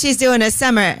 Yeah, see, she's doing a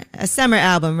summer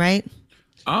album, right?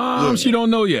 She don't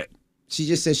know yet. She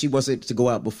just said she wants it to go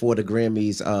out before the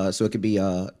Grammys, so it could be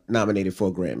nominated for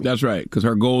a Grammy. That's right, because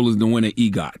her goal is to win an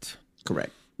EGOT.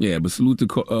 Correct. Yeah, but salute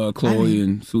to Chloe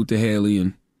and salute to Haley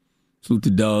and salute to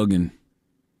Doug and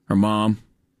her mom,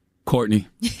 Courtney.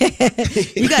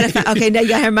 You got okay. Now you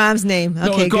got her mom's name.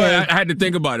 Okay, no, good. I had to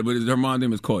think about it, but her mom's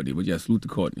name is Courtney. But yeah, salute to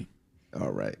Courtney.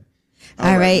 All right.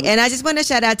 All right. And I just want to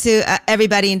shout out to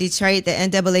everybody in Detroit, the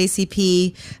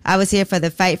NAACP. I was here for the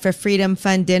Fight for Freedom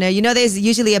Fund dinner. You know, there's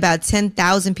usually about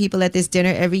 10,000 people at this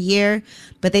dinner every year,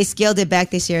 but they scaled it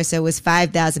back this year, so it was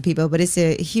 5,000 people. But it's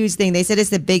a huge thing. They said it's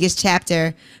the biggest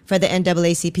chapter for the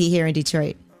NAACP here in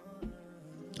Detroit.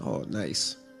 Oh,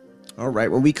 nice. All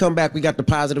right. When we come back, we got the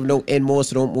positive note and more,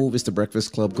 so don't move. It's The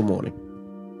Breakfast Club. Good morning.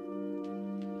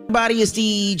 Everybody, it's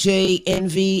DJ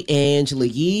Envy, Angela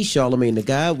Yee, Charlamagne the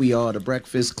God. We are The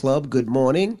Breakfast Club. Good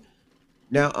morning.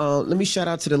 Now, let me shout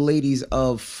out to the ladies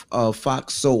of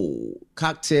Fox Soul,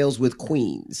 Cocktails with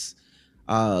Queens.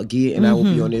 Gia and I will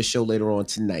be on their show later on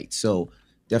tonight, so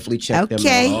definitely check them out.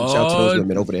 Shout out to those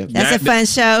women over there. That's a fun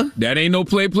show. That ain't no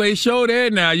play show there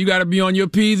now. You got to be on your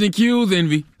P's and Q's,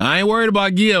 Envy. I ain't worried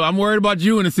about Gia. I'm worried about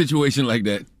you in a situation like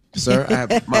that. Sir, I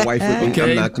have my wife with me.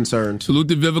 Okay. I'm not concerned. Salute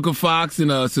to Vivica Fox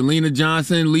and Selena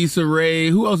Johnson, Lisa Ray.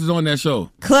 Who else is on that show?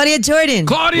 Claudia Jordan.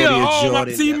 Claudia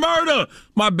Jordan, See Murder.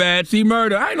 My bad. See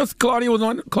Murder. I didn't know Claudia was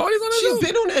on. Claudia's on that show? She's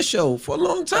been on that show for a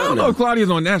long time. I don't know if Claudia's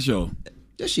on that show.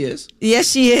 Yes, she is. Yes,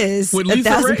 she is. With Lisa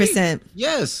 1,000%.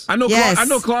 Yes. I know. Yes. I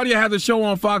know Claudia has a show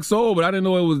on Fox Soul, but I didn't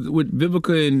know it was with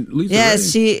Vivica and Lisa.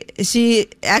 Yes, Ray. she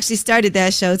actually started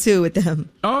that show too with them.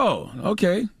 Oh,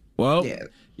 okay. Well,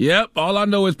 yep. All I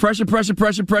know is pressure,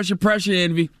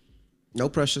 Envy. No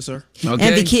pressure, sir.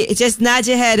 Okay. And just nod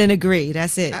your head and agree.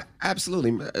 That's it.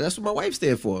 Absolutely. That's what my wife's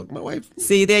there for. My wife.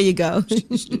 See, there you go.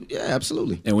 Yeah,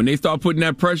 absolutely. And when they start putting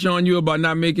that pressure on you about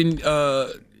not making,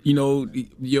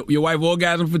 your wife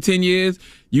orgasm for 10 years,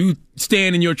 you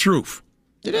stand in your truth.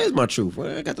 It is my truth. What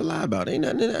I got to lie about? I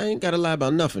ain't got to lie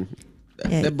about nothing.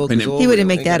 Yeah. That book is over. He wouldn't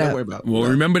make I that ain't got up. to worry about. Well,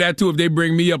 remember that too if they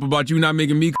bring me up about you not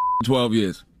making me 12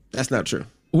 years. That's not true.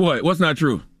 What? What's not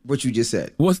true? What you just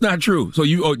said. What's not true? So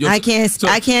you? I can't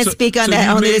speak on that.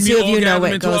 Only the two of you know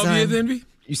what goes on. Years, Envy?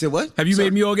 You said what? Have you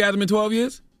made me orgasm in 12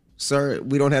 years? Sir,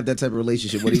 we don't have that type of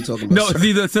relationship. What are you talking about? No, sir? it's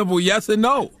either a simple yes or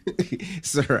no.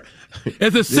 Sir.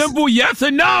 It's a simple yes or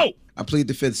no. I plead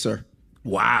the fifth, sir.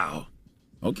 Wow.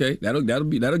 Okay, that'll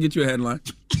get you a headline.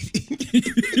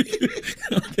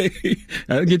 Okay,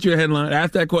 that'll get you a headline.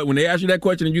 Ask that question. When they ask you that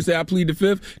question and you say I plead the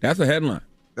fifth, that's a headline.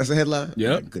 That's a headline?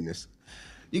 Yep. Oh, my goodness.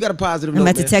 You got a positive I'm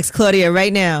note, about to text Claudia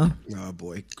right now. Oh,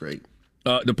 boy. Great.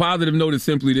 The positive note is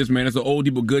simply this, man. It's an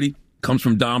oldie but goodie. Comes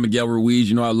from Don Miguel Ruiz.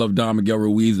 You know I love Don Miguel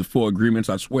Ruiz, the 4 agreements.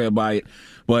 I swear by it.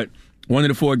 But one of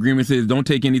the 4 agreements is don't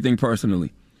take anything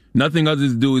personally. Nothing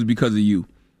others do is because of you.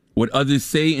 What others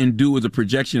say and do is a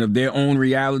projection of their own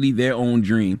reality, their own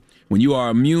dream. When you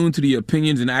are immune to the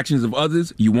opinions and actions of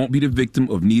others, you won't be the victim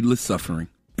of needless suffering.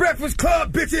 Breakfast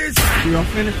Club, bitches! Y'all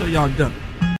finished or y'all done?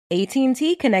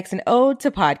 AT&T connects an ode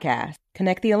to podcast.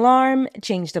 Connect the alarm,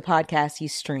 change the podcast you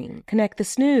stream. Connect the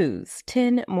snooze,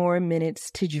 10 more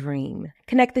minutes to dream.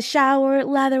 Connect the shower,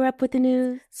 lather up with the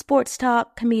news, sports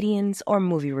talk, comedians, or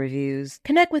movie reviews.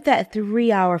 Connect with that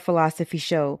 3-hour philosophy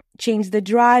show. Change the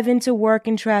drive into work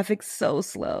and traffic so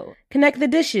slow. Connect the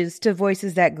dishes to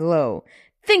voices that glow.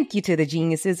 Thank you to the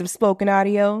geniuses of spoken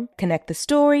audio. Connect the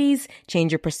stories,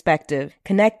 change your perspective.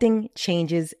 Connecting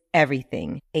changes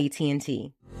everything.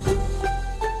 AT&T.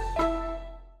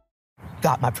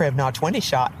 Got my Prevnar 20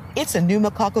 shot. It's a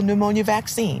pneumococcal pneumonia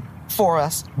vaccine. For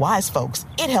us, wise folks,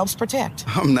 it helps protect.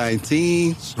 I'm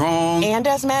 19, strong. And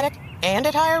asthmatic, and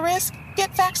at higher risk.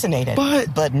 Get vaccinated.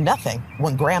 But nothing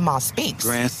when grandma speaks.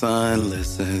 Grandson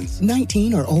listens.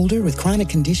 19 or older with chronic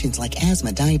conditions like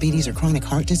asthma, diabetes, or chronic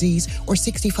heart disease, or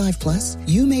 65 plus,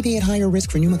 you may be at higher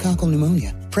risk for pneumococcal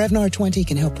pneumonia. Prevnar 20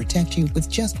 can help protect you with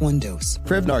just 1 dose.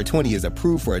 Prevnar 20 is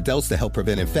approved for adults to help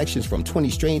prevent infections from 20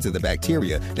 strains of the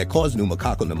bacteria that cause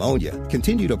pneumococcal pneumonia.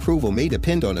 Continued approval may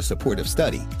depend on a supportive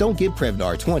study. Don't give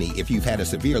Prevnar 20 if you've had a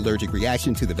severe allergic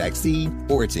reaction to the vaccine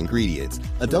or its ingredients.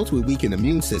 Adults with weakened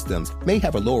immune systems may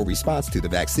have a lower response to the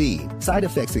vaccine. Side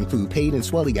effects include pain and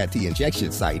swelling at the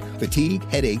injection site, fatigue,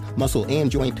 headache, muscle,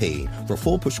 and joint pain. For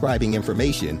full prescribing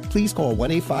information, please call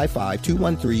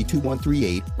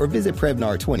 1-855-213-2138 or visit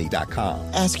Prevnar20.com.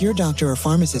 Ask your doctor or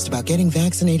pharmacist about getting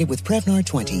vaccinated with Prevnar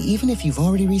 20, even if you've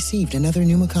already received another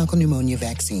pneumococcal pneumonia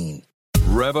vaccine.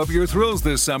 Rev up your thrills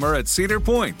this summer at Cedar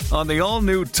Point on the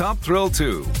all-new Top Thrill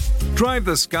 2. Drive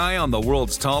the sky on the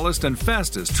world's tallest and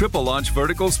fastest triple-launch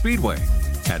vertical speedway.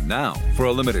 And now, for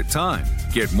a limited time,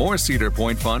 get more Cedar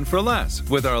Point fun for less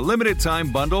with our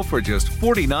limited-time bundle for just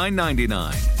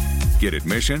 $49.99. Get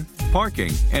admission,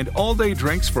 parking, and all-day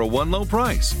drinks for one low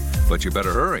price. But you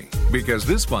better hurry, because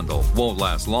this bundle won't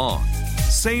last long.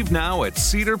 Save now at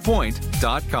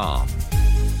cedarpoint.com.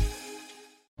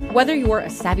 Whether you're a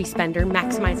savvy spender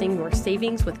maximizing your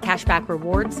savings with cashback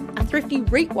rewards, a thrifty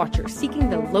rate watcher seeking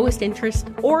the lowest interest,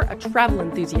 or a travel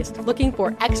enthusiast looking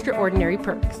for extraordinary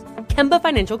perks, Kemba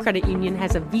Financial Credit Union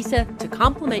has a visa to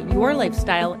complement your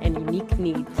lifestyle and unique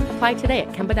needs. Apply today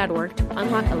at Kemba.org to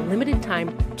unlock a limited-time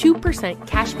 2%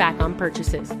 cash back on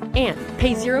purchases and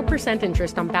pay 0%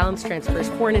 interest on balance transfers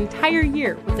for an entire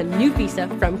year with a new visa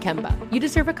from Kemba. You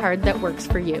deserve a card that works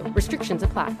for you. Restrictions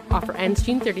apply. Offer ends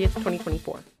June 30th,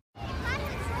 2024.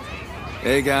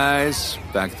 Hey guys,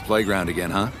 back at the playground again,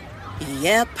 huh?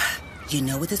 Yep. You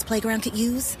know what this playground could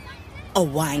use? A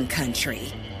wine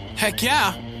country. Heck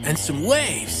yeah, and some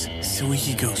waves, so we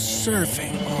could go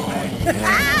surfing. Oh,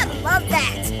 yeah. Love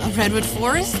that. A redwood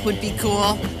forest would be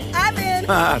cool. I'm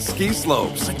in. Ski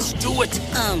slopes. Let's do it.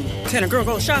 Can a girl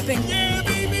go shopping? Yeah,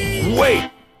 baby.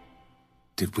 Wait.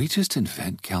 Did we just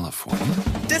invent California?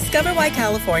 Discover why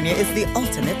California is the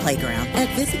ultimate playground at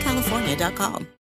visitcalifornia.com.